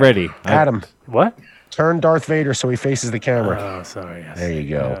 I'm ready. Adam, What? turn Darth Vader so he faces the camera. Oh, sorry. Yes. There you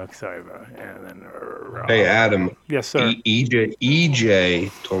go. Oh, sorry, bro. And then. Hey, Adam. Yes, sir.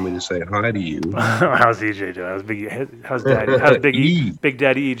 EJ told me to say hi to you. How's EJ doing? How's Daddy? How's Big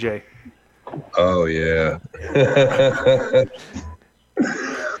Daddy EJ? Oh yeah.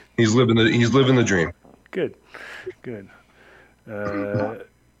 he's living the dream. Good.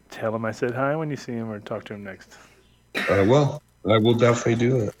 Tell him I said hi when you see him, or talk to him next. I will definitely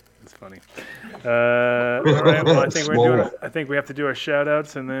do that. It's funny. All right. Well, Swole. I think we have to do our shout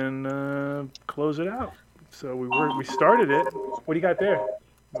outs and then close it out. So we started it. What do you got there,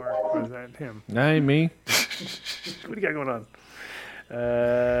 Mark? Or is that him? Hey, me. What do you got going on?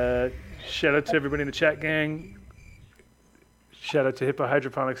 Shout out to everybody in the chat gang. Shout out to Hippo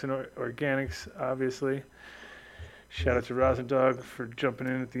Hydroponics and Organics, obviously. Shout out to Rosendog for jumping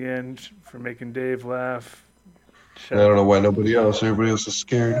in at the end, for making Dave laugh. I don't know why everybody else is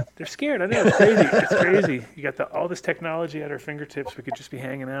scared. They're scared. I know. It's crazy. It's crazy. You got all this technology at our fingertips. We could just be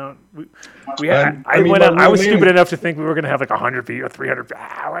hanging out. I was stupid enough to think we were going to have like 100 people, 300.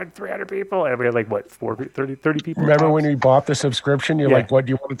 I had 300 people. And we had like, what, 30 people? Remember when we bought the subscription? You're Yeah. like, what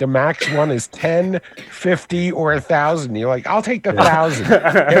do you want? The max one is 10, 50, or 1,000. You're like, I'll take the 1,000.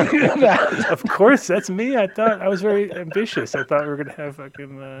 Of course. That's me. I thought I was very ambitious. I thought we were going to have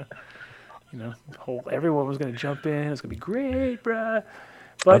fucking, everyone was going to jump in. It was going to be great, bruh.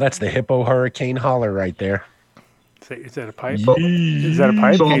 But Oh, that's the Hippo Hurricane Holler right there. is that a pipe? Is that a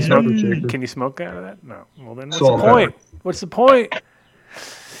pipe? Salt Can you pepper smoke? shaker. Can you smoke out of that? No. Well, then what's Salt the pepper. point? What's the point?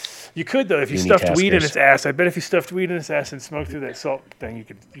 You could though if you Uni stuffed weed in testers. its ass. I bet if you stuffed weed in its ass and smoked through that salt thing, you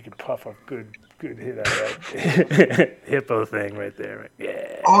could puff a good hit out of that hippo thing right there. Right?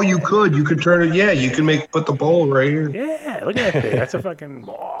 Yeah. Oh, you could. You could turn it. Yeah, you can put the bowl right here. Yeah, look at that thing. That's a fucking.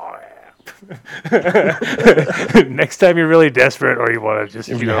 Next time you're really desperate or you want to just,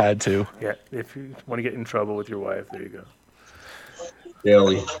 If you had to. yeah, if you want to get in trouble with your wife, there you go.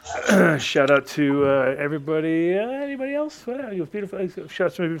 Daily. Shout out to everybody. Anybody else? You beautiful. Shout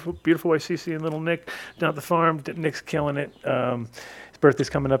out to my beautiful wife Cece and little Nick down at the farm. Nick's killing it. His birthday's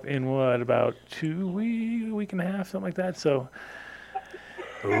coming up in what, about a week and a half, something like that. So,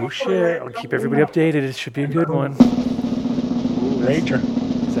 oh shit! I'll keep everybody updated. It should be a good one. Major.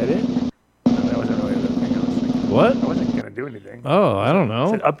 Is that it? No, that wasn't really the thing I was thinking. What? I wasn't gonna do anything. Oh, I don't I know.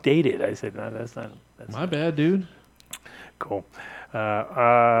 said updated. I said no, that's not. That's My bad, dude. cool.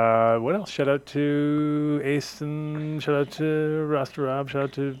 What else? Shout out to Asen. Shout out to Rasta Rob. Shout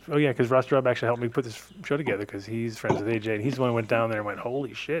out to because Rasta Rob actually helped me put this show together because he's friends with AJ. And he's the one who went down there and went,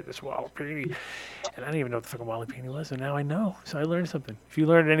 "Holy shit, this Wallapini!" And I didn't even know what the fucking Wallapini was, and now I know. So I learned something. If you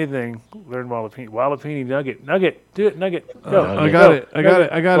learned anything, learn Wallapini. Wallapini nugget. Do it, nugget. Go. I got it. I got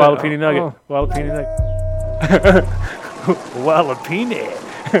it. Wallapini nugget. Oh. Wallapini nugget. Wallapini.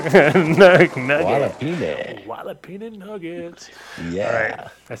 Nugget. Wallapini nuggets. Yeah. All right.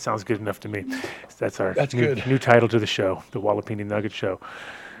 That sounds good enough to me. That's our good. new title to the show, the Wallapini Nugget Show.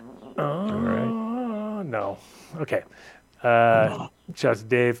 All right. No. Okay. Shout out to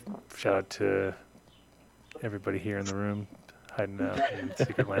Dave. Shout out to everybody here in the room hiding out in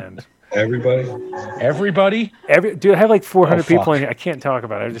Secret Land. Everybody? Dude, I have like 400 fuck. people in here. I can't talk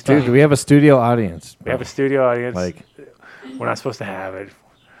about it. I'm just Dude, we have a studio audience. we have a studio audience. Like, We're not supposed to have it.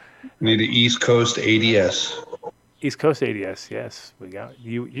 Need an East Coast ADS. East Coast ADS, yes. We got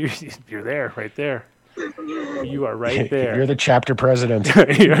you. You're there, right there. You are right there. You're the chapter president.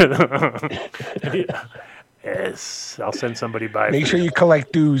 Yes, I'll send somebody by. Make sure you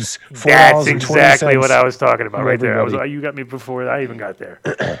collect dues. That's $4.20 exactly what I was talking about right there. Everybody. You got me before I even got there.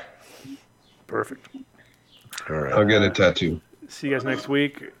 Perfect. All right. I'll get a tattoo. See you guys next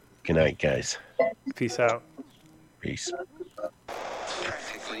week. Good night, guys. Peace out. Peace.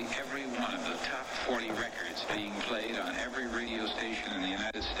 Practically every one of the top 40 records being played on every radio station in the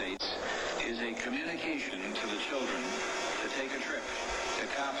United States is a communication to the children to take a trip, to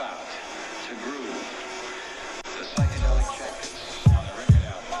cop out, to groove. The psychedelic jackets on the record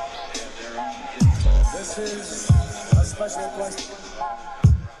albums have their own hidden. This is a special question.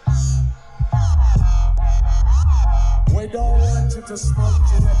 We don't want you to smoke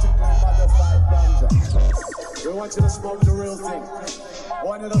genetically modified ganja. We want you to smoke the real thing. We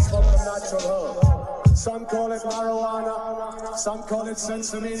want you to smoke the natural herb. Some call it marijuana, some call it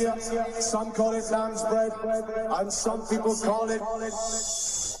sensimedia, some call it lamb's bread, and some people call it